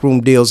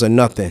backroom deals or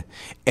nothing.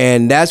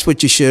 And that's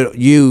what you should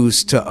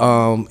use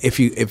to, if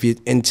you're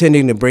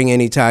intending to bring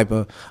any type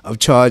of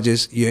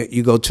charges,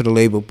 you go to the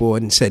labor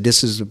board and say,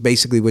 this is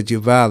basically what you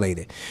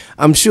violated.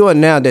 I'm sure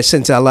now that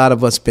since a lot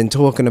of us been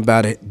talking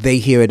about it, they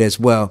hear it as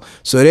well.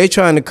 So they're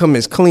trying to come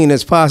as clean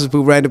as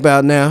possible right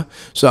about now.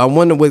 So I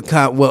wonder what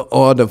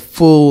all the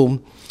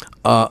full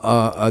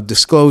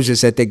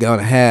disclosures that they're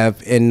gonna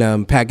have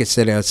in packets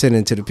that are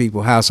sending to the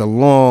people's house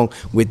along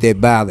with their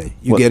ballot.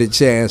 You get a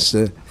chance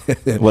to.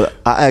 Well,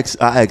 I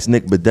asked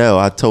Nick Bedell.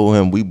 I told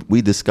him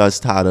we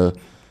discussed how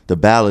the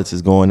ballots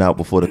is going out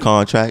before the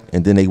contract,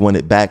 and then they want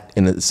it back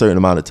in a certain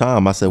amount of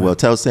time. I said, well,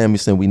 tell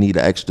Samuelson we need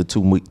an extra 2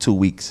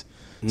 weeks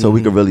so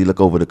we can really look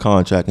over the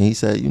contract. And he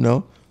said,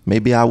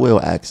 maybe I will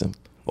ask him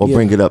or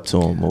bring it up to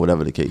him or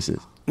whatever the case is.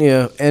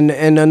 Yeah, and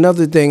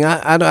another thing,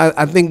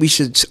 I think we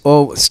should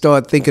all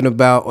start thinking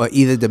about or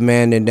either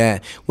demanding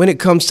that when it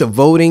comes to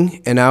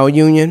voting in our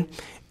union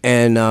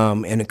and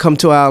it come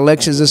to our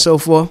elections and so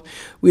forth,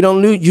 we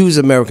don't use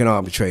American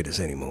arbitrators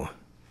anymore.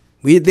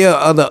 There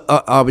are other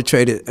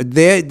arbitrators.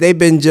 They've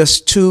been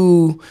just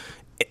too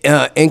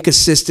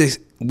inconsistent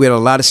with a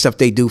lot of stuff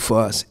they do for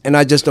us, and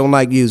I just don't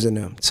like using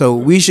them. So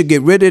we should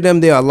get rid of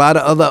them. There are a lot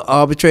of other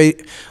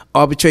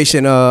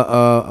arbitration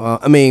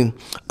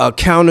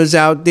counters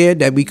out there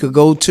that we could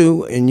go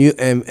to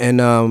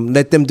and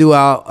let them do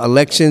our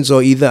elections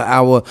or either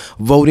our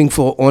voting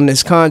for on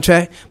this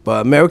contract.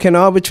 But American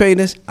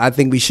arbitrators, I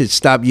think we should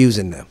stop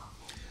using them.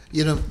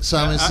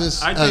 Simon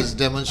has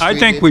demonstrated. I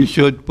think we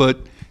should, but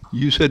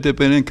you said they've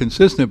been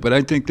inconsistent, but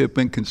I think they've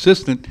been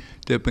consistent.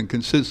 They've been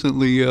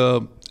consistently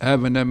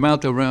having their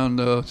mouth around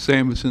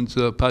Samuelson's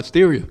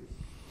posterior.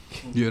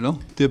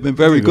 They've been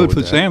very good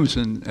for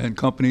Samuelson and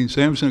company.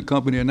 Samuelson and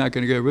company are not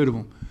going to get rid of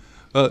them.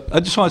 I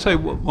just want to say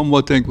one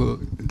more thing,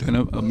 then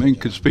Amin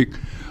can speak.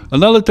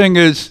 Another thing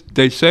is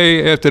they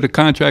say after the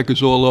contract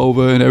is all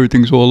over and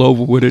everything's all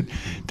over with it,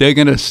 they're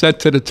going to set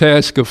to the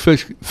task of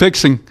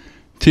fixing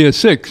Tier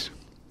 6.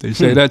 They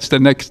say that's the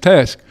next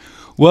task.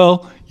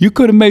 Well, you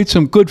could have made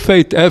some good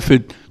faith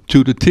effort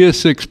to the Tier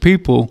 6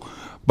 people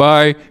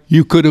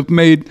you could have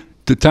made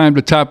the time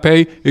to top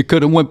pay, it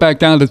could have went back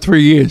down to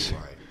 3 years.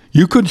 Right.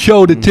 You could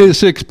show the Tier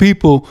 6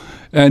 people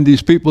and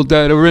these people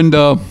that are in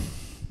the,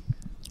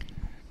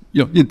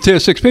 Tier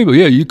 6 people,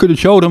 you could have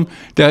showed them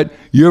that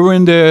you're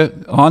in there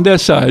on their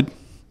side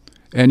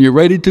and you're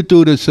ready to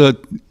do this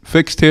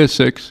fix Tier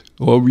 6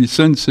 or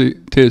rescind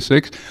Tier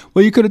 6.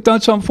 Well, you could have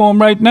done something for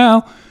them right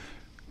now.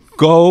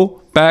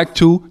 Go back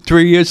to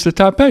 3 years to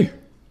top pay.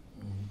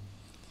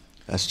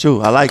 That's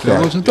true. I like that.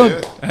 That wasn't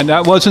done. And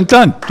that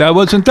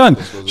wasn't done.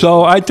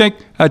 So I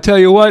tell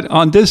you what,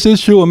 on this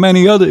issue and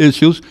many other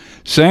issues,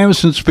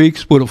 Samuelson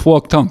speaks with a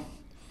forked tongue.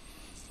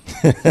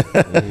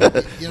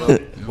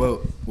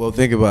 Well,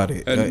 think about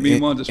it. And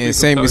in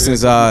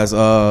Samuelson's eyes,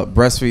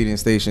 breastfeeding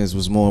stations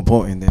was more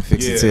important than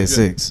fixing Tier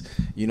 6.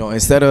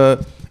 Instead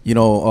of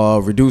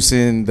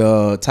reducing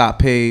the top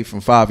pay from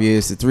 5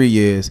 years to 3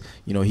 years,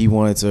 he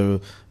wanted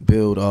to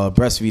build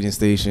breastfeeding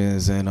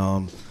stations and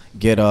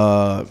get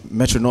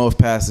Metro North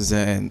passes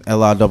and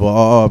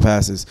LIRRR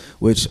passes.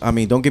 Which, I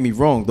mean, don't get me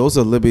wrong, those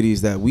are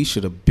liberties that we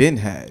should have been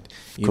had.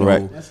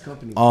 Correct.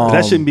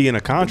 That shouldn't be in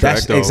a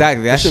contract, though.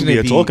 Exactly. That shouldn't be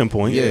a talking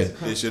point. Yeah.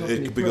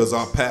 Because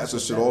our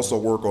passes should also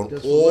work on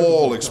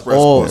all express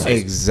buses.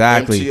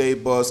 Exactly.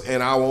 MTA bus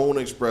and our own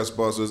express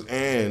buses,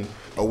 and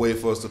a way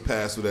for us to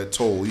pass through that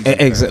toll.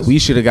 Exactly. We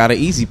should have got an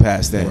easy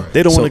pass then. Right.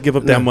 They don't want to give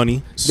up that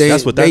money. They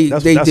That's what did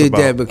that's that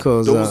about.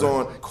 because those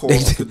aren't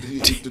cost.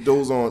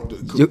 Those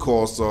aren't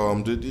cost.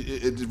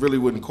 It really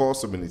wouldn't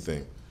cost them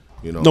anything.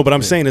 You know? No, but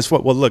I'm saying is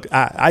well, look,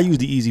 I use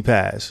the Easy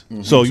Pass.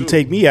 So you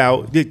take me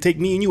out, they take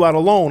me and you out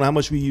alone. How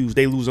much we use?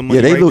 They losing money.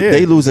 Yeah,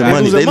 they losing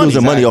money. They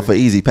losing money off of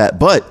Easy Pass,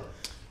 but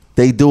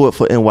they do it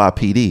for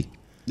NYPD.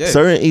 Yeah.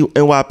 Certain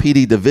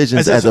NYPD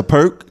divisions, as a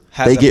perk,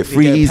 they get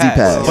free Easy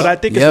Pass. But I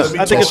think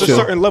it's a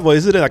certain level.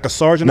 Is it like a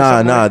sergeant?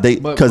 Nah.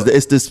 Because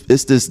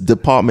it's this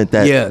department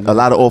that a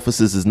lot of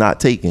officers is not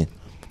taking,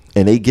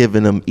 and they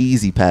giving them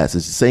Easy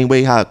Passes. The same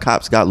way how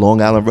cops got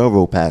Long Island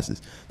Railroad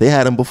passes. They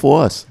had them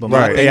before us. But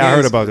right. Hey, I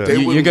heard about that.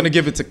 You're gonna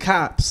give it to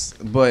cops,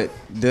 but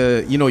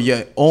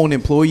your own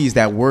employees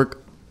that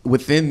work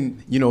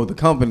within the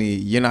company,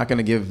 you're not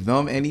gonna give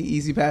them any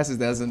Easy Passes.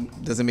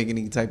 Doesn't make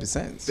any type of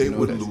sense. They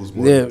wouldn't lose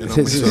money. Yeah,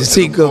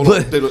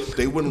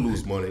 they wouldn't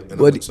lose money, and I'm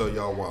gonna tell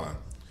y'all why.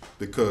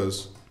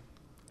 Because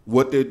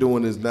what they're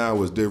doing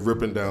now is they're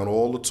ripping down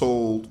all the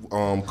toll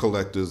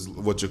collectors,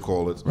 what you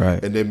call it,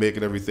 right, and they're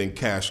making everything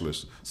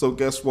cashless. So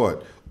guess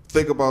what?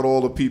 Think about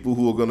all the people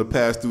who are going to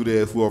pass through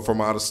there who are from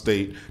out of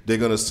state. They're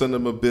going to send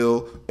them a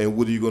bill, and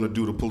what are you going to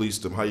do to police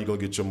them? How are you going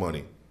to get your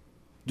money?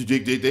 They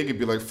could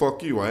be like,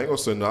 fuck you, I ain't going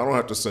to send them. I don't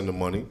have to send the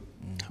money.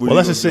 Well,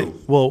 let's just say,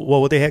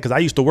 what they had, because I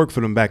used to work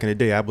for them back in the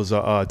day. I was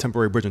a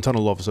temporary bridge and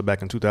tunnel officer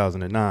back in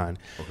 2009.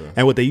 Okay.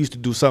 And what they used to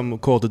do, something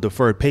called the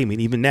deferred payment.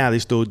 Even now, they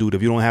still do it.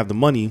 If you don't have the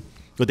money,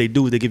 what they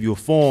do is they give you a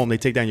form, they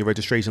take down your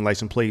registration,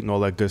 license plate, and all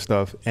that good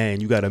stuff,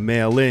 and you got to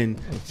mail in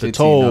the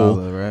toll.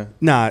 Right?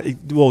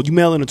 You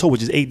mail in the toll,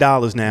 which is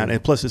 $8 now,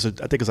 and plus I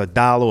think it's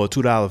 $1 or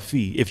 $2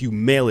 fee if you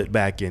mail it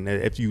back in.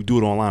 If you do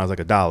it online, it's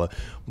like $1,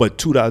 but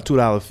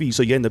 $2 fee,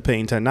 so you end up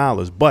paying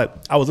 $10.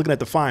 But I was looking at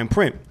the fine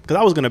print because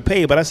I was gonna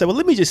pay it, but I said, well,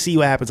 let me just see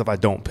what happens if I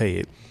don't pay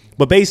it.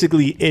 But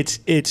basically, it's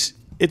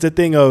a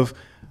thing of,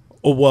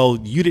 oh well,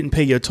 you didn't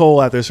pay your toll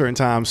after a certain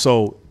time,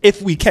 so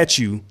if we catch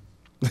you,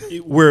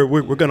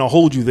 we're gonna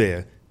hold you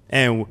there,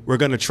 and we're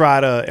gonna try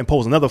to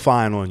impose another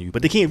fine on you.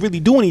 But they can't really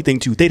do anything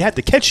to you. They'd have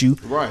to catch you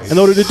in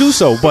order to do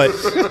so. But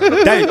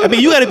you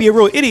got to be a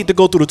real idiot to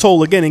go through the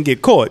toll again and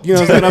get caught. You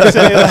know what I'm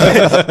saying?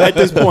 At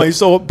this point,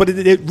 so but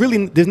it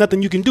really there's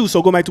nothing you can do.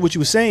 So go back to what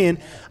you were saying.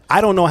 I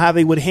don't know how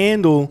they would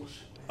handle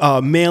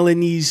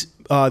mailing these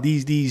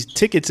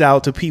tickets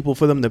out to people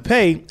for them to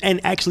pay and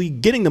actually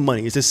getting the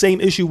money. It's the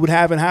same issue with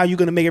having how you're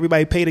going to make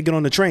everybody pay to get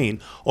on the train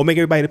or make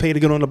everybody pay to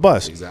get on the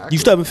bus. Exactly. You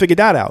still haven't figured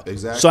that out.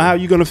 Exactly. So how are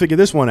you going to figure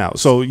this one out?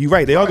 So you're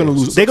right. They are going to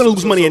lose. They're going to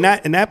lose money in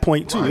that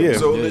point too. Right. Yeah.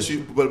 So it lets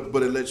you,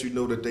 but it lets you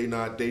know that they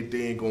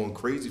ain't going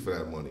crazy for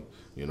that money.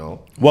 You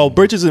know. Well,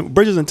 bridges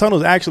and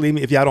tunnels actually,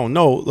 if y'all don't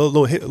know, a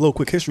little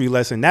quick history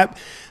lesson. That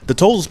the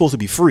tolls are supposed to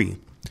be free.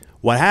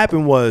 What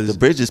happened was the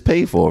bridge is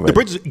paid for. Right? The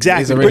bridge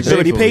is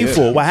already paid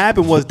for. What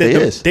happened was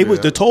that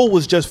the toll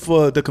was just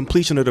for the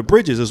completion of the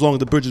bridges, as long as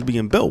the bridge was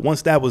being built.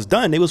 Once that was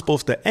done, they were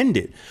supposed to end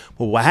it.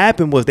 But what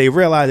happened was they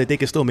realized that they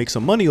could still make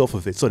some money off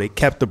of it, so they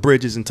kept the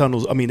bridges and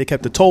tunnels. They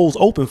kept the tolls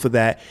open for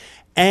that.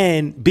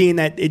 And being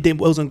that it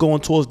wasn't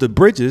going towards the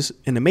bridges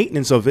and the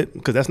maintenance of it,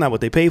 because that's not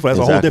what they pay for. That's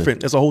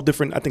a whole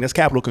different. I think that's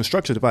capital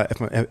construction,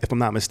 if I'm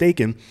not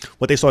mistaken.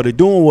 What they started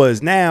doing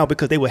was now,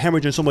 because they were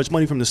hemorrhaging so much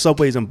money from the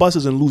subways and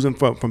buses and losing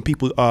from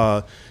people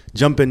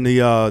jumping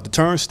the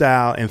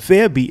turnstile and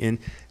fare beating.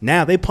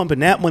 Now they pumping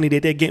that money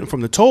that they're getting from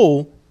the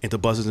toll into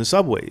buses and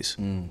subways.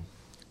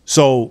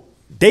 So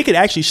they could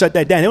actually shut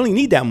that down. They only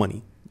need that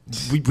money.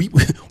 We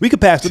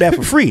could pass through that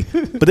for free,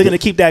 but they're gonna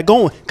keep that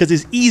going because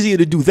it's easier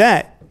to do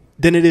that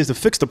than it is to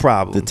fix the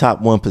problem. The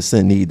top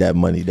 1% need that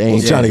money. They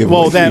ain't trying to get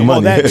money.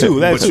 That too.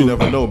 But you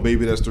never know.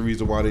 Maybe that's the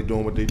reason why they're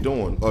doing what they're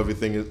doing.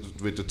 Everything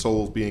is with the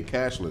tolls being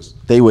cashless.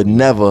 They would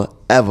never,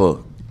 ever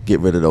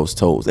get rid of those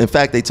tolls. In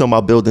fact, they talking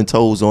about building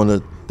tolls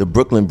on the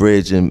Brooklyn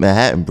Bridge and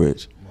Manhattan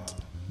Bridge.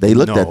 They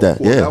looked at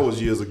that. Well, yeah, that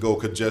was years ago.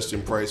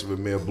 Congestion price with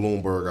Mayor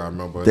Bloomberg, I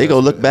remember. They go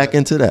look back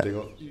into that.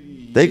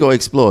 They go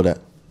explore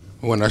that.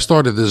 When I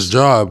started this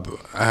job,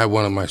 I had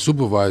one of my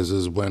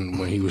supervisors,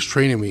 when he was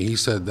training me, he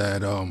said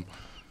that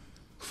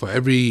for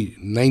every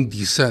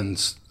 90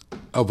 cents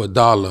of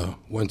 $1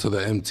 went to the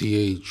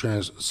MTA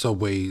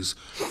subways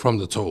from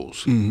the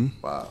tolls.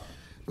 Mm-hmm. Wow.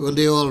 Well,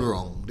 they're all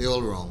wrong.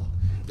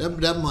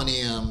 That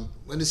money,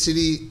 when the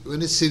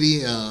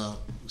city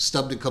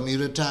stopped the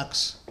commuter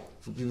tax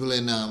for people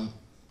in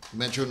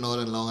Metro North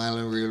and Long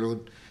Island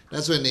Railroad,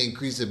 that's when they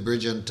increased the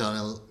bridge and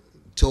tunnel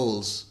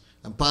tolls.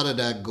 And part of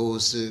that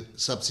goes to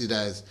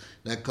subsidize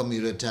that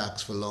commuter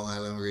tax for Long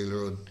Island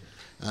Railroad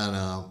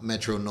and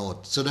Metro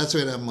North. So that's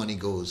where that money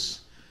goes.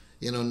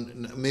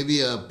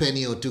 maybe a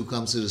penny or two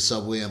comes to the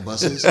subway and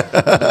buses.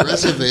 The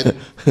rest of it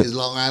is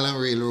Long Island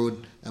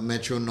Railroad and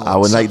Metro North.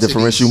 Our night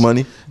differential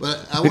money.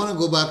 But I want to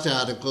go back to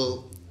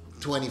Article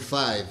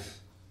 25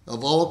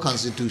 of our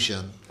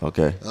Constitution.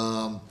 Okay.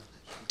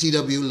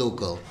 TW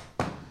local,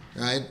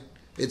 right?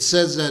 It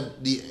says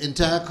that the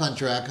entire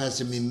contract has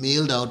to be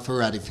mailed out for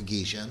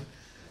ratification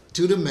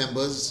to the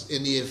members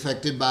in the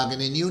affected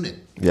bargaining unit.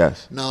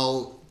 Yes.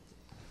 Now,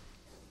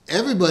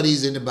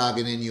 everybody's in the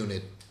bargaining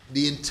unit.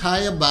 The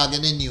entire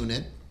bargaining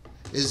unit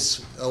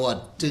is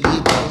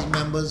 38,000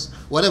 members,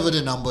 whatever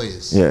the number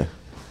is. Yeah.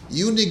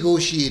 You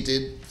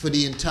negotiated for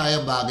the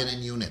entire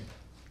bargaining unit.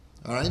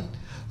 All right?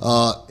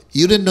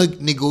 You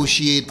didn't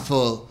negotiate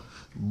for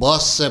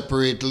bus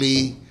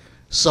separately,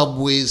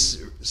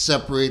 subways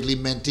separately,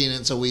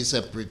 maintenance away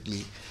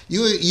separately.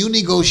 You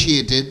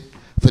negotiated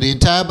for the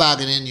entire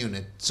bargaining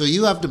unit. So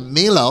you have to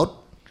mail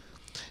out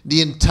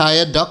the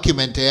entire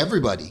document to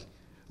everybody.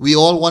 We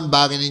all one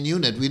bargaining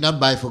unit. We're not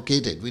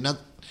bifurcated. We're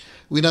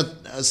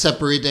not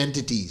separate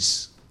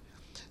entities.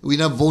 We're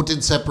not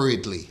voting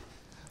separately.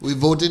 We're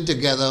voting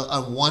together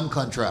on one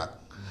contract.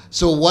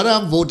 So what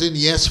I'm voting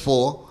yes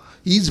for,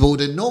 he's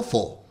voting no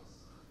for.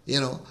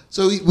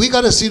 So we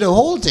got to see the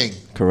whole thing.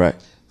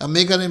 Correct. And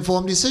make an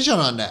informed decision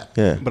on that.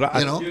 Yeah. But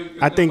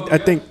I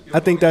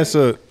think that's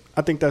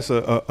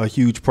a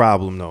huge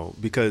problem though,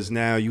 because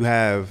now you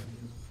have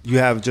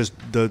just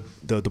the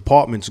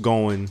departments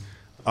going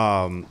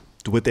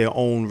with their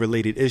own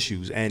related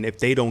issues, and if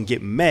they don't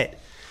get met,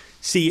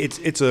 see,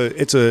 it's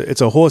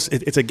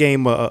a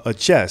game of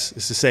chess.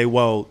 It's to say,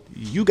 well,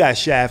 you got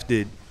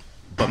shafted,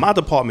 but my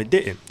department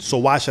didn't, so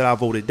why should I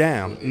vote it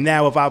down?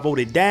 Now, if I vote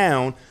it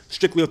down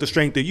strictly off the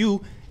strength of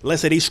you,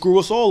 let's say they screw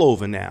us all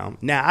over now.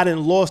 Now I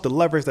didn't lost the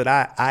leverage that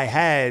I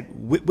had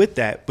with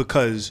that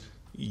because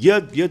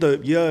your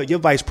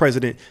vice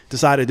president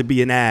decided to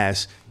be an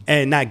ass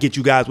and not get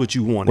you guys what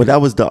you wanted. Well, that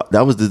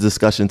was the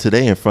discussion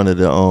today in front of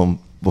the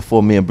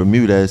before me and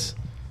Bermudez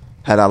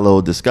had our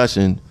little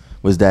discussion,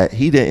 was that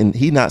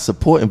he not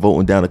supporting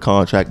voting down the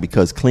contract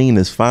because Clean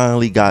has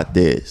finally got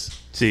theirs.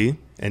 See,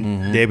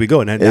 and there we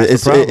go. And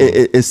that's the problem.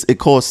 It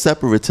caused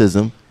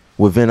separatism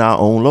within our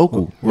own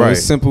local. Well, right.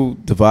 It's simple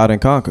divide and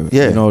conquer.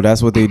 Yeah.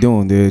 That's what they're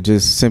doing. They're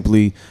just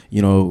simply,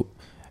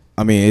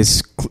 I mean,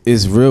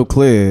 it's real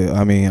clear.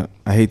 I mean,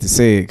 I hate to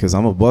say it because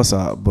I'm a bus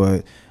op,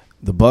 but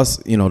the bus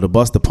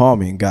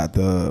department got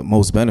the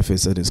most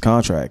benefits of this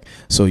contract.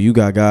 So you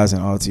got guys in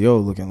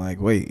RTO looking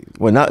like, wait.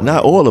 Well, not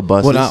all the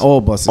buses. Well, not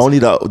all buses. Only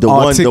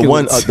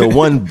the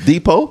one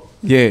depot.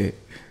 Yeah.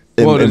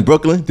 In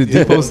Brooklyn. The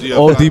depots,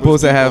 all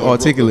depots that have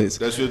articulates.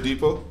 That's your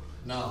depot?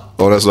 No.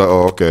 Oh, that's like,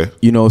 okay.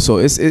 So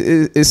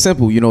it's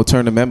simple.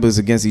 Turn the members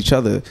against each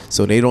other,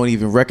 so they don't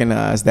even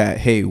recognize that.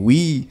 Hey,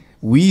 we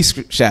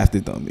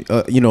shafted them.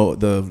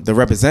 The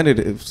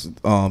representatives,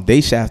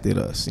 they shafted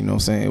us. You know what I'm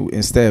saying?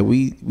 Instead,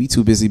 we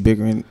too busy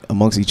bickering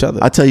amongst each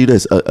other. I tell you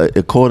this,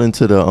 according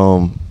to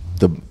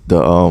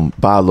the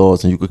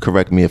bylaws, and you could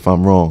correct me if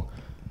I'm wrong,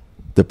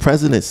 the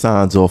president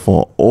signs off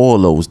on all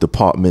those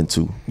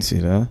departmental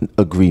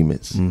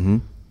agreements. Mm-hmm.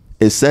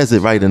 It says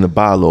it right in the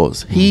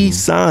bylaws. He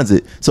signs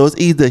it. So it's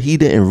either he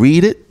didn't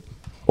read it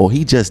or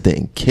he just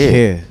didn't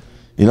care.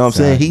 You know what I'm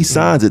saying? He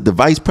signs it. The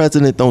vice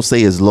president don't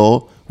say his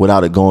law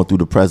without it going through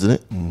the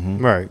president.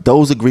 Mm-hmm. Right.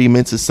 Those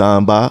agreements are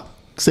signed by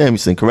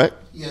Samuelson, correct?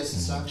 Yes,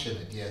 sanction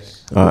it,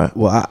 yes. All right.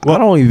 Well, I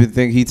don't even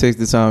think he takes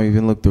the time to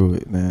even look through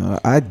it, man.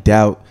 I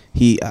doubt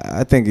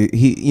I think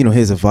he,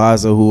 his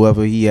advisor,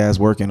 whoever he has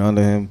working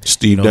under him,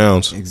 Steve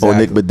Downs, exactly. Or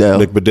Nick Bedell.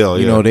 Nick Bedell,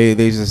 yeah. They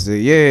just say,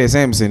 yeah,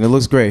 Samuelson, it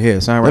looks great. Here,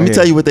 sign right here. Let me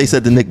tell you what they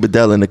said to Nick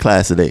Bedell in the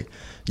class today.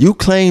 You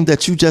claim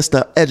that you just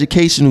an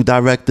educational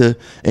director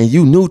and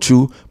you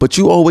neutral, but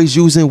you always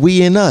using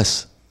we and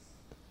us.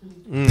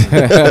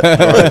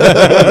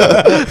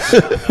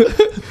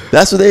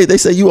 That's what they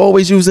say. You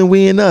always using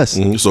we and us.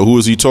 Mm-hmm. So who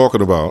is he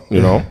talking about?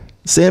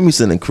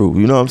 Samuelson and crew.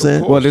 You know what I'm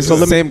saying? Well, this is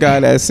the same guy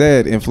that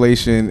said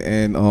inflation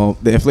and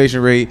the inflation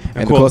rate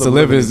and the cost of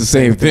living is the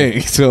same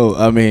thing. So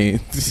I mean,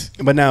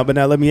 but now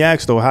let me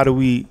ask though, how do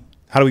we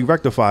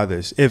rectify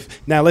this?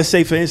 If now let's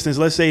say for instance,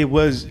 it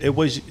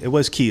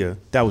was Kia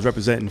that was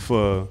representing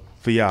for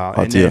y'all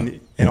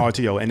RTO. and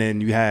RTO, and then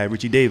you had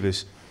Richie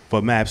Davis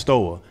for Mab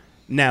Stower.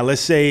 Now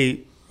let's say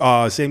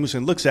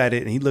Samuelson looks at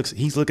it and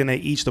he's looking at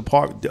each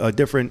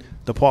different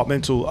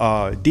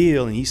departmental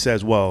deal, and he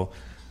says, well,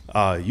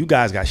 you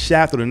guys got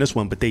shafted on this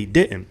one, but they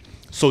didn't.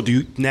 So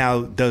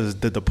does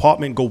the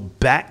department go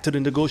back to the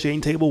negotiating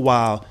table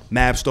while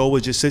Mab Stower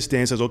just sits there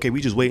and says, okay,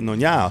 we just waiting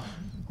on y'all?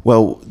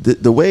 Well,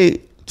 the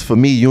way for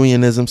me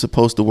unionism's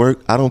supposed to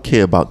work, I don't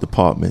care about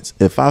departments.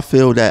 If I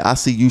feel that I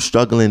see you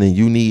struggling and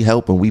you need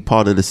help and we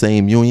part of the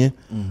same union,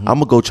 I'm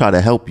gonna go try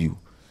to help you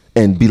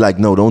and be like,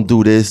 no, don't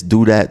do this,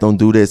 do that, don't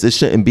do this. It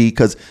shouldn't be,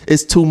 because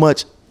it's too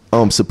much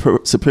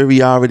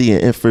superiority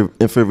and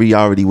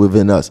inferiority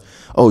within us.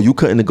 Oh, you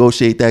couldn't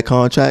negotiate that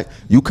contract,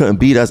 you couldn't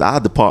beat us, our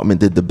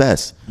department did the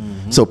best.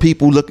 So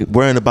people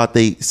worrying about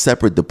they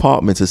separate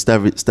departments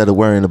instead of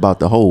worrying about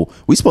the whole.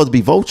 We supposed to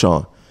be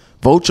Voltron.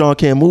 Voltron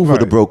can't move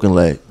with a broken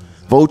leg.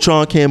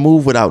 Voltron can't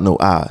move without no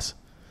eyes.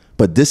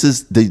 But this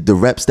is the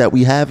reps that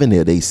we have in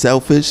there. They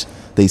selfish,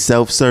 they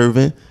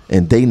self-serving,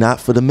 and they not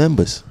for the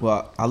members.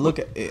 Well, I look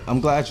at it, I'm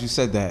glad you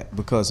said that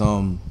because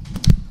I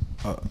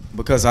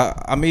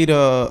made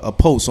a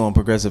post on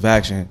Progressive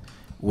Action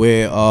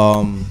where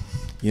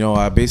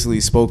I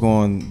basically spoke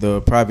on the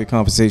private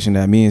conversation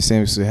that me and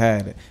Samuelson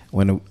had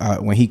when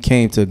he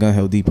came to Gun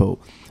Hill Depot,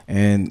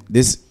 and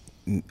this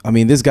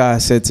guy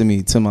said to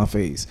me to my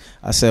face,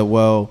 I said,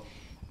 well,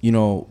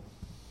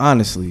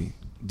 honestly,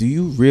 do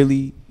you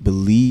really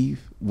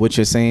believe what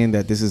you're saying,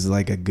 that this is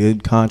like a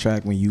good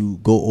contract when you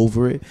go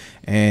over it?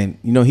 And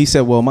he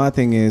said, well, my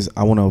thing is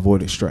I want to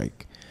avoid a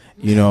strike.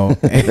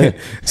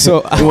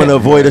 So I want to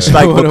avoid a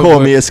strike, but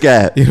call me a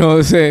scab. You know what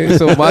I'm saying?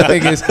 So my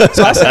thing is,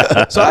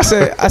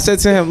 I said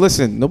to him,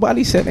 listen,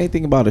 nobody said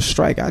anything about a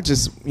strike. I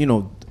just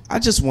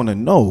want to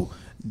know,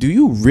 do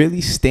you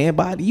really stand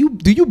by? Do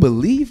you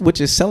believe what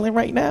you're selling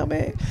right now,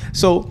 man?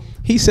 So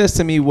he says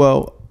to me,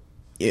 well,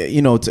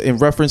 in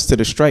reference to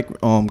the strike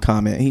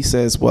comment, he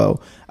says,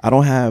 well, I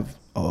don't have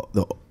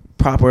the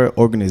proper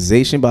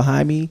organization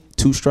behind me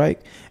to strike,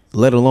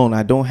 let alone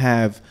I don't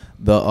have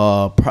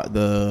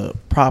the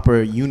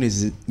proper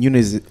unionism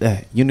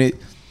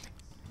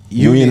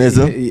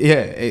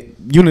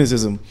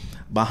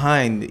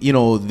behind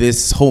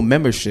this whole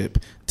membership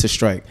to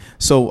strike.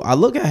 So I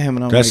look at him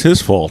and I'm that's like,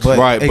 his fault,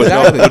 right?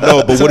 Exactly.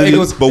 But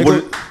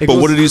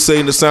what did he say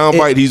in the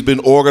soundbite? He's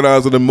been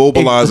organizing and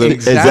mobilizing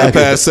for the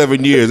past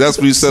 7 years. That's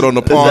what he said on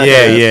the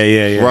podcast.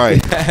 Yeah.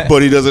 Right,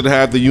 but he doesn't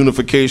have the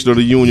unification of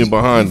the union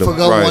behind him.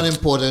 Forgot one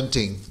important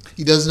thing.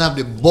 He doesn't have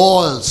the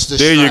balls to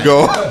There strike. you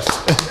go.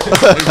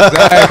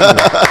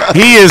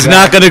 Exactly. He is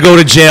not going to go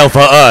to jail for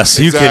us.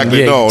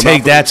 Exactly. You can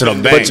take that to the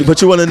bank.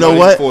 But you want to know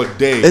what? For a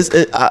day.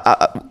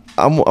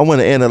 I want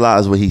to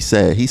analyze what he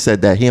said. He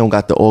said that he don't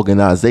got the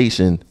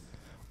organization,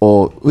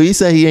 or he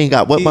said he ain't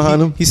got what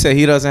behind him. He said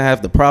he doesn't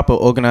have the proper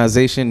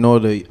organization nor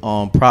the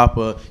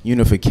proper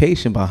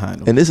unification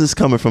behind him. And this is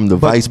coming from the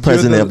vice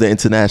president of the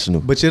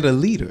international. But you're the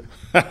leader.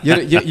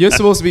 You're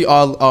supposed to be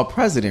our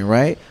president,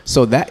 right?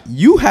 So that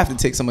you have to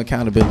take some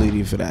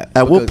accountability for that.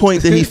 At what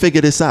point did he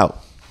figure this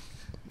out?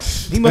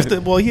 He must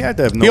have. Well, he had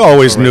to have known. He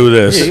always knew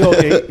this.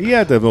 Yeah, he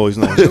had to have always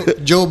known.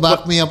 Joe,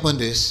 back me up on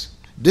this.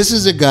 This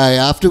is a guy,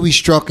 after we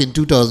struck in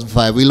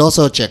 2005, we lost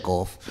our check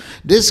off.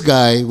 This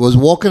guy was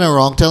walking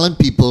around telling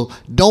people,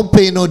 don't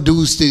pay no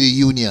dues to the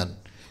union.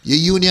 Your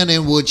union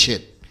ain't worth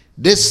shit.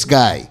 This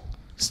guy,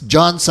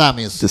 John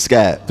Samuels. The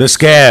scab.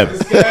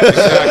 Exactly.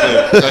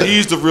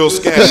 He's the real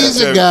scab.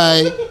 He's a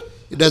guy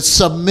that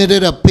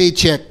submitted a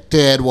paycheck to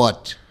Ed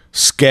Watt.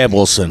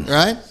 Scabelson.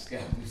 Right?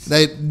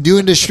 Like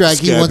during the strike,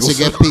 he wants to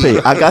get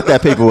paid. I got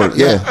that paperwork,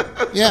 yeah.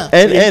 Yeah.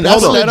 And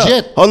that's hold on.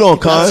 legit. Hold on,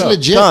 Con. That's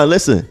legit. Con,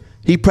 listen.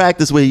 He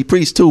practiced where he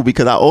preached too,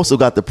 because I also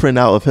got the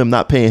printout of him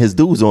not paying his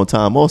dues on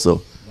time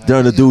also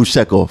during the dues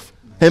check off.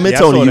 Him and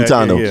Tony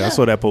Utano. Yeah, I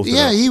saw that post.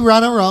 Yeah, he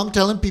ran around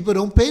telling people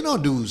don't pay no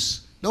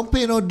dues. Don't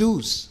pay no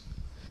dues.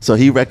 So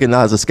he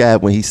recognized a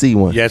scab when he see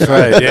one. Yeah, that's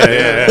right.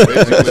 Yeah.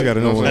 You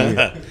gotta know what it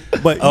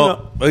is. But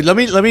let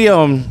me.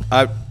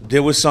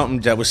 There was something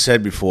that was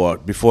said before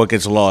it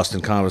gets lost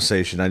in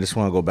conversation. I just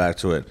want to go back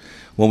to it.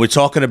 When we're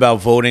talking about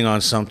voting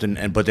on something,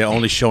 but they're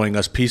only showing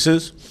us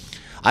pieces,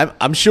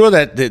 I'm sure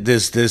that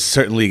there's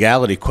certain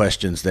legality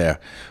questions there.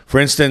 For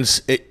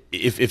instance,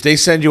 if they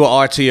send you an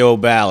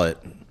RTO ballot,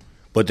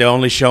 but they're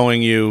only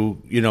showing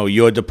you,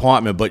 your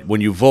department, but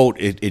when you vote,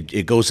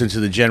 it goes into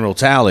the general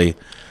tally.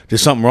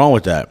 There's something wrong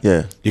with that.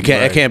 Yeah. You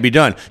can't. That can't be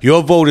done.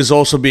 Your vote is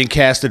also being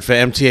casted for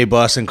MTA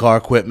bus and car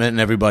equipment and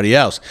everybody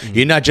else. Mm-hmm.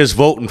 You're not just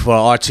voting for an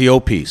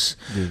RTO piece.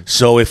 Mm-hmm.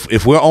 So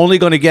if we're only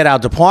going to get our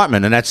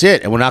department and that's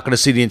it, and we're not going to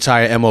see the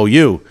entire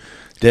MOU,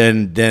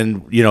 then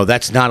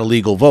that's not a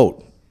legal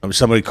vote.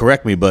 Somebody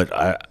correct me,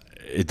 but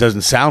it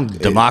doesn't sound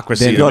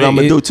democracy. You know what I'm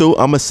going to do too?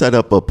 I'm going to set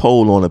up a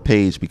poll on a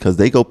page because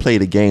they go play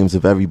the games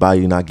of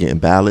everybody not getting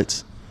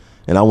ballots.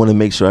 And I want to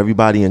make sure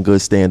everybody in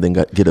good standing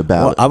get a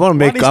ballot. Well, I want to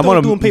make. Why are they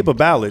still doing paper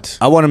ballots?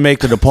 I want to make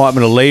the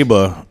Department of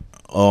Labor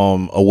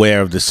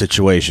aware of the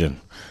situation,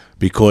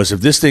 because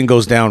if this thing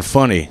goes down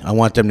funny, I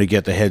want them to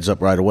get the heads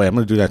up right away. I'm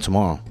going to do that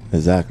tomorrow.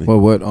 Exactly.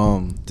 Well,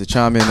 to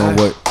chime in on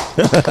what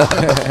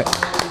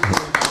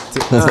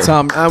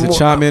to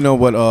chime in on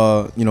what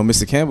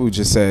Mr. Campbell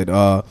just said.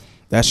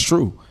 That's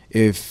true.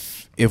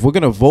 If we're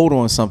gonna vote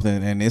on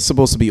something and it's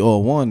supposed to be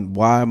all one,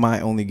 why am I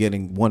only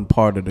getting one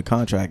part of the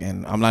contract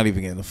and I'm not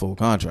even getting the full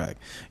contract?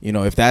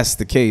 If that's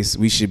the case,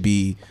 we should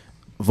be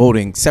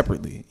voting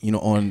separately.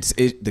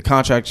 The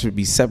contract should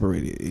be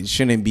separated. It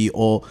shouldn't be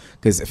all,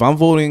 because if I'm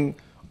voting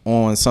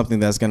on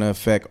something that's gonna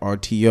affect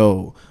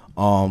RTO,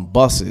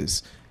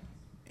 buses,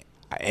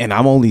 and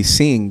I'm only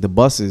seeing the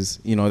buses,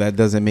 that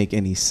doesn't make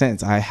any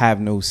sense. I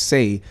have no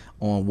say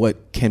on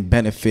what can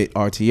benefit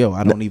RTO.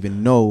 I don't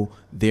even know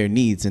their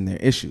needs and their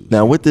issues.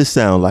 Now, what this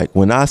sound like?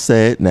 When I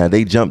said, now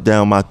they jumped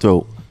down my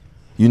throat,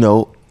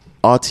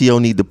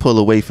 RTO need to pull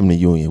away from the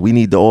union. We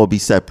need to all be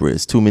separate.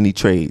 It's too many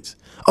trades.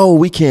 Oh,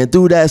 we can't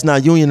do that. It's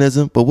not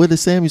unionism. But what the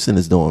Samuelson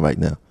is doing right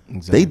now?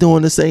 Exactly. They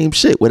doing the same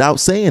shit without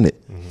saying it.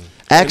 Mm-hmm.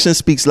 Action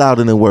speaks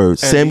louder than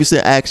words. And Samuelson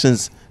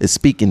actions is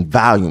speaking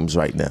volumes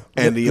right now.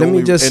 And the Let me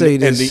only, just and, say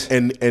and this.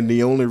 and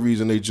the only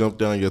reason they jump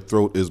down your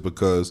throat is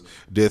because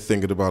they're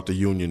thinking about the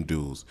union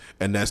dues,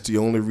 and that's the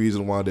only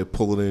reason why they're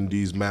pulling in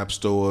these map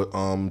store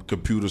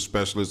computer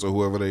specialists or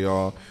whoever they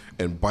are,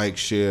 and bike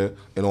share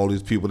and all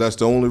these people. That's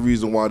the only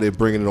reason why they're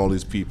bringing in all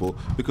these people,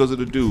 because of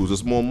the dues.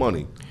 It's more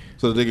money,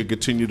 so that they can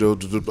continue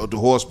the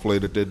horseplay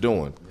that they're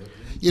doing.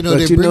 You know, But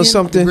they you bring know in,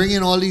 something? they bring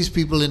in all these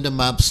people in the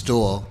map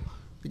store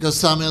because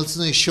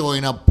Samuelson is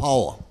showing up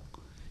power.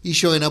 He's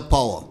showing up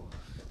power.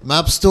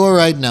 Map store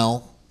right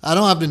now, I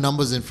don't have the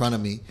numbers in front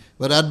of me,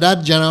 but at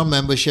that general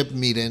membership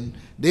meeting,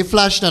 they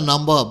flashed a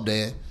number up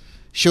there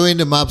showing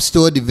the map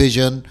store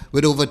division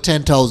with over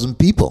 10,000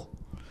 people.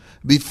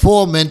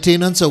 Before,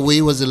 maintenance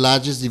away was the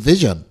largest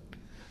division,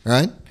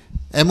 right?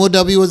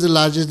 MOW was the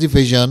largest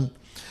division.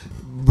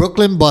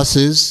 Brooklyn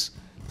buses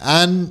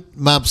and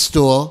map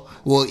store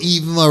were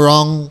even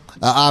around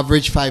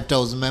average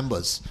 5,000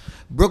 members.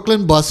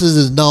 Brooklyn buses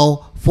is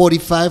now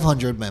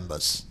 4,500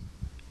 members,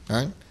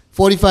 right?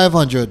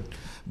 4,500.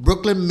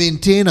 Brooklyn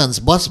maintenance,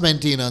 bus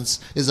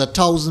maintenance is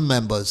 1,000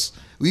 members.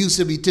 We used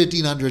to be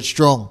 1,300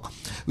 strong.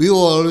 We were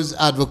always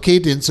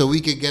advocating so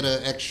we could get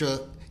an extra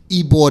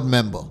e-board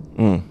member.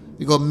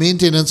 Because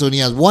maintenance only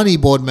has one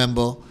e-board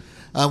member,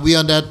 and we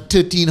on that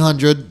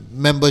 1,300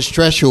 members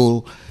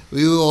threshold.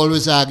 We were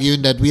always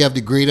arguing that we have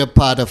the greater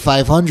part of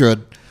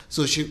 500,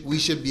 so we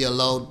should be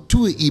allowed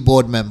 2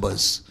 e-board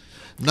members.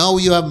 Now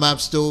you have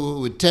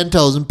Mapstore with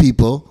 10,000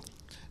 people,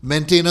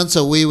 maintenance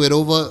away with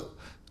over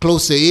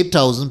close to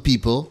 8,000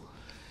 people.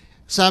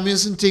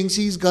 Samuelson thinks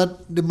he's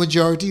got the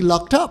majority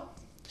locked up.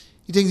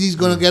 He thinks he's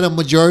going to get a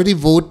majority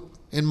vote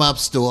in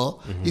Mapstore.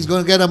 He's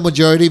going to get a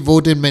majority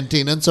vote in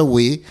maintenance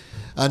away,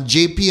 and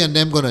JP and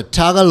them going to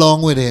tag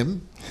along with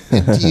him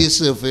in TA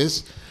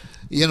Surface.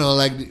 You know,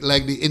 like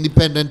the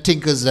independent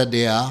thinkers that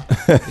they are,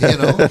 you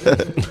know.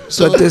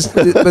 So,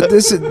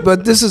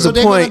 but this is so a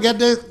they're going point. to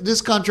get this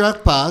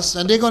contract passed,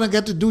 and they're going to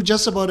get to do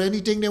just about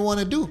anything they want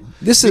to do.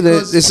 This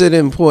is an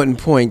important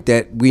point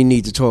that we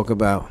need to talk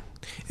about,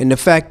 and the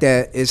fact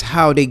that is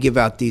how they give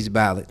out these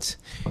ballots.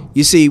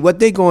 You see, what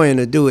they're going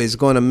to do is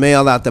going to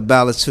mail out the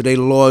ballots to their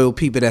loyal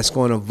people that's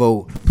going to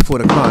vote for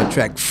the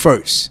contract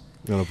first.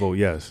 Gonna vote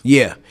yes.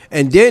 Yeah,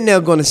 and then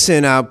they're going to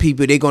send out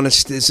people. They're going to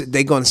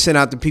send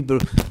out the people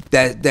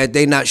that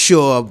they're not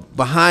sure of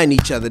behind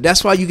each other.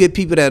 That's why you get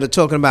people that are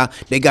talking about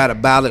they got a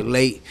ballot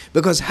late,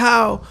 because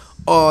how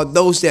are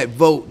those that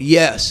vote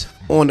yes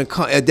on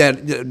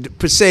that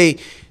per se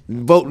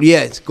vote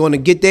yes going to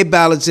get their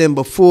ballots in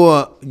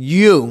before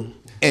you?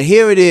 And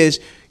here it is,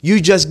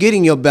 you just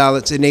getting your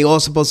ballots, and they all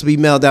supposed to be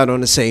mailed out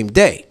on the same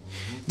day.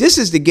 This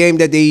is the game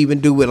that they even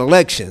do with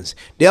elections.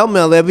 They'll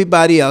mail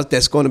everybody else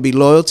that's going to be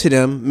loyal to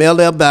them, mail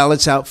their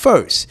ballots out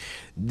first.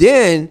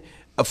 Then,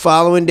 a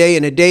following day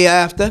and a day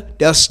after,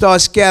 they'll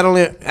start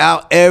scattering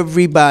out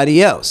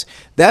everybody else.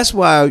 That's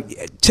why,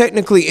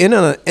 technically,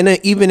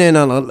 even in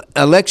an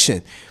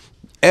election,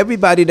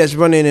 everybody that's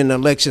running an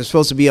election is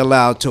supposed to be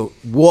allowed to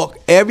walk.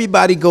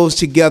 Everybody goes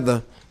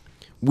together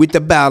with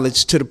the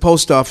ballots to the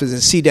post office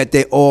and see that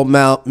they all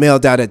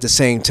mailed out at the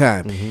same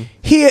time.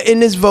 Here in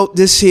this vote,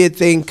 this here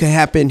thing could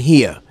happen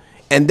here.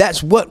 And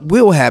that's what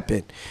will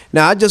happen.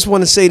 Now, I just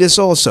want to say this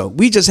also.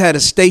 We just had a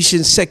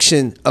station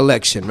section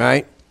election,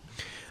 right?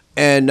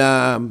 And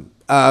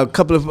a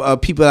couple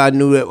of people I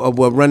knew that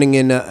were running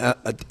in the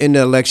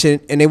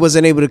election, and they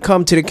wasn't able to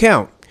come to the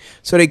count.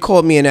 So they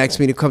called me and asked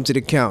me to come to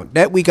the count.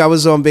 That week I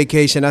was on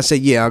vacation. I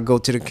said, yeah, I'll go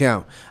to the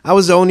count. I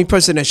was the only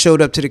person that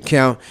showed up to the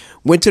count,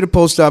 went to the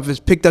post office,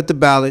 picked up the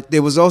ballot.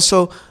 There was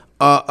also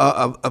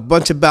a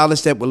bunch of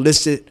ballots that were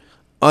listed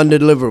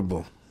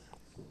undeliverable.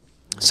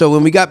 So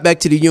when we got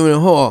back to the Union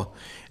Hall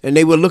and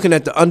they were looking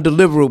at the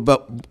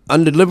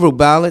undeliverable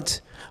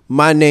ballots,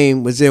 my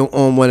name was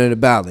on one of the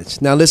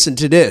ballots. Now listen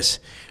to this.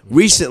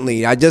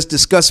 Recently, I just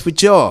discussed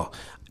with y'all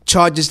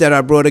charges that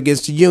I brought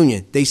against the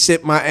union. They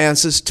sent my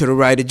answers to the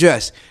right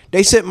address.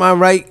 They sent my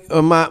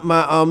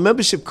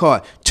membership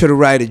card to the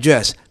right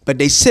address, but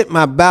they sent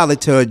my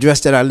ballot to an address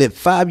that I lived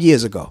 5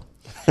 years ago.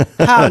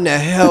 How in the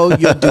hell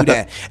you do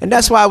that? And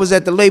that's why I was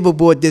at the labor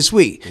board this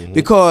week,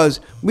 because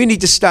we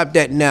need to stop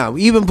that now.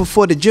 Even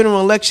before the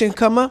general election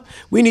come up,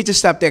 we need to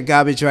stop that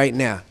garbage right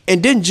now.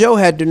 And then Joe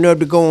had the nerve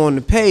to go on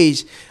the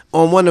page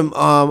on one of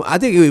I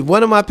think it was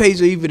one of my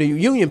pages or even a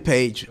union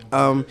page,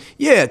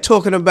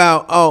 talking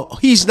about, oh,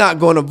 he's not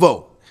going to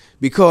vote.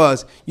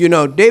 Because, you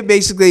know, they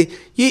basically,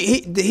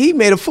 he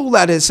made a fool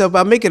out of himself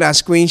by making I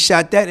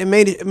screenshot that and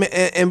made it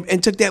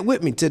and took that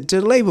with me to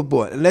the labor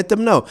board and let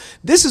them know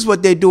this is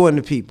what they're doing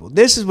to people.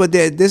 This is what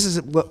they're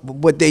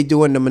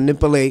doing to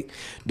manipulate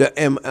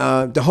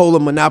the whole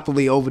of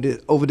monopoly over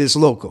this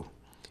local,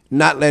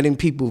 not letting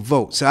people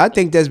vote. So I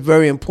think that's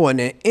very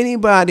important. And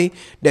anybody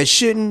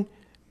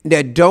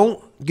that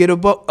don't get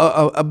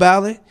a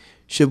ballot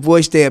should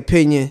voice their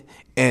opinion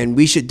And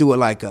we should do it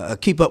like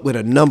keep up with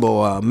a number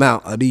or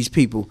amount of these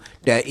people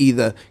that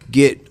either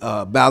get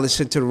ballots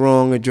sent to the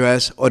wrong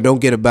address or don't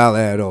get a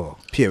ballot at all.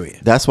 Period.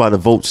 That's why the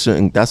vote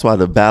shouldn't. That's why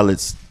the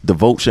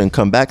vote shouldn't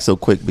come back so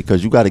quick,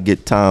 because you got to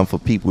get time for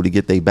people to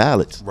get their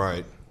ballots.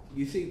 Right.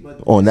 You see,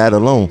 but on that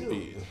alone.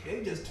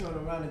 They just turn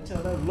around and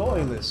tell their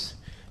loyalists.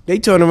 They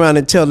turn around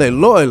and tell their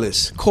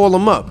loyalists. Call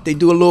them up. They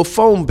do a little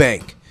phone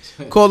bank.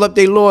 Call up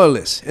their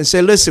loyalists and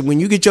say, listen, when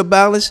you get your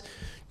ballots,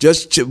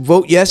 just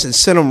vote yes and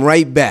send them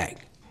right back.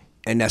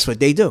 And that's what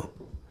they do.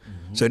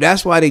 Mm-hmm. So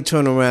that's why they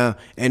turn around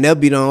and they'll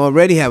be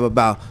already have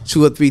about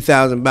 2,000 or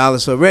 3,000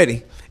 ballots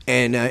already,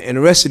 and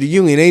the rest of the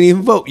union ain't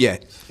even vote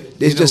yet.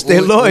 It's just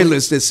their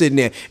loyalists that's sitting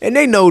there, and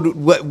they know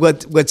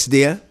what's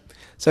there.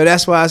 So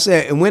that's why I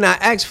said. And when I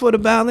asked for the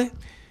ballot,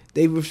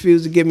 they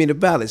refused to give me the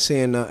ballot,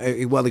 saying,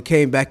 "Well, it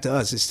came back to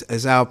us.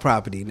 It's our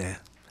property now."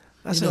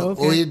 I said,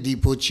 "Okay." Oil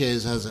Depot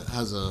Chairs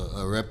has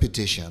a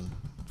reputation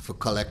for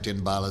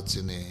collecting ballots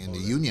in the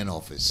union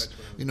office.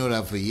 We know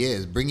that for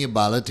years. Bring your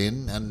ballot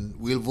in and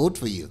we'll vote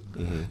for you.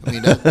 Mm-hmm. I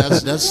mean,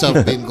 that's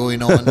stuff been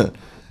going on,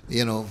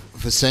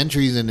 for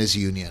centuries in this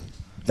union.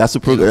 That's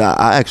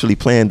I actually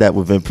planned that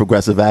within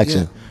Progressive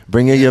Action. Yeah.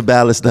 Bring in your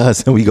ballots to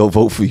us and we go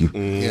vote for you.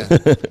 Mm-hmm.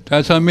 Yeah.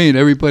 That's what I mean.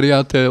 Everybody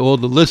out there, all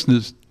the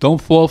listeners, don't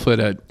fall for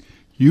that.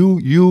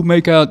 You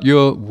make out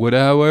your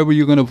however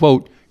you're going to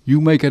vote.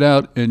 You make it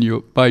out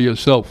by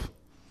yourself,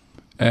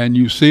 and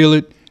you seal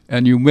it.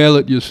 And you mail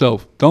it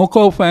yourself. Don't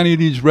go for any of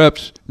these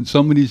reps and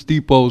some of these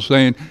depots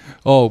saying,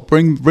 "Oh,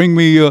 bring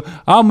me.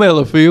 I'll mail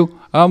it for you.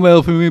 I'll mail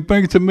it for me.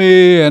 Bring it to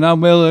me, and I'll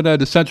mail it at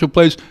the central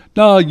place."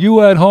 No,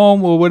 you at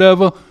home or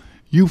whatever.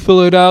 You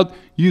fill it out.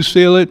 You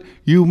seal it.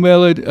 You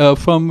mail it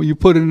You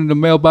put it in the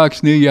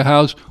mailbox near your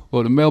house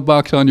or the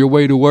mailbox on your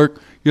way to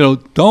work.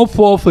 Don't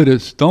fall for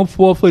this. Don't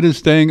fall for this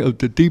thing of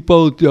the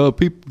depot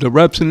the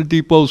reps in the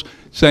depots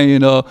saying,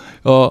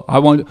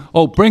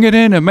 bring it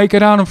in and make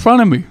it out in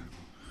front of me."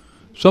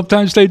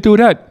 Sometimes they do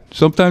that.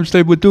 Sometimes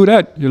they would do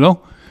that,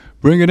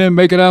 Bring it in,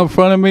 make it out in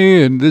front of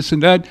me and this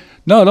and that.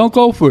 No, don't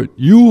go for it.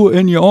 You,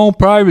 in your own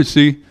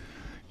privacy,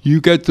 you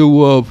get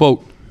to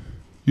vote.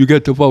 You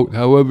get to vote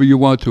however you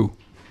want to.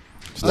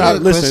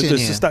 Stop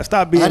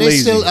being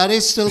lazy. Are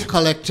they still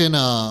collecting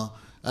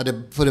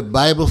for the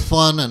Bible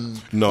fund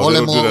and all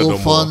them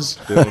old funds?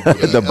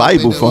 The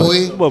Bible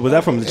fund. What was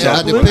that from the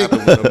chaplain?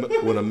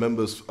 When a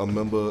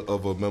member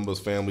of a member's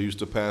family used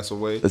to pass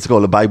away. It's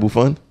called the Bible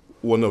fund?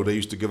 Well, no, they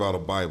used to give out a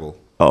Bible.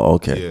 Oh,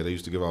 okay. Yeah, they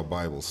used to give out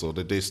Bibles. So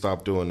they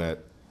stopped doing that.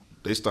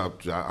 They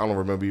stopped. I don't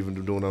remember even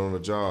doing that on the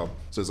job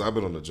since I've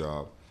been on the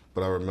job.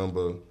 But I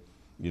remember,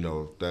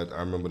 that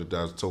I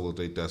was told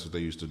that that's what they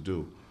used to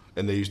do.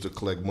 And they used to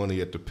collect money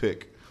at the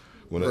pick.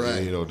 When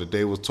the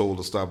day was told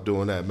to stop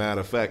doing that.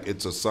 Matter of fact,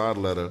 it's a side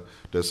letter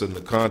that's in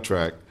the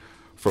contract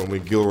from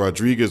when Gil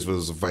Rodriguez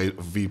was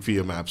VP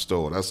of Map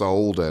Store. That's how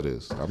old that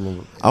is. I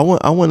remember. I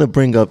want to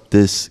bring up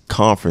this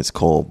conference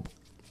call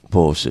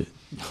bullshit.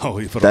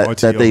 Oh, for the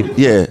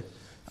RTO.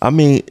 I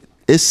mean,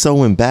 it's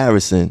so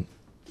embarrassing,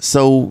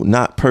 so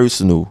not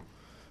personal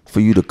for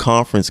you to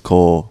conference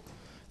call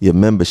your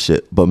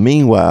membership. But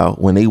meanwhile,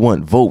 when they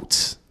want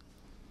votes,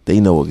 they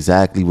know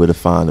exactly where to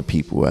find the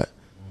people at.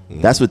 Mm-hmm.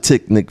 That's what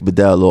ticked Nick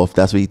Bedell off.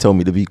 That's what he told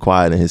me to be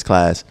quiet in his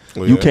class.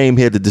 Oh, you came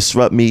here to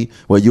disrupt me.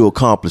 Well, you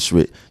accomplished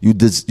it. You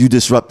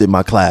disrupted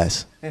my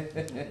class.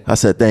 I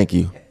said, thank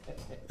you.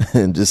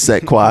 And just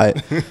sat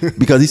quiet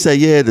because he said,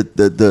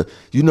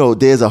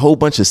 there's a whole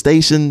bunch of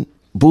station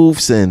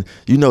booths and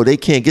they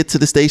can't get to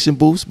the station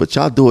booths, but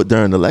y'all do it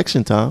during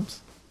election times.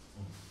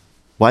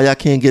 Why y'all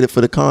can't get it for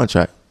the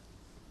contract?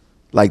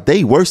 Like,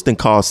 they worse than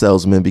car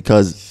salesmen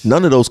because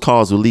none of those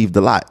cars will leave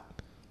the lot.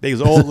 They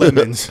was all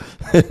lemons.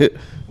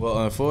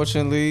 Well,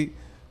 unfortunately,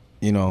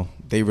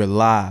 they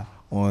rely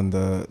on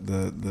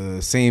the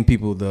same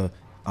people,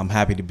 I'm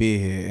happy to be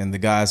here, and the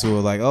guys who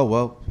are like, oh,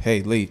 well, hey,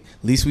 at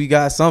least we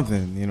got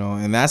something,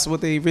 and that's what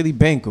they really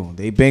bank on.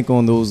 They bank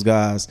on those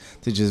guys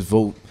to just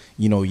vote,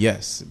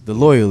 yes, the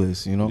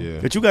loyalists, Yeah.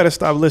 But you got to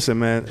stop listening,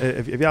 man.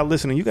 If y'all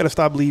listening, you got to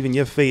stop leaving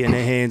your fate in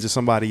the hands of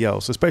somebody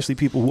else, especially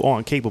people who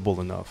aren't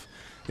capable enough,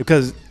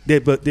 because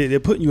they're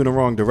putting you in the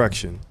wrong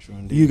direction.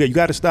 You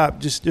got to stop,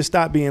 just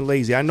stop being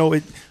lazy. I know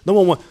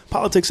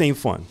politics ain't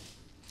fun.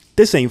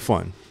 This ain't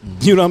fun. Mm-hmm.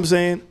 You know what I'm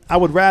saying? I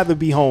would rather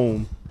be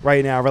home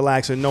right now,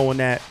 relaxing, knowing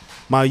that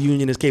my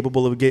union is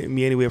capable of getting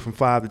me anywhere from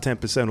 5 to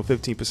 10% or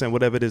 15%,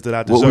 whatever it is that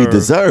I deserve.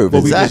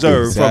 What we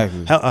deserve,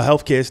 from a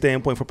healthcare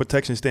standpoint, from a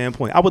protection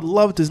standpoint. I would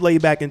love to lay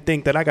back and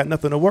think that I got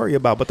nothing to worry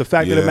about. But the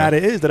fact of the matter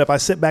is that if I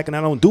sit back and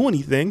I don't do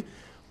anything,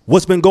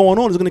 what's been going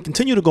on is going to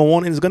continue to go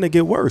on and it's going to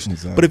get worse.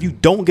 Exactly. But if you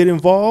don't get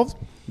involved,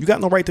 you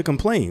got no right to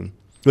complain.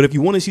 But if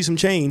you want to see some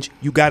change,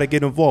 you got to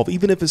get involved,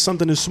 even if it's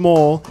something as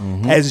small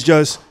as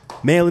just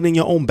mailing in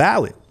your own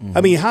ballot. Mm-hmm.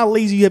 I mean, how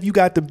lazy have you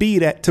got to be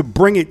to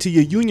bring it to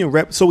your union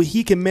rep so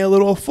he can mail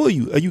it off for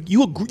you?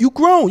 You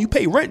grown. You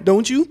pay rent,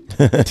 don't you?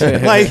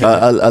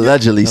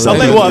 Allegedly.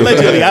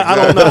 Allegedly. I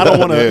don't know. I don't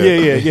want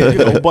to.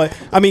 Yeah. But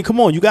I mean, come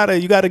on. You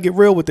gotta get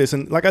real with this.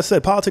 And like I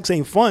said, politics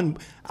ain't fun.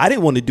 I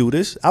didn't want to do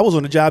this. I was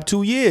on the job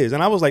 2 years,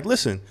 and I was like,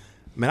 listen,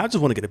 man, I just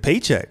want to get a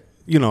paycheck.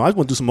 I want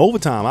to do some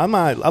overtime.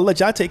 I'll let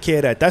y'all take care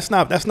of that. That's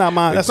not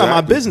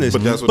my business.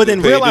 But that's what But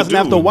then they're paid to realizing do,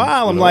 after a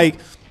while, I'm you know? like,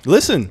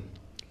 listen,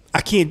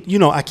 I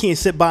can't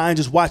sit by and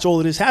just watch all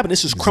of this happen.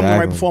 This is crumbling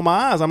right before my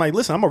eyes. I'm like,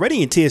 listen, I'm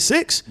already in tier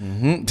 6.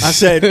 I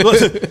said, look,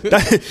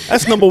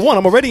 that's number one.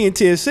 I'm already in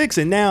tier 6,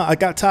 and now I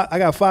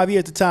got 5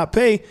 years to top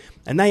pay,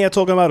 and now y'all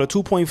talking about a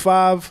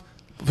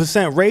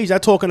 2.5% raise. Y'all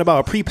talking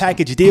about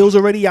prepackaged deals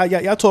already.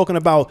 Y'all talking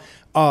about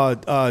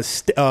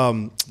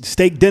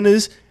steak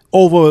dinners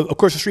over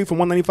across the street from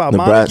 195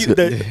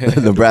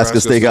 Nebraska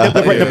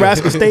Steakhouse.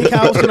 Nebraska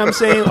Steakhouse, you know what I'm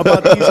saying?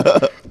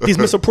 About these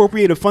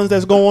misappropriated funds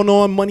that's going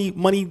on. Money,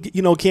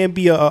 can't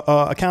be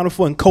accounted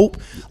for and cope.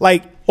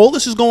 Like, all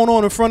this is going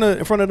on in front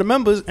of the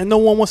members, and no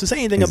one wants to say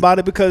anything about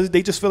it because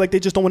they just feel like they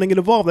just don't want to get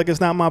involved. Like,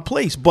 it's not my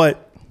place.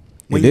 But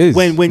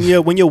when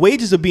your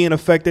wages are being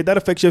affected, that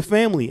affects your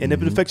family, and if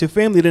it affects your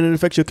family, then it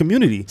affects your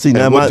community. See,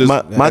 now my thing.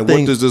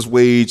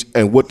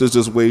 What does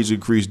this wage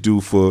increase do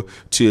for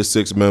tier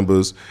 6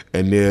 members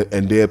and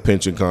their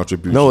pension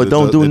contributions? No, it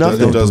don't do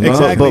nothing. It does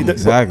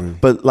Exactly.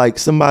 But like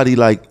somebody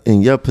like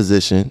in your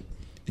position,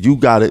 you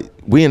got it.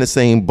 We in the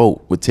same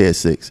boat with tier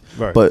 6,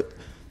 Right. but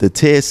the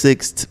tier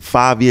 6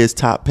 5 years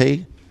top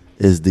pay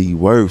is the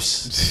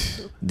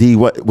worst.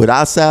 With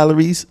our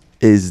salaries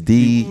is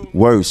the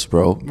worst,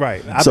 bro.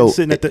 Right. I've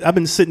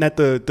been sitting at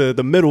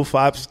the middle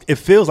 5. It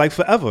feels like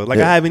forever. Like,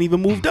 I haven't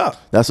even moved up.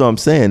 That's what I'm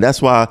saying.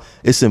 That's why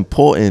it's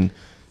important.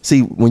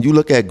 See, when you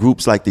look at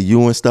groups like the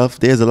U and stuff,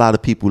 there's a lot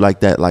of people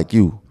like that, like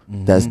you,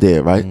 that's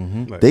there, right?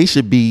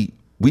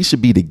 We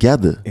should be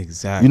together.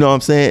 Exactly. You know what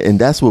I'm saying? And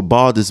that's what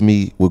bothers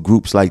me with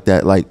groups like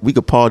that. Like, we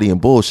could party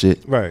and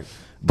bullshit, Right.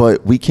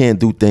 but we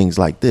can't do things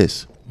like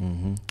this.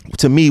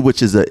 To me,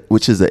 which is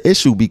a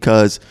issue,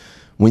 because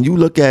when you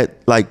look at,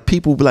 like,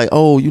 people be like,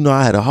 oh,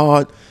 I had a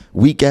hard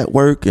week at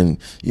work, and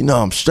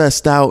I'm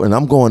stressed out, and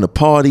I'm going to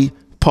party.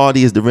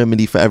 Party is the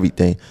remedy for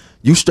everything.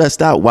 You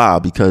stressed out, why?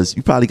 Because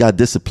you probably got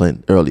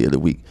disciplined earlier the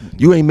week.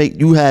 You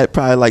had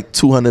probably like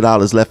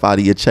 $200 left out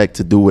of your check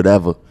to do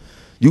whatever.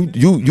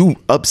 You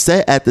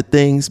upset at the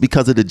things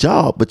because of the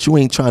job, but you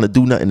ain't trying to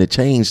do nothing to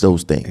change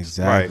those things.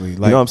 Exactly. You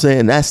know what I'm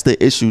saying? That's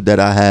the issue that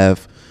I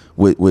have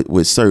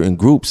with certain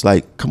groups.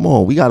 Like, come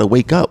on, we got to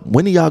wake up.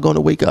 When are y'all going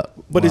to wake up?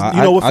 But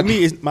for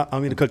me, I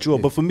mean to cut you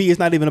off, but for me, it's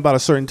not even about a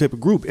certain type of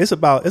group. It's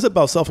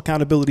about self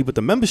accountability with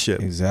the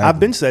membership. Exactly. I've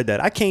been said that.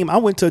 I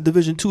went to a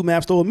Division II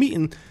MAP store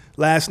meeting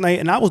last night,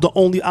 and I was the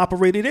only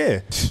operator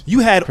there.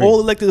 You had all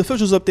elected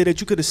officials up there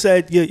that you could have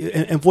said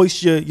and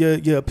voiced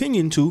your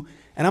opinion to,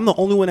 and I'm the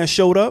only one that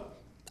showed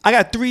up. I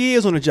got 3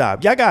 years on the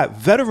job. Y'all got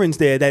veterans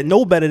there that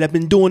know better, that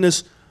been doing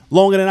this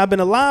longer than I've been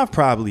alive,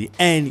 probably,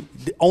 and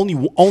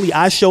only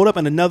I showed up,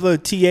 and another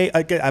TA.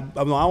 I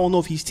don't know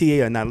if he's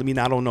TA or not.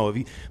 I don't know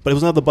but it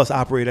was another bus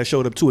operator that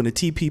showed up too, and the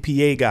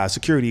TPPA guy,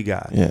 security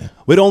guy. Yeah,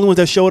 we're the only ones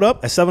that showed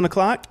up at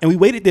 7:00, and we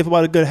waited there for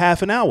about a good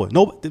half an hour.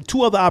 No,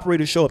 2 other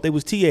operators showed up. They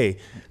was TA.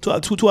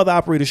 Two other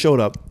operators showed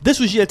up. This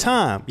was your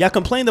time. Y'all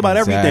complained about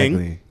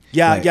everything.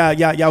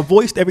 Y'all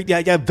voiced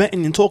everything. Y'all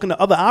venting and talking to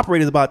other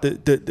operators about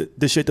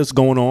the shit that's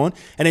going on,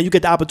 and then you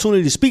get the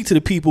opportunity to speak to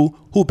the people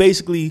who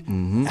basically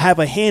have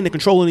a hand in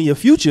controlling your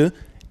future.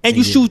 And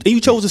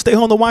you chose to stay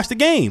home to watch the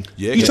game.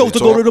 Yeah, you chose to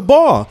go to the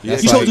bar. Yeah,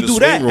 you chose to do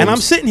that. And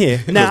I'm sitting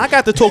here. Now I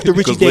got to talk to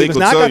Richie Davis.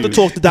 Now I got to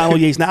talk to Donald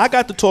Yates. Now I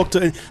got to talk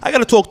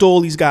to all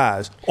these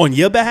guys on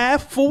your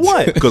behalf for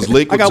what? Because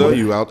Lake will tell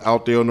you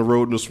out there on the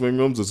road in the swing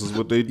rooms, this is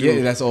what they do.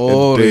 Yeah, that's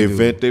all they do.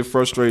 vent their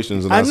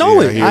frustrations. And I know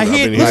it. I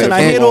hear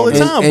it all the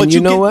time. But you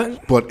know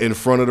what? But in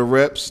front of the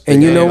reps,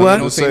 and you know what?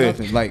 Don't say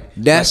nothing. Like,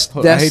 that's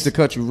I hate to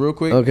cut you real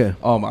quick. Okay.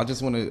 I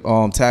just want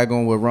to tag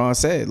on what Ron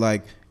said.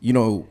 Like,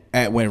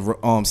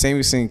 when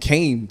Samuelson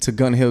came to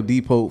Gun Hill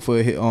Depot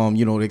for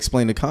to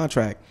explain the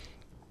contract,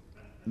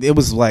 it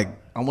was like,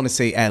 I want to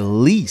say at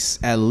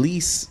least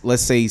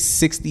let's say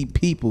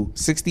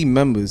 60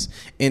 members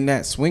in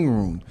that swing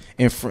room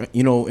in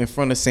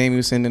front of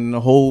Samuelson and the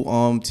whole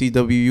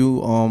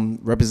TWU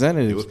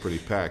representatives. It was pretty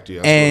packed.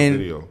 Yeah, I and saw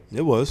the video.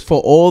 It was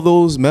for all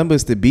those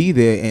members to be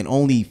there, and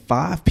only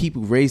 5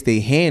 people raised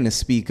their hand to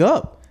speak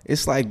up.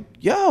 It's like,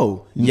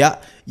 yo,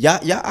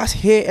 I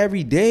hear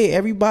every day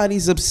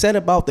everybody's upset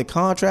about the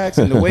contracts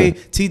and the way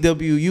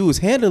TWU is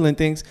handling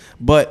things.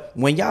 But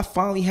when y'all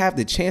finally have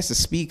the chance to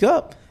speak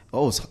up,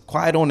 it's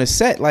quiet on the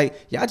set. Like,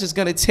 y'all just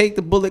gonna take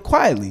the bullet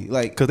quietly,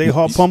 like, because they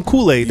hard pump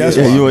Kool-Aid. That's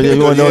why. You want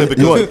to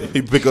know?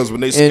 Because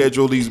when they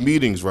schedule these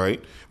meetings,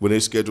 right? When they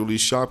schedule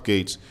these shop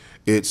gates,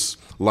 it's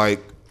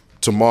like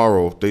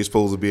tomorrow they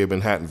supposed to be at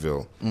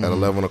Manhattanville at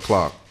 11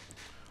 o'clock.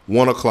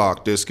 1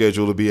 o'clock they're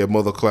scheduled to be at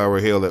Mother Clara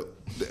Hill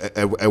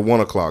at 1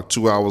 o'clock,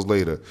 2 hours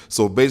later.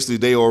 So basically,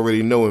 they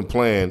already know and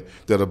plan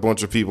that a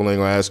bunch of people ain't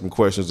gonna ask them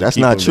questions. That's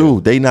not true.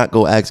 They not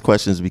go ask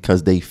questions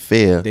because they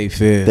fear. They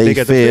fear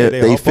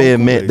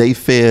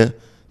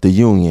the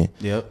union.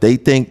 Yep. They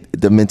think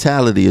the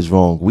mentality is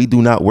wrong. We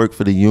do not work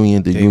for the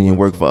union. The union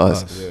work for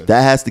us. Yeah.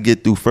 That has to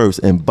get through first.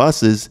 And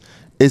buses,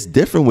 it's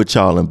different with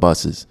y'all and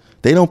buses.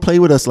 They don't play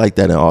with us like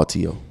that in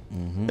RTO.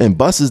 And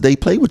buses, they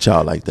play with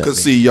y'all like that.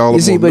 Because see, y'all are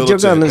You see, more but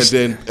you're militant.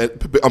 gonna- And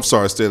then, I'm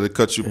sorry, Stan, to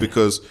cut you,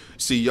 because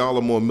see, y'all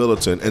are more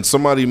militant. And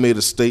somebody made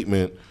a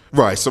statement,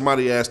 right?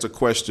 Somebody asked a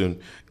question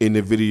in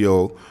the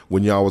video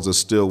when y'all was a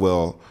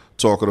Stillwell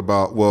talking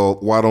about, well,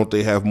 why don't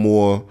they have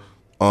more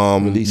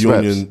Release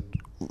union?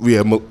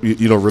 Yeah,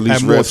 release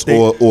Have more reps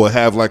state- or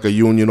have like a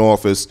union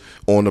office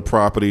on the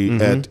property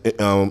Mm-hmm.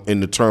 at in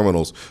the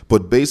terminals.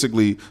 But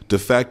basically, the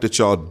fact that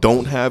y'all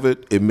don't have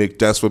it,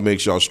 that's what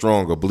makes y'all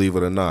stronger. Believe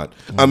it or not.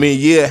 I mean,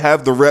 yeah,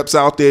 have the reps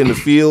out there in the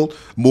field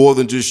more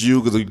than just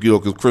you,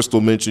 because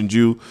Crystal mentioned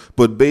you.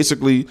 But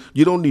basically,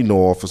 you don't need no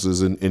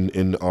officers in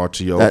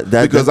RTO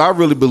because I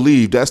really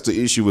believe that's the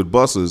issue with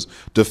buses.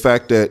 The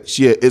fact that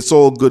it's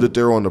all good that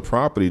they're on the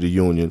property, the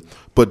union,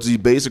 but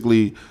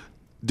basically.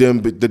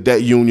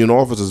 That union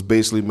office is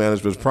basically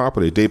management's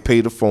property. They pay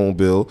the phone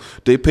bill.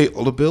 They pay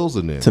all the bills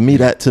in there. To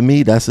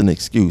me, that's an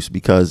excuse,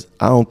 because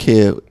I don't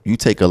care. You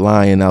take a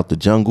lion out the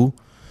jungle,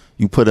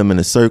 you put him in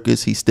a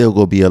circus, he's still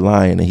gonna be a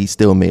lion and he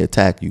still may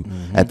attack you.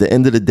 At the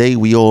end of the day,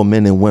 we all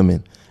men and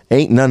women.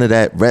 Ain't none of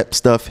that rep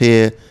stuff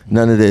here.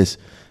 None of this.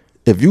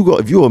 If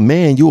you're a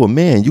man, you a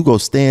man. You go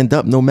stand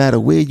up no matter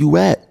where you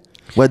at.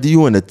 Whether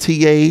you in a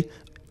TA,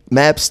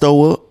 map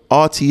store,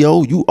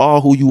 RTO, you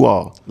are who you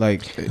are.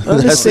 Like,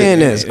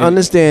 Understand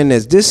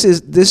this.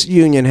 This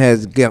union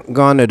has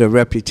garnered a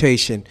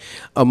reputation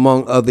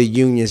among other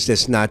unions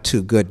that's not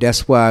too good.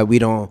 That's why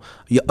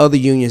other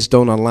unions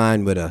don't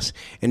align with us,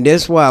 and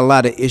that's why a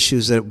lot of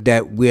issues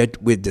that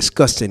we're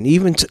discussing,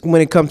 even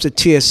when it comes to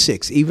Tier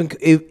 6,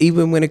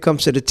 even when it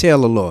comes to the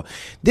Taylor Law,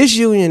 this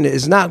union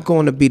is not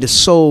going to be the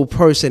sole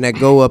person that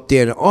go up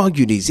there and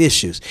argue these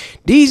issues.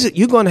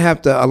 You're going to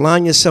have to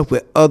align yourself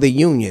with other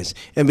unions,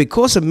 and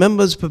because of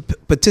members'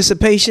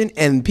 participation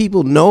and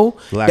people know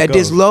that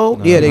this low,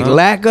 they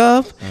lack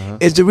of,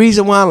 is the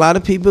reason why a lot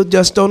of people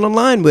just don't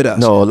align with us.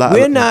 No,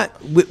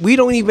 we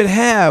don't even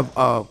have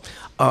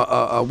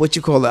what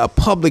you call a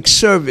public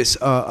service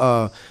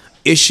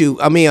issue.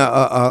 I mean,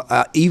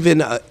 even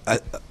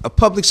a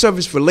public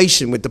service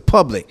relation with the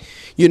public.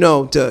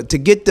 To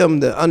get them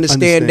to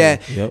understand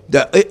that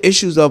the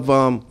issues of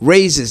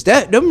raises,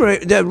 that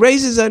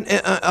raises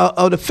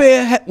of the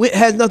fair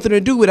has nothing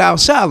to do with our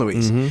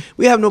salaries.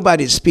 We have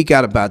nobody to speak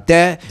out about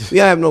that. We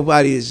have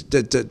nobody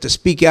to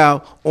speak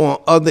out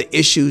on other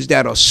issues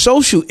that are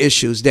social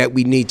issues that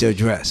we need to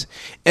address.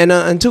 And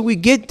until we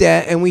get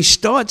that and we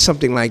start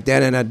something like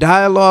that and a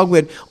dialogue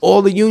with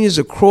all the unions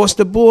across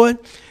the board,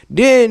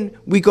 then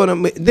we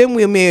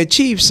may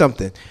achieve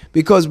something.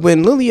 Because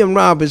when Lillian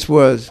Roberts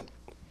was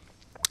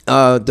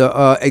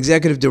the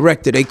executive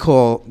director, they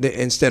call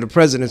instead of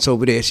presidents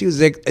over there, she was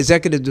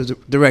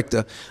executive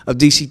director of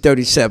DC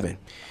 37,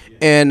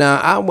 and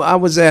I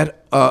was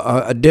at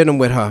a dinner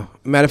with her.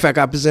 Matter of fact,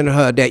 I presented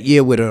her that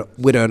year with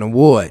an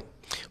award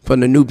from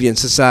the Nubian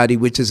Society,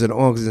 which is an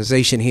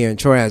organization here in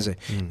Transit,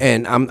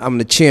 and I'm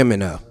the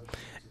chairman of.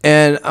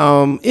 And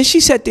she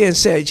sat there and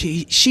said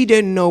she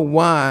didn't know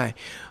why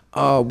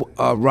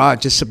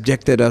Roger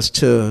subjected us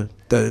to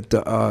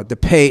the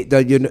pay,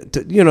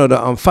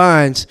 the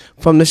fines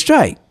from the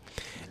strike.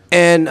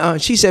 And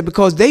she said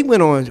because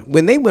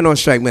when they went on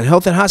strike, when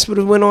Health and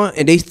Hospitals went on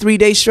and they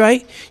 3-day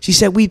strike, she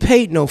said we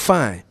paid no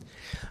fine.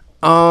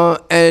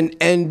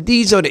 And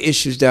these are the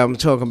issues that I'm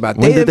talking about.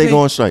 When did they go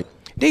on strike?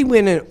 They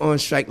went on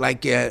strike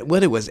like it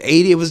was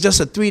 80. It was just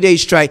a 3-day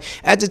strike.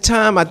 At the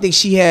time, I think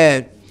she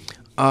had.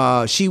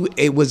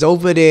 It was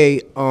over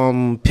their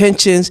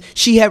pensions.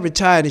 She had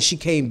retired and she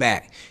came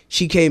back.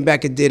 She came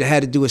back and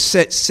had to do a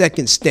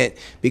second stint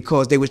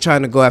because they were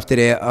trying to go after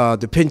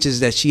the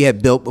pensions that she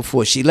had built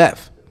before she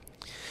left.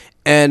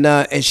 And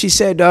she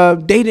said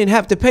they didn't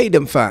have to pay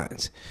them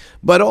fines.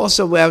 But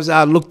also, as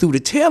I look through the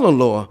Taylor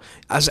Law,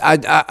 I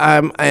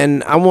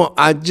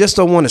just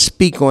don't want to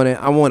speak on it.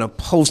 I want to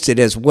post it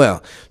as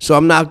well. So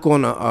I'm not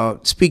going to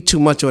speak too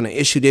much on the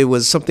issue. There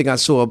was something I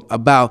saw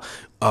about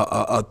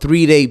a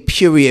 3-day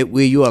period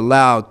where you're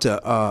allowed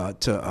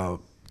to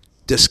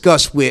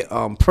discuss with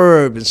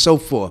PERB and so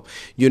forth.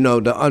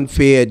 The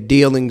unfair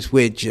dealings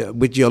with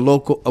your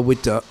local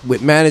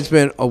with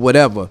management or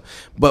whatever.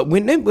 But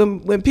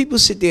when people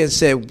sit there and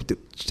say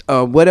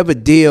whatever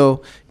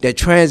deal that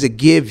Transit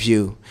gives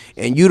you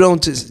and you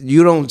don't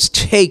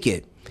take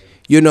it,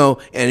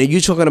 and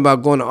you're talking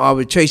about going to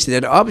arbitration,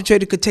 that the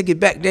arbitrator could take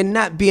it back. They're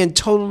not being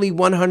totally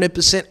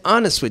 100%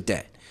 honest with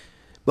that.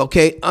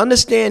 Okay,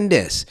 understand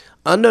this.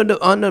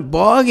 Under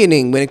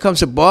bargaining, when it comes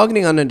to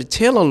bargaining under the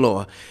Taylor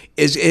Law,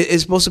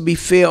 is supposed to be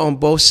fair on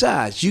both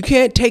sides. You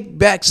can't take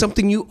back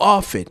something you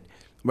offered,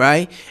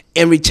 right,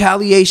 in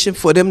retaliation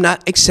for them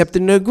not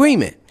accepting the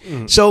agreement.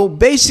 So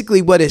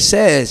basically what it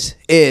says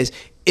is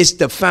it's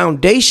the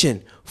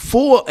foundation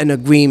for an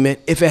agreement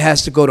if it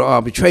has to go to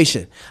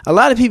arbitration. A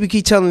lot of people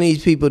keep telling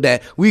these people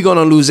that we're going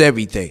to lose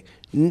everything.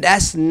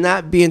 That's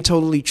not being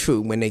totally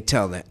true when they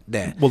tell that.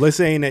 Well, they're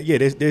saying that,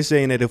 they're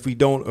saying that if we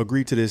don't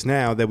agree to this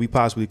now, that we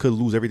possibly could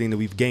lose everything that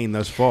we've gained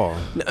thus far.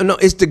 No,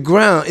 it's the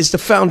ground, it's the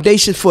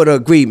foundation for the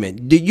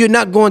agreement. You're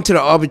not going to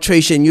the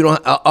arbitration, you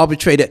don't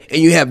arbitrate it,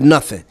 and you have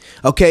nothing.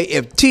 Okay,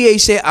 if TA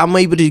said, I'm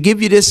able to give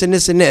you this and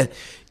this and that,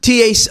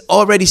 TA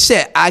already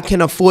said, I can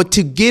afford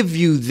to give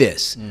you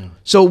this.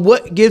 So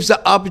what gives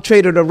the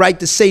arbitrator the right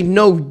to say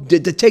no, to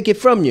take it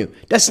from you?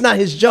 That's not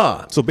his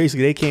job. So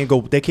basically, they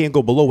can't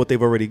go below what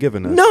they've already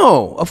given us.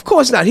 No, of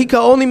course not. He can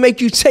only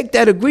make you take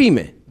that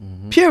agreement.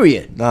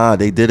 Period. Nah,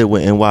 they did it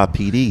with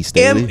NYPD,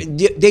 Stanley.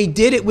 They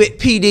did it with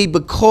PD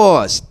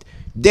because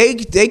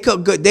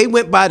they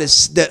went by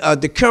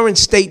the current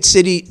state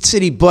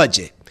city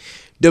budget.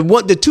 The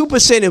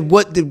 2% of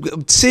what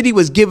the city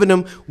was giving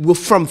them were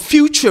from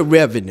future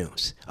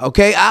revenues.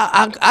 Okay,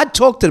 I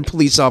talked to the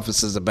police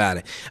officers about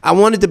it. I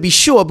wanted to be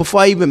sure before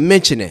I even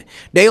mention it.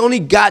 They only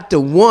got the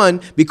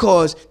one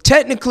because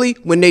technically,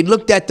 when they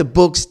looked at the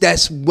books,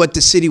 that's what the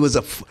city was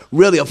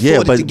really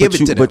afforded to give it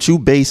to them. But you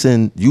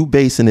basing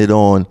it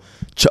on,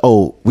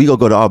 we gonna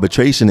go to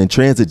arbitration, and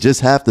transit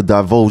just have to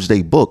divulge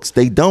their books.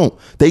 They don't.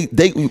 They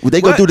gonna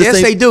do the same.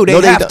 Yes, they do.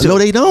 They have to. No,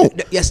 they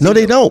don't. Yes,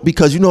 they don't.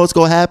 Because you know what's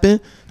gonna happen.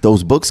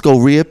 Those books go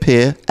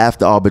reappear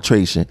after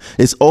arbitration.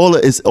 It's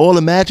all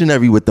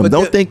imaginary with them.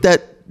 Don't think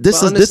that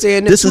this is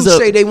this is who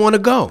say they want to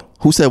go.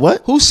 Who said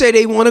what? Who say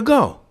they want to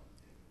go?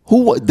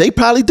 They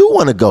probably do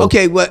want to go.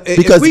 Okay, well,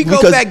 if we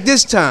go back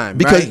this time,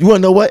 because right? you want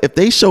to know what? If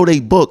they show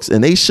their books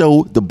and they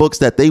show the books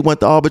that they want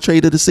the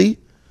arbitrator to see,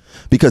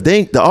 because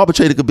the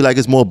arbitrator could be like,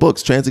 it's more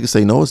books. Transit could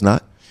say, no, it's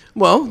not.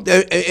 Well,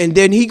 and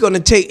then he can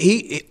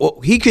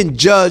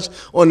judge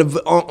on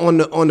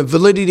the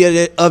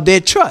validity of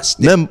their trust.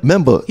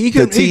 Remember, he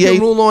can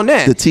rule on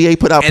that. The TA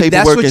put out paperwork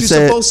that's what and you're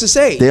said supposed to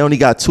say. They only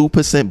got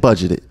 2%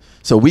 budgeted.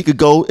 So we could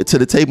go to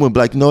the table and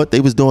be like, you know what? They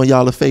was doing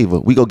y'all a favor.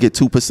 We go get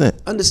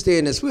 2%.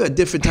 Understand this. We're a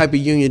different type of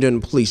union than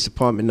the police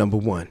department, number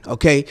one.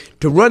 Okay?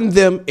 To run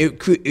them,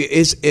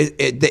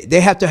 they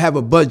have to have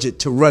a budget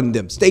to run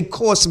them. They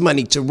cost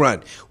money to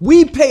run.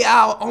 We pay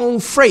our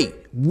own freight.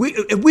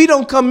 If we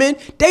don't come in,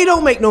 they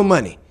don't make no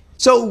money.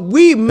 So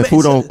when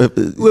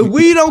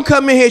we don't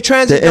come in here,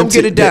 transit don't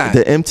get a dime.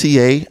 The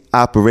MTA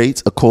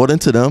operates according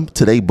to them,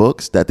 to their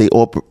books, that they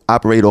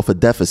operate off a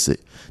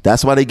deficit.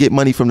 That's why they get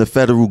money from the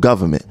federal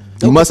government.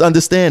 You must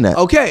understand that.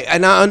 Okay,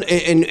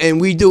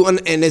 and we do,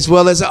 and as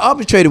well as the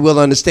arbitrator will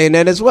understand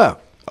that as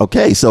well.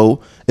 Okay,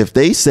 so if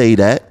they say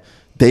that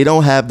they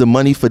don't have the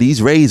money for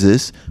these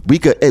raises, we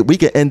could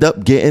end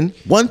up getting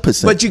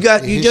 1%. But you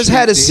just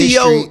had a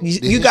CEO.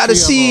 You got a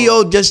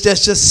CEO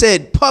just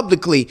said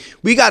publicly,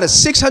 we got a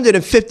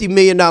 $650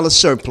 million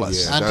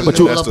surplus. Yeah,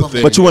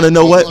 but you want to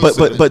know what?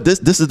 But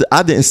this is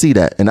I didn't see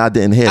that, and I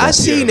didn't hear that. I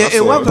seen it.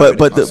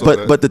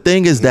 But the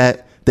thing is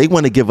that they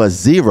want to give us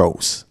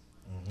zeros.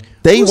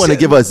 They want to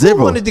give us zero.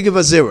 Who wanted to give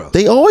us zero?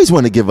 They always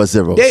want to give us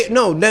zeros.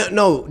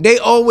 No. They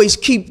always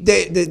keep.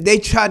 They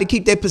try to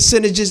keep their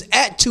percentages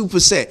at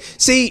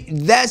 2%. See,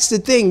 that's the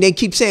thing. They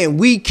keep saying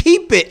we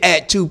keep it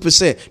at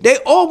 2%. They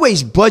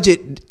always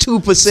budget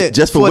 2%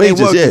 just for wages.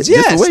 Their workers. Yeah,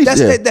 yes, just for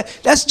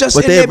wages, that's just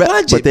in their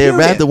budget. But they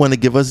rather want to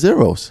give us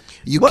zeros.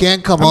 You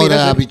can't come out of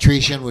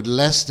arbitration with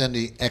less than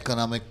the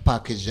economic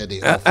package that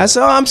they offer. That's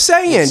all I'm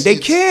saying. They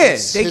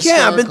can't. They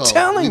can't. I've been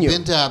telling you. We've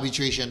been to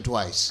arbitration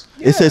twice.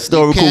 It's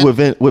historical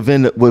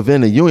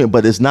within the union,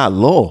 but it's not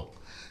law.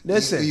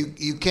 Listen,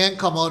 you can't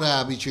come out of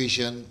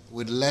arbitration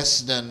with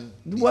less than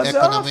the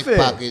economic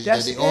package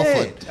that they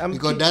offered,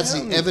 because that's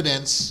the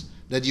evidence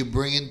that you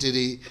bring into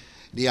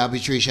the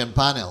arbitration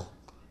panel,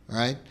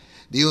 right?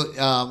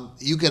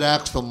 You could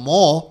ask for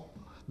more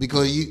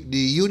because the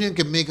union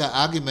can make an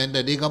argument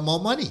that they got more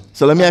money.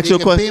 So let me ask you a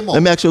question.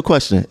 Let me ask you a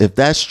question. If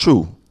that's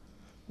true,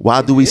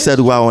 why do we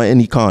settle out on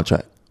any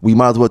contract? We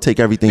might as well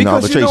take everything to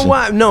arbitration. You know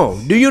why? No.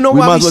 Do you know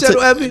why we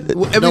settle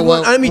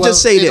everyone? Let me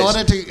just say this. In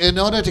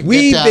order to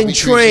get to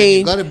arbitration,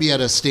 you got to be at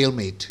a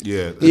stalemate.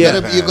 Yeah. You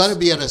got to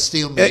be at a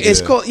stalemate.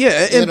 It's called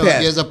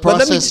impasse. There's a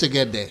process to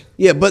get there.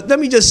 Yeah, but let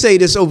me just say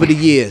this: over the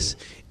years,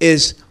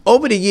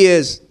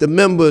 the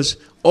members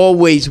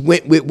always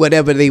went with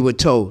whatever they were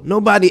told.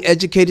 Nobody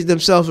educated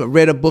themselves or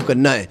read a book or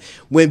nothing.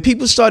 When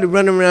people started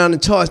running around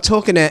and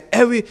talking that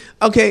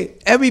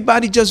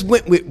everybody just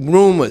went with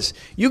rumors.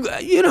 You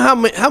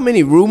know how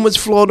many rumors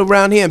float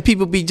around here and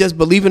people be just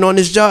believing on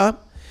this job?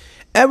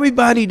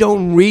 Everybody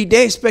don't read.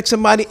 They expect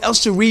somebody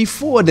else to read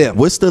for them.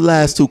 What's the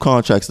last two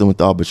contracts that went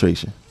to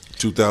arbitration?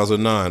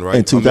 2009, right?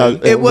 And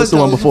 2000. It was the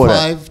one before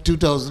that.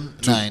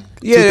 2009.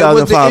 Yeah, it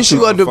was the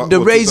issue of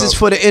the raises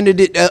for the end of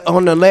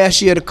on the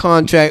last year of the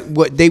contract.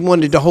 What they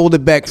wanted to hold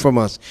it back from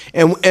us,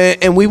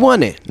 and we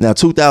won it. Now,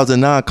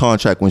 2009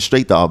 contract went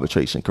straight to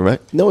arbitration,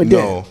 correct? No, it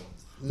didn't.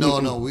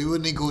 No, we were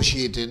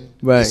negotiating.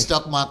 Right. The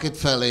stock market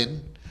fell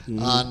in,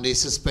 and they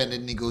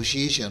suspended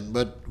negotiation.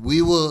 But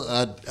we were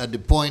at the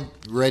point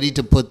ready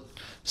to put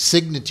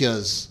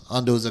signatures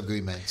on those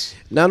agreements.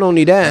 Not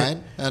only that,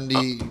 right? And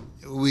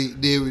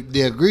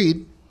they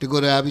agreed to go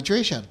to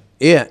arbitration.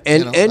 Yeah,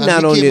 and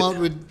not we only came out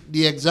with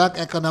the exact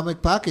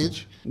economic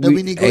package that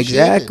we negotiated.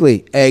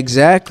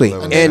 Exactly.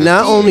 And And the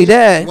not TA only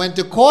that, went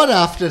to court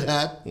after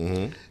that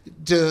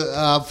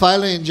to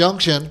file an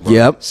injunction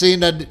Yep. saying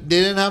that they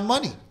didn't have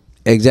money.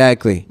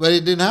 exactly. But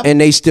it didn't happen.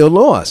 And they still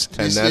lost.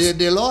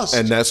 They lost.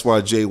 And that's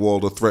why Jay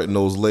Walter threatened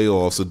those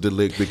layoffs of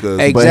Delic because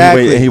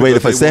Exactly. But he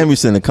waited for Because they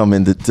Samuelson to come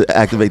in to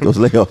activate those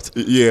layoffs.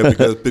 Yeah,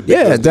 because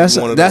Yeah,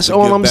 they wanted that's them to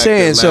all give I'm back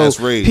saying. their So last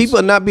raise. people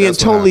are not being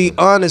That's what totally happened.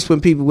 honest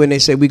when they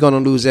say we're going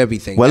to lose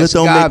everything. Well, That's it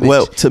don't garbage. make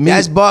well to me.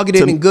 That's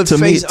bargaining in good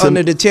faith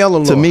under the Taylor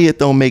law. To me, it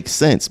don't make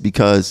sense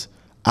because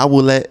I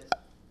will let.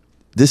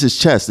 This is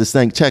chess. This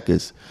thing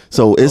checkers.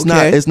 So it's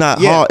Okay. not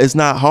Yeah. hard. It's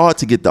not hard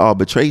to get the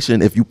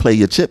arbitration if you play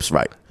your chips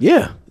right.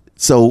 Yeah.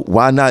 So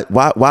why not?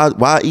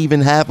 Why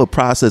even have a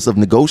process of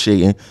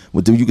negotiating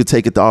when you could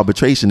take it to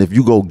arbitration if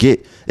you go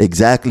get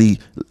exactly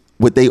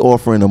what they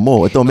offering or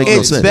more? It don't make no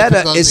It's sense. better-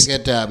 difficult it's- to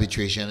get to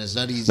arbitration. It's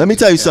not easy. Let me to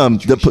tell get you to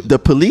something. arbitration. The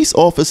police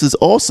officers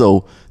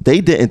also,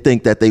 they didn't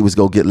think that they was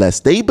gonna get less.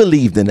 They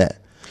believed in that.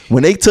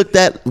 When they took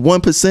that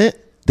 1%,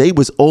 they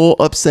was all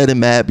upset and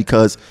mad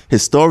because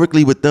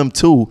historically with them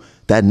too,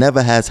 that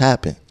never has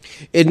happened.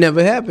 It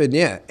never happened,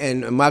 yeah.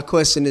 And my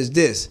question is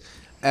this.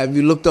 Have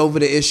you looked over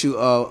the issue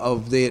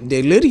of their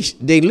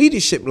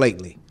leadership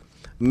lately?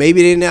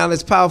 Maybe they're not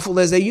as powerful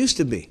as they used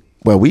to be.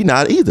 Well, we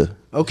not either.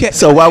 Okay.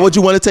 So why would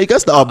you want to take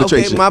us to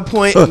arbitration? Okay, my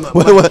point.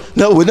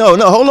 No,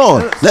 hold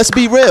on. Let's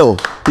be real.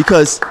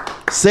 Because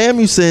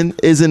Samuelson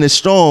isn't as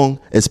strong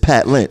as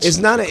Pat Lynch. It's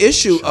not an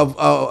issue of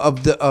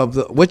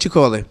the what you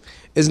call it.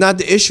 It's not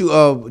the issue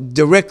of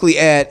directly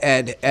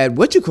at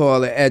what you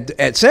call it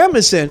at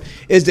Samuelson.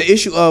 It's the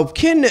issue of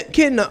can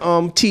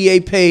the TA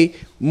pay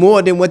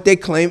more than what they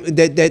claim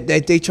that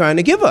they trying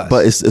to give us.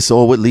 But it's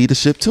all with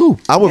leadership too.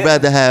 I would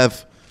rather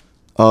have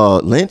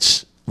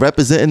Lynch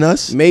representing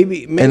us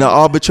maybe in an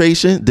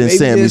arbitration than maybe there's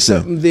Samuelson.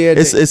 something there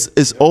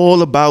It's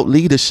all about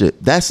leadership.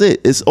 That's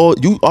it. It's all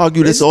you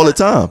argue this It's all not-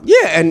 the time.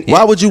 yeah, and-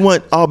 why would you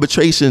want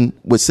arbitration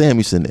with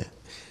Samuelson there?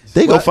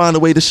 They gonna What? find a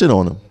way to shit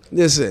on him.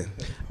 Listen,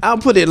 I'll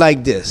put it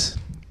like this: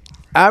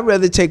 I'd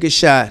rather take a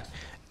shot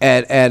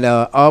at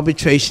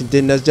arbitration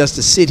than just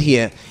to sit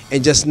here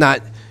and just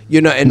not,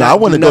 and No, I not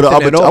want to do go to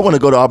nothing at I all. want to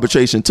go to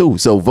arbitration too.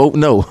 So vote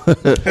no.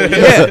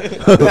 Yeah,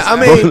 I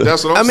mean,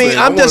 That's what I'm saying.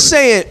 I I'm just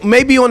saying,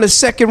 maybe on the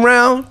second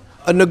round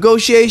of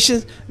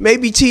negotiations,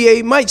 maybe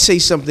TA might say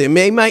something.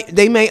 They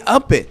may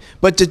up it,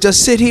 but to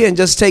just sit here and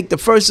just take the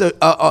first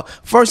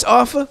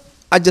offer,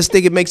 I just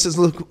think it makes us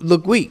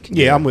look weak.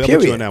 Yeah, I'm with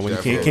Period. you on that one. You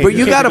can't But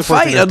you can't got to be the first thing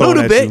fight a that's thrown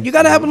little at bit. you. You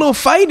got to have a little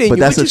fight in But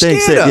you. that's What the you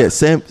thing.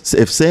 scared of?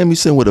 If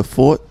Samuelson would have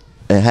fought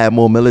and had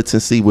more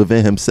militancy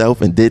within himself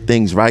and did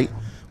things right,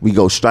 we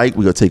go strike.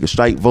 We go take a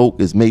strike vote.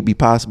 It's maybe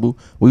possible.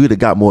 We would have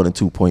got more than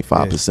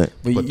 2.5%.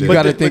 But But you there-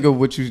 got to but- think of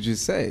what you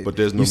just said. But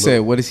there's no you said,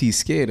 limit. what is he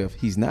scared of?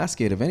 He's not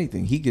scared of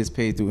anything. He gets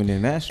paid through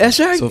international.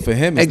 That's right. So for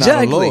him, it's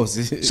exactly. not a loss.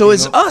 So You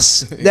it's know?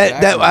 us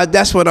Exactly.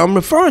 that's what I'm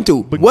referring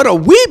to. What are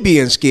we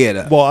being scared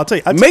of? Well, I'll tell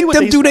you Make what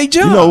them they- do their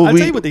job. You know, I'll we-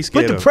 tell you what they Put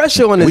scared the of.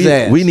 pressure on his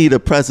ass. We need a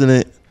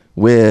president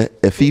where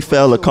if he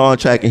fail a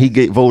contract and he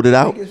get voted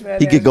out,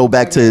 he could go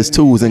back to his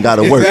tools and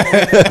gotta work.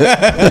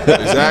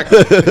 Exactly.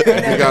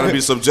 You got to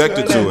be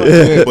subjected to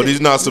it. But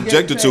he's not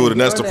subjected to it, and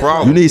that's the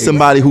problem. You need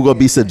somebody who gonna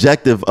be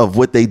subjective of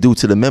what they do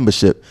to the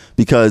membership,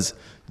 because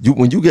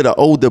when you get an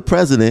older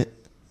president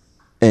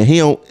and he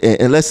don't,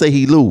 and let's say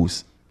he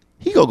lose,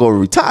 he gonna go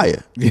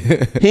retire.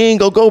 He ain't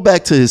gonna go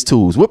back to his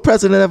tools. What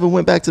president ever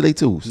went back to their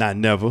tools? Not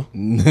never.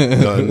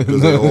 None,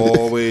 because they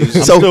always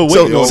So still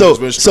waiting. they always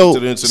been strict to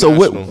the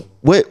international.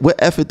 what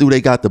effort do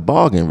they got to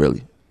bargain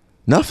really?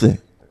 Nothing.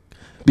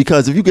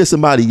 Because if you get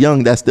somebody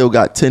young that still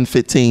got 10,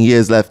 15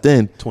 years left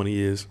in, 20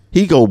 years.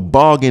 he go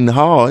bargain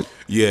hard.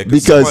 Yeah,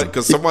 because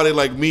because somebody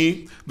like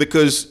me,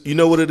 because you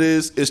know what it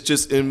is? It's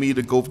just in me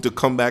to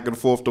come back and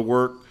forth to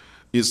work.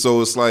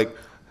 So it's like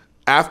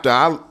after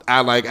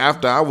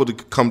I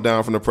would come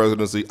down from the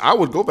presidency, I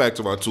would go back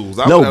to my tools.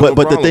 I would no, have but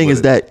the problem thing with is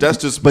it. that that's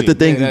just But me. the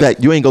thing is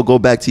that you ain't gonna go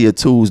back to your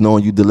tools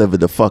knowing you delivered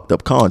the fucked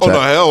up Oh contract.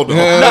 no, hell no.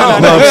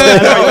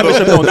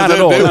 No, not at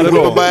all. They Not at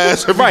whip all. my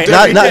ass every Right.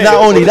 day. Not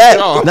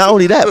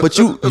only that, but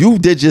you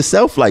did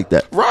yourself like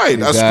that. Right. I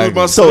screwed Exactly.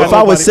 myself. So if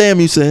I was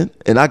Samuelson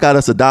and I got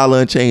us $1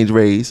 and change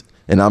raise,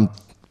 and I'm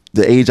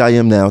the age I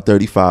am now,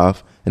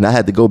 35, and I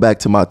had to go back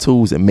to my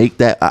tools and make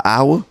that an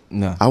hour,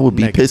 No. I would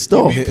be pissed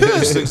off.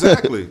 Yes,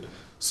 exactly.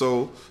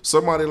 So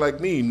somebody like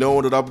me,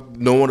 knowing that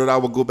I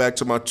would go back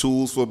to my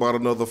tools for about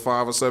another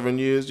 5 or 7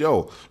 years,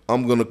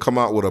 I'm gonna come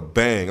out with a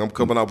bang. I'm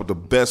coming out with the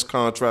best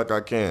contract I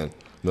can. You know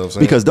what I'm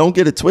saying? Because don't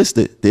get it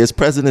twisted. There's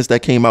presidents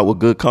that came out with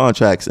good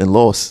contracts and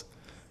lost.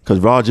 Because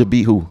Roger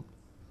beat who?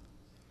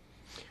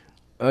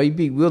 He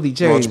beat Willie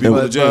James. beat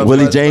Willie James.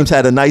 Willie James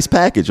had a nice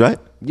package, right?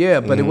 Yeah,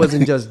 but it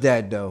wasn't just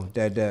that though.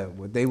 That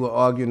they were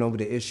arguing over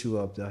the issue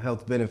of the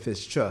health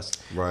benefits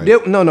trust. Right.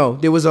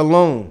 There was a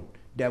loan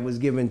that was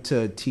given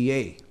to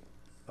TA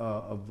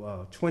of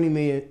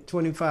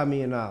 $25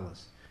 million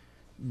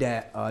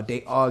that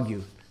they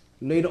argued.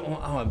 Later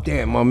on,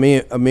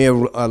 Amir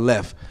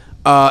left.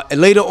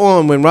 Later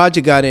on, when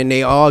Roger got in,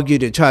 they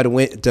argued to try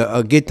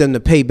to get them to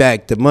pay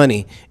back the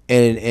money,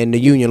 and the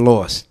union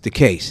lost the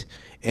case.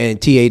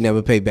 and TA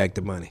never paid back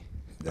the money.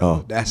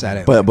 Oh, that's how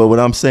that. But what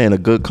I'm saying, a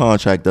good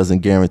contract doesn't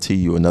guarantee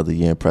you another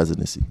year in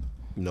presidency.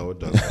 No, it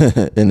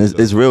doesn't. And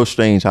it's real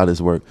strange how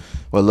this works.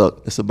 Well,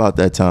 look, it's about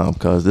that time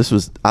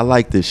because I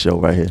like this show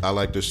right here. I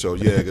like this show,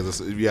 yeah, because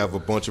you have a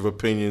bunch of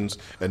opinions,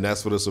 and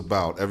that's what it's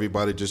about.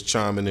 Everybody just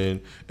chiming in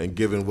and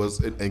giving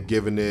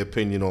their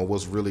opinion on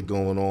what's really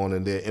going on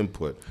and their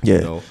input. Yeah.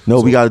 You know? No,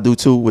 So- we got to do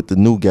too with the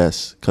new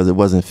guests because it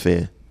wasn't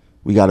fair.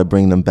 We got to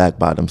bring them back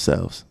by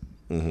themselves.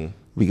 Mm-hmm.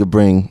 We could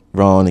bring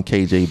Ron and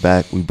KJ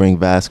back. We bring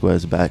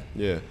Vasquez back.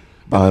 Yeah.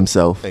 By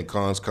himself. And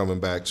Khan's coming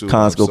back too.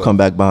 Khan's gonna come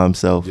back by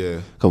himself.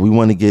 Yeah. Cause we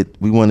want to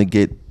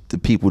get the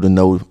people to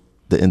know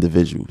the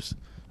individuals.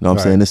 You know what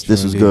I'm saying? This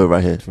was indeed. good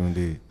right here. True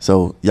indeed.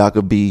 So y'all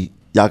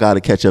got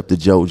to catch up to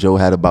Joe. Joe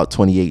had about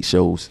 28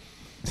 shows.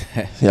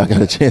 Y'all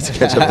got a chance to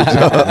catch up to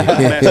Joe.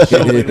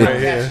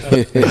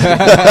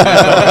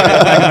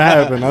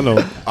 I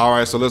know. All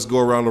right, so let's go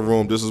around the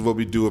room. This is what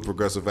we do at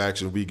Progressive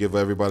Action.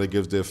 Everybody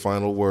gives their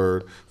final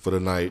word for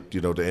the night,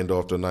 to end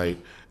off the night.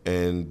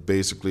 And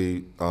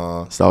basically,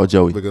 start with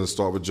Joey. We're going to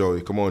start with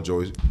Joey. Come on,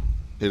 Joey.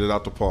 Hit it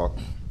out the park.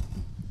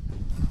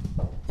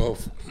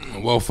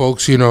 Well,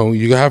 folks,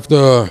 you have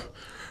to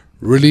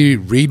really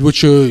read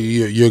what you're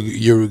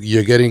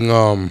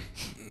getting.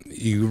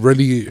 You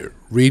really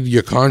read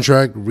your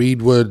contract,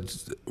 read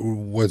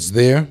what's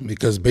there,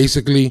 because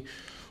basically,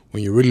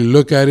 when you really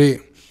look at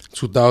it,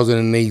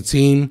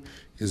 2018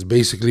 is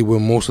basically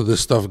when most of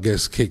this stuff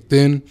gets kicked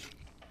in.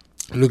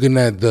 Looking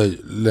at the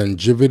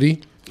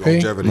longevity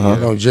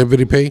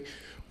pay,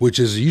 which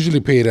is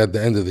usually paid at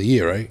the end of the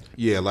year, right?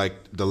 Yeah, like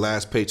the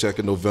last paycheck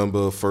in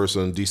November,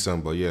 1st in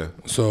December, yeah.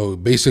 So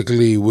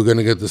basically, we're going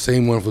to get the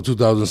same one for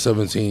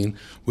 2017.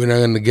 We're not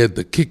going to get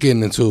the kick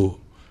in until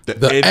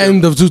the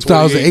end of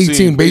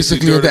 2018,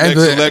 basically at the end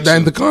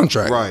of the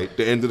contract. Right,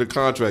 the end of the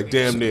contract,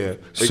 damn near.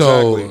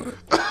 So,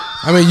 Exactly.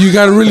 I mean, you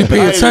got to really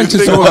pay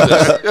attention to all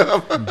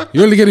this.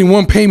 You're only getting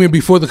one payment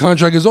before the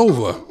contract is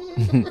over.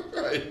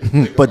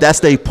 But that's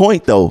their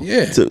point, though.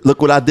 Yeah. So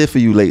look what I did for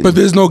you lately. But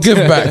there's no give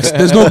backs.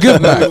 There's no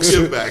give backs.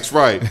 No give backs,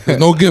 right. There's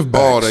no give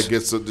backs. Oh, that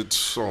gets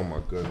oh my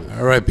goodness.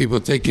 All right, people,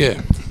 take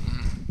care.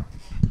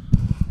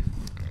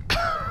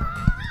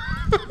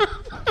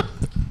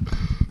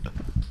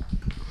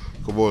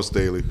 Come on,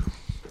 Staley.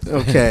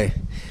 Okay.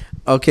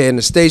 In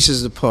the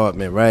stations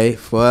department, right?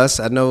 For us,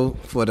 I know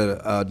for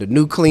the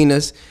new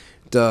cleaners,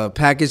 the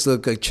package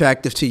look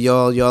attractive to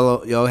y'all.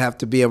 Y'all have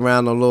to be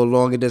around a little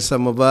longer than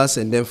some of us,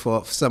 and then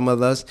for some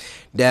of us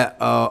that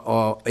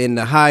are in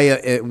the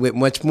higher with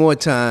much more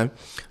time,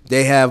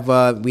 we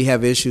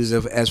have issues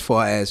as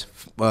far as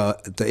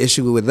the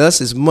issue with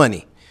us is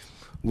money.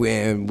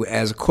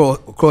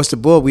 Across the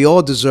board, we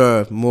all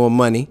deserve more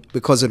money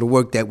because of the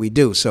work that we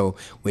do. So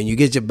when you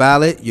get your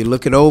ballot, you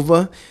look it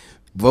over,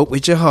 vote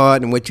with your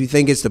heart and what you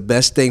think is the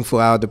best thing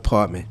for our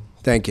department.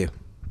 Thank you.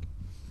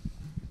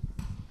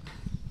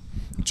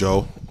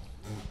 Joe?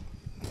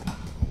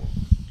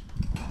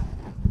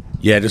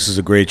 Yeah, this is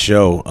a great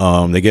show.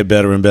 They get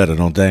better and better,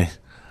 don't they?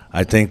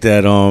 I think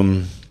that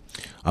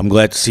I'm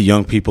glad to see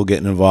young people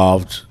getting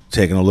involved,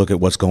 taking a look at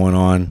what's going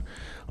on.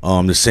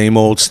 The same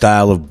old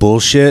style of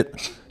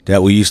bullshit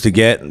that we used to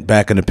get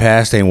back in the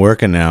past ain't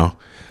working now.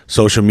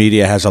 Social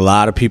media has a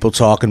lot of people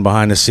talking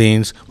behind the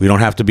scenes. We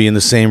don't have to be in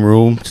the same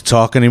room to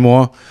talk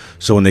anymore.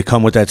 So when they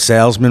come with that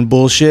salesman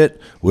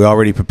bullshit, we're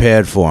already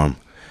prepared for them.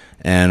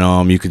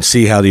 And you can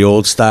see how the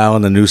old style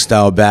and the new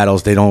style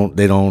battles, they don't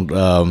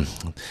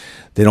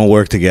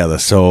work together.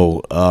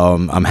 So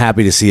I'm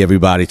happy to see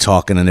everybody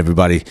talking and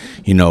everybody,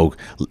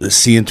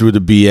 seeing through the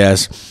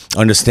BS,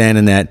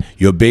 understanding that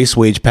your base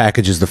wage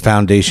package is the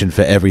foundation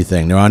for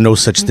everything. There are no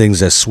such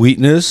things as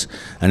sweeteners,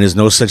 and there's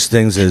no such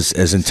things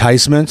as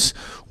enticements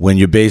when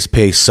your base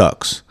pay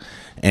sucks.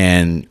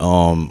 And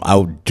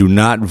I do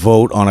not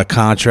vote on a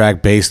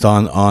contract based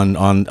on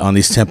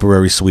these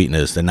temporary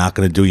sweeteners. They're not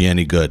going to do you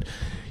any good.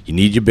 You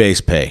need your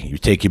base pay. You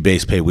take your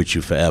base pay with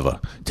you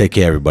forever. Take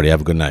care, everybody. Have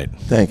a good night.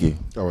 Thank you.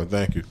 All right,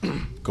 thank you.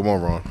 Come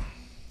on, Ron.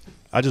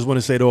 I just want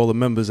to say to all the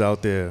members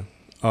out there,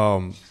 we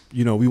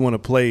want to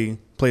play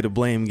the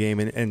blame game,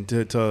 and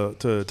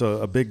to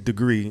a big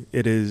degree,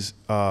 it is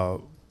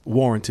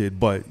warranted.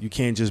 But you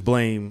can't just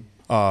blame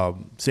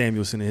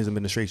Samuelson and his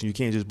administration. You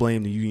can't just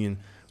blame the union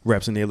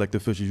reps and the elected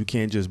officials. You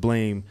can't just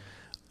blame,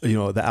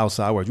 the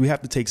outside world. We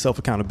have to take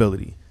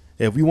self-accountability.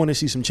 If we want to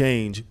see some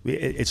change,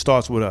 it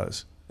starts with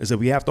us. Is that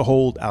we have to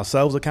hold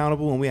ourselves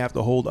accountable, and we have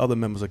to hold other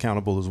members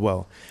accountable as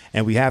well.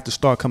 And we have to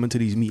start coming to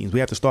these meetings. We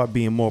have to start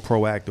being more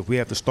proactive. We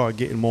have to start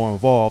getting more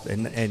involved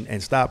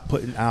and stop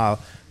putting our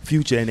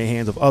future in the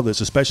hands of others,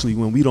 especially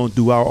when we don't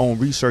do our own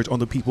research on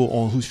the people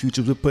on whose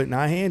futures we're putting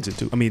our hands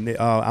into.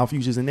 Our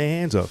futures in their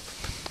hands of.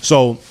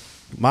 So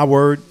my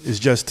word is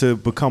just to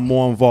become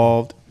more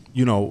involved,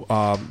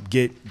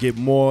 get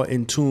more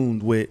in tune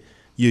with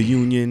your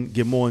union,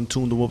 get more in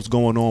tune to what's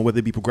going on, whether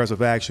it be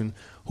Progressive Action,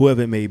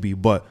 whoever it may be.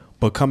 But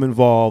become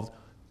involved,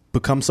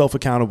 become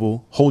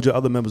self-accountable, hold your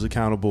other members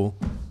accountable,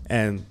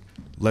 and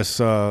let's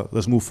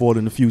move forward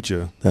in the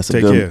future.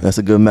 Take care. That's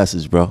a good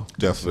message, bro.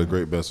 Definitely a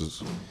great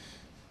message.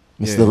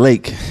 Mr.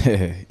 Lake.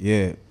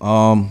 Yeah.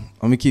 I'm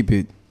gonna keep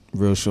it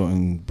real short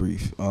and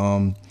brief.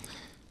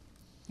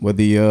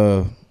 Whether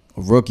you're a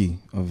rookie,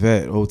 a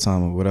vet, old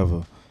timer,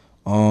 whatever,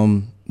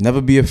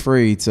 never be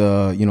afraid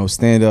to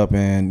stand up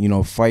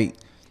and fight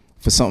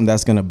for something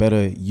that's gonna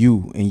better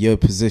you in your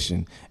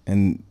position.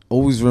 And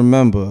always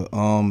remember,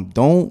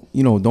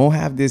 don't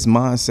have this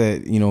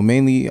mindset.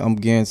 Mainly I'm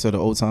getting to the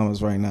old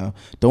timers right now.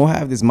 Don't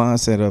have this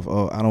mindset of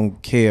I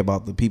don't care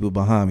about the people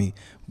behind me,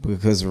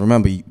 because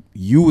remember,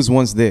 you was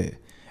once there.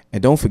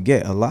 And don't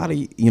forget, a lot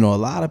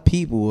of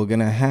people are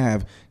gonna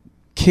have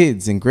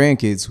kids and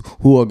grandkids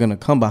who are gonna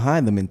come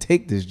behind them and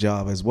take this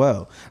job as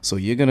well. So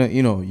you're gonna,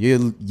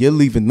 you're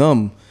leaving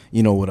them,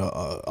 with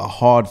a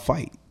hard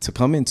fight to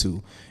come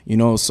into.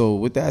 So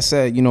with that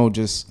said,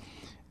 just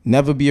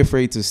never be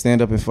afraid to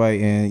stand up and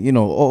fight. And,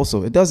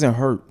 also, it doesn't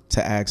hurt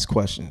to ask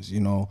questions.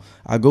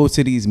 I go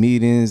to these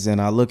meetings and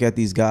I look at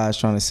these guys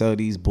trying to sell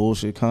these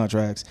bullshit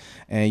contracts.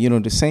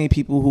 And, the same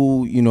people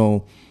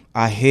who,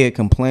 I hear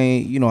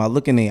complain, I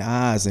look in their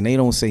eyes and they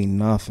don't say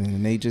nothing.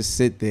 And they just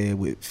sit there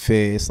with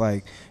fear. It's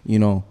like,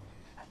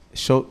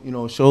 show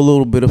a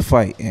little bit of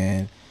fight.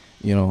 And,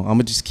 I'm going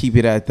to just keep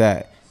it at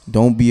that.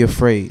 Don't be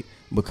afraid,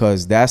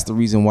 because that's the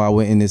reason why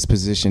we're in this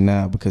position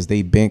now, because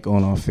they bank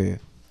on our fear.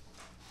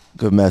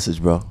 Good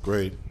message, bro.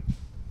 Great.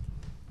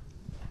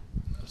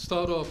 I'll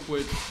start off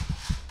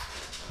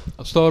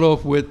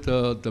with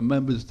the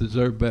members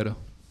deserve better.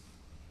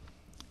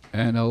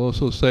 And I'll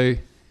also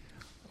say,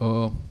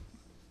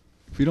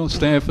 if you don't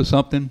stand for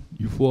something,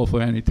 you fall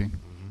for anything.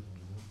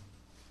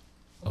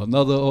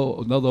 Another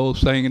old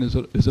saying is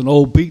an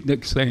old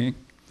beatnik saying,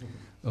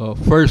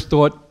 first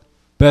thought,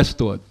 best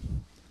thought.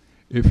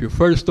 If your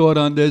first thought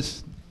on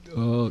this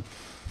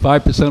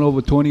 5%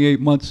 over 28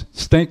 months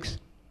stinks,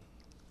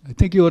 I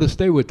think you ought to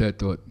stay with that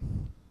thought.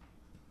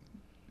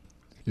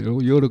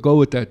 You ought to go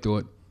with that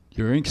thought.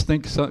 Your first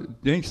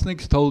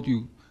instinct told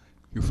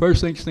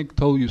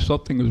you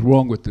something is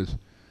wrong with this.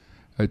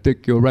 I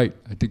think you're right.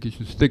 I think you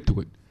should stick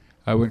to it.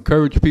 I would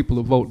encourage people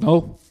to vote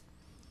no,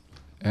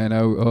 and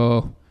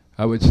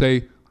I would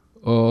say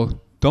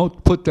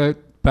don't put that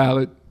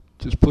ballot,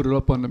 just put it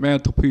up on the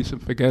mantelpiece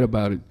and forget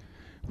about it.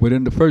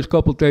 Within the first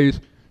couple of days,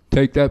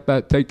 take that,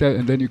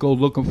 and then you go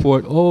looking for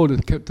it. Oh,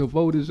 the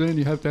vote is in.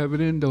 You have to have it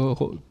in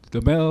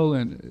the mail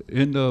and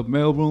in the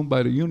mail room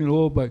by the Union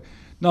Hall.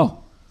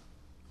 No,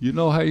 you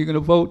know how you're going to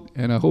vote,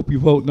 and I hope you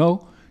vote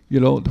no.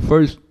 The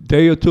first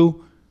day or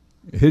two,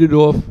 hit it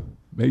off,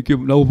 make your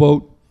no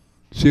vote,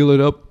 seal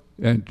it up,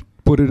 and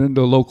put it in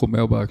the local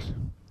mailbox.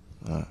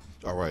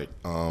 All right.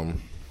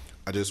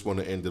 I just want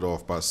to end it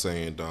off by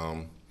saying,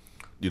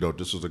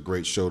 this was a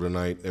great show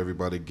tonight.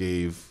 Everybody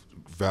gave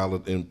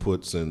valid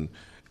inputs and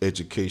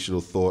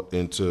educational thought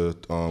into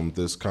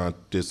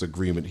this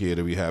agreement here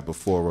that we have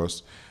before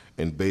us.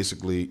 And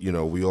basically,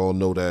 we all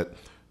know that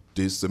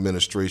this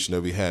administration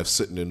that we have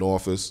sitting in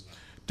office,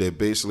 they're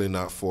basically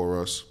not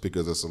for us,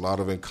 because there's a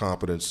lot of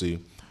incompetency,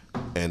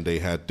 and they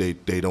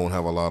don't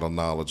have a lot of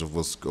knowledge of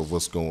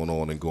what's going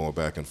on and going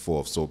back and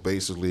forth. So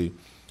basically,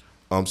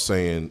 I'm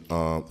saying,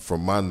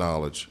 from my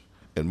knowledge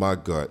and my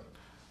gut,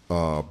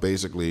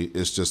 basically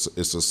it's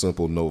a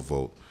simple no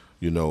vote.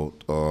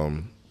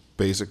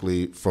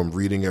 Basically, from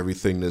reading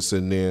everything that's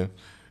in there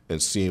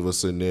and seeing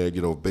what's in there,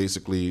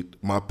 basically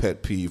my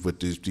pet peeve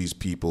with these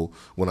people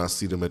when I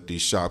see them at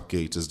these shop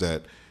gates is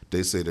that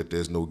they say that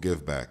there's no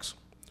give backs.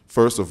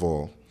 First of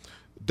all,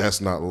 that's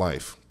not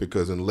life,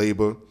 because in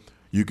labor,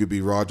 you could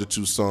be Roger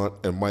Toussaint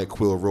and Mike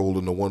Quill rolled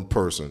into one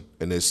person,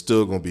 and there's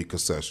still going to be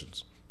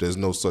concessions. There's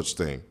no such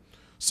thing.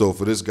 So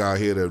for this guy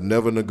here that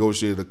never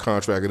negotiated a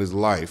contract in his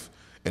life,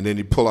 and then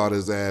he pull out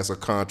his ass a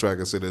contract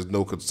and say there's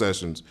no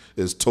concessions,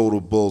 is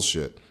total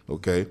bullshit,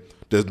 okay?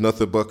 There's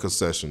nothing but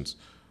concessions.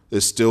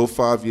 It's still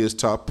 5 years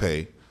top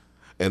pay.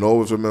 And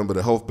always remember,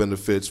 the health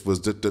benefits was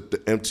the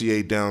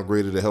MTA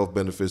downgraded the health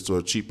benefits to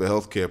a cheaper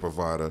health care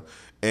provider.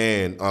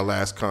 And our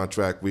last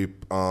contract,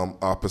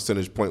 our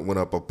percentage point went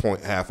up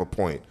half a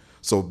point.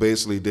 So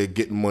basically, they're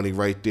getting money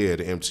right there,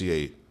 the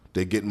MTA.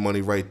 They're getting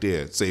money right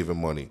there,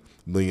 saving money,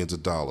 millions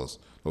of dollars,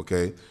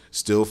 okay?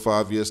 Still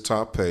 5 years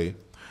top pay.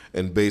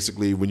 And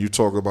basically, when you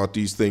talk about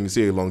these things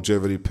here,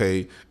 longevity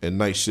pay and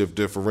night shift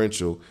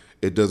differential,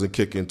 it doesn't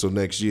kick in until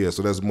next year.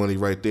 So that's money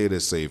right there they're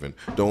saving.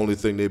 The only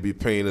thing they'd be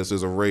paying us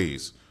is a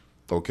raise,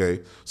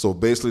 okay? So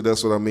basically,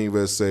 that's what I mean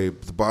when I say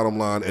the bottom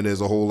line, and there's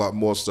a whole lot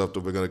more stuff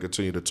that we're going to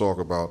continue to talk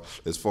about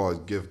as far as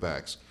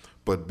givebacks.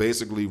 But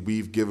basically,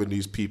 we've given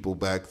these people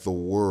back the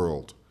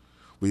world.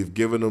 We've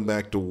given them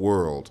back the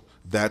world.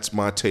 That's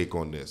my take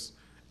on this.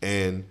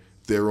 And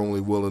they're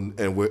only willing,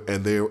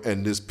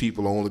 and these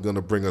people are only going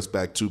to bring us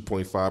back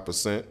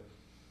 2.5%.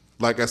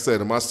 Like I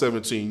said, in my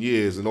 17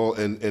 years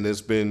and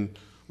it's been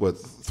 4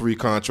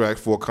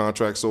 contracts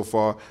so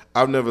far,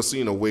 I've never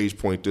seen a wage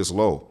point this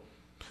low.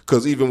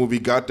 Because even when we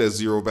got that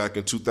zero back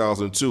in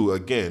 2002,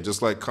 again,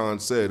 just like Khan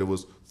said, it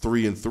was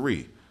 3 and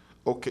 3.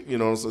 Okay,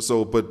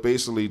 so but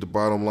basically the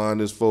bottom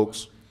line is,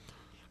 folks,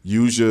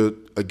 use here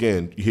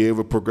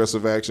with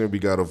Progressive Action, we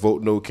got a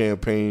Vote No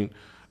campaign.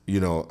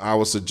 I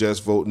would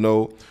suggest vote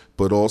no,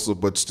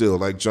 but still,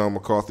 like John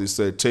McCarthy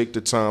said, take the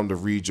time to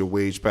read your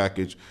wage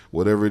package,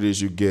 whatever it is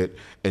you get,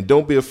 and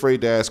don't be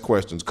afraid to ask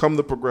questions. Come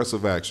to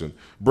Progressive Action.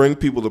 Bring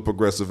people to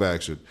Progressive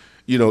Action.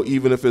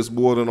 Even if it's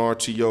more than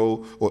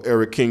RTO or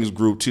Eric King's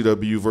group,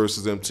 TW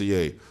versus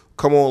MTA,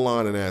 come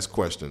online and ask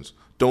questions.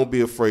 Don't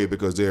be afraid,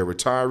 because there are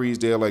retirees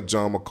there like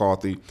John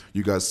McCarthy.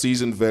 You got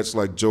seasoned vets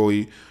like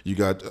Joey. You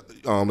got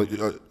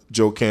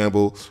Joe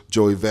Campbell,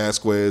 Joey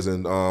Vasquez,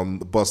 and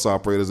the bus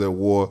operators at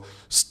War,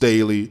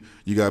 Staley.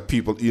 You got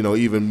people,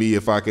 even me,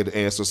 if I could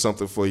answer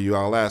something for you,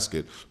 I'll ask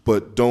it.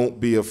 But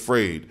don't be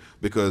afraid,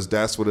 because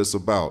that's what it's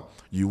about.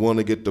 You want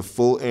to get the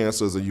full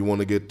answers, and you want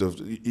to get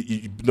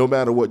no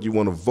matter what, you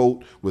want to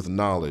vote with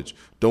knowledge.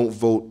 Don't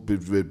vote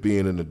with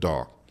being in the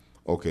dark.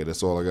 Okay,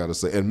 that's all I got to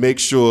say. And make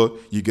sure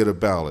you get a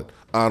ballot.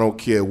 I don't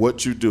care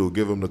what you do.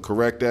 Give them the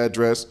correct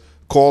address.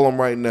 Call them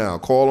right now.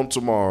 Call them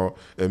tomorrow,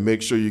 and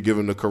make sure you give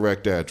them the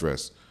correct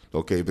address.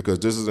 Okay, because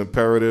this is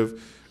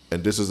imperative,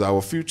 and this is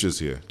our futures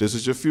here. This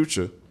is your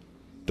future.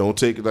 Don't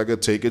take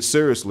it take it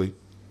seriously.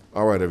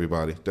 All right,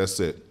 everybody. That's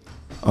it.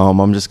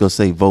 I'm just going to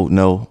say vote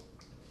no,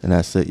 and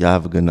that's it. Y'all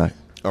have a good night.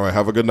 All right,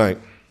 have a good night.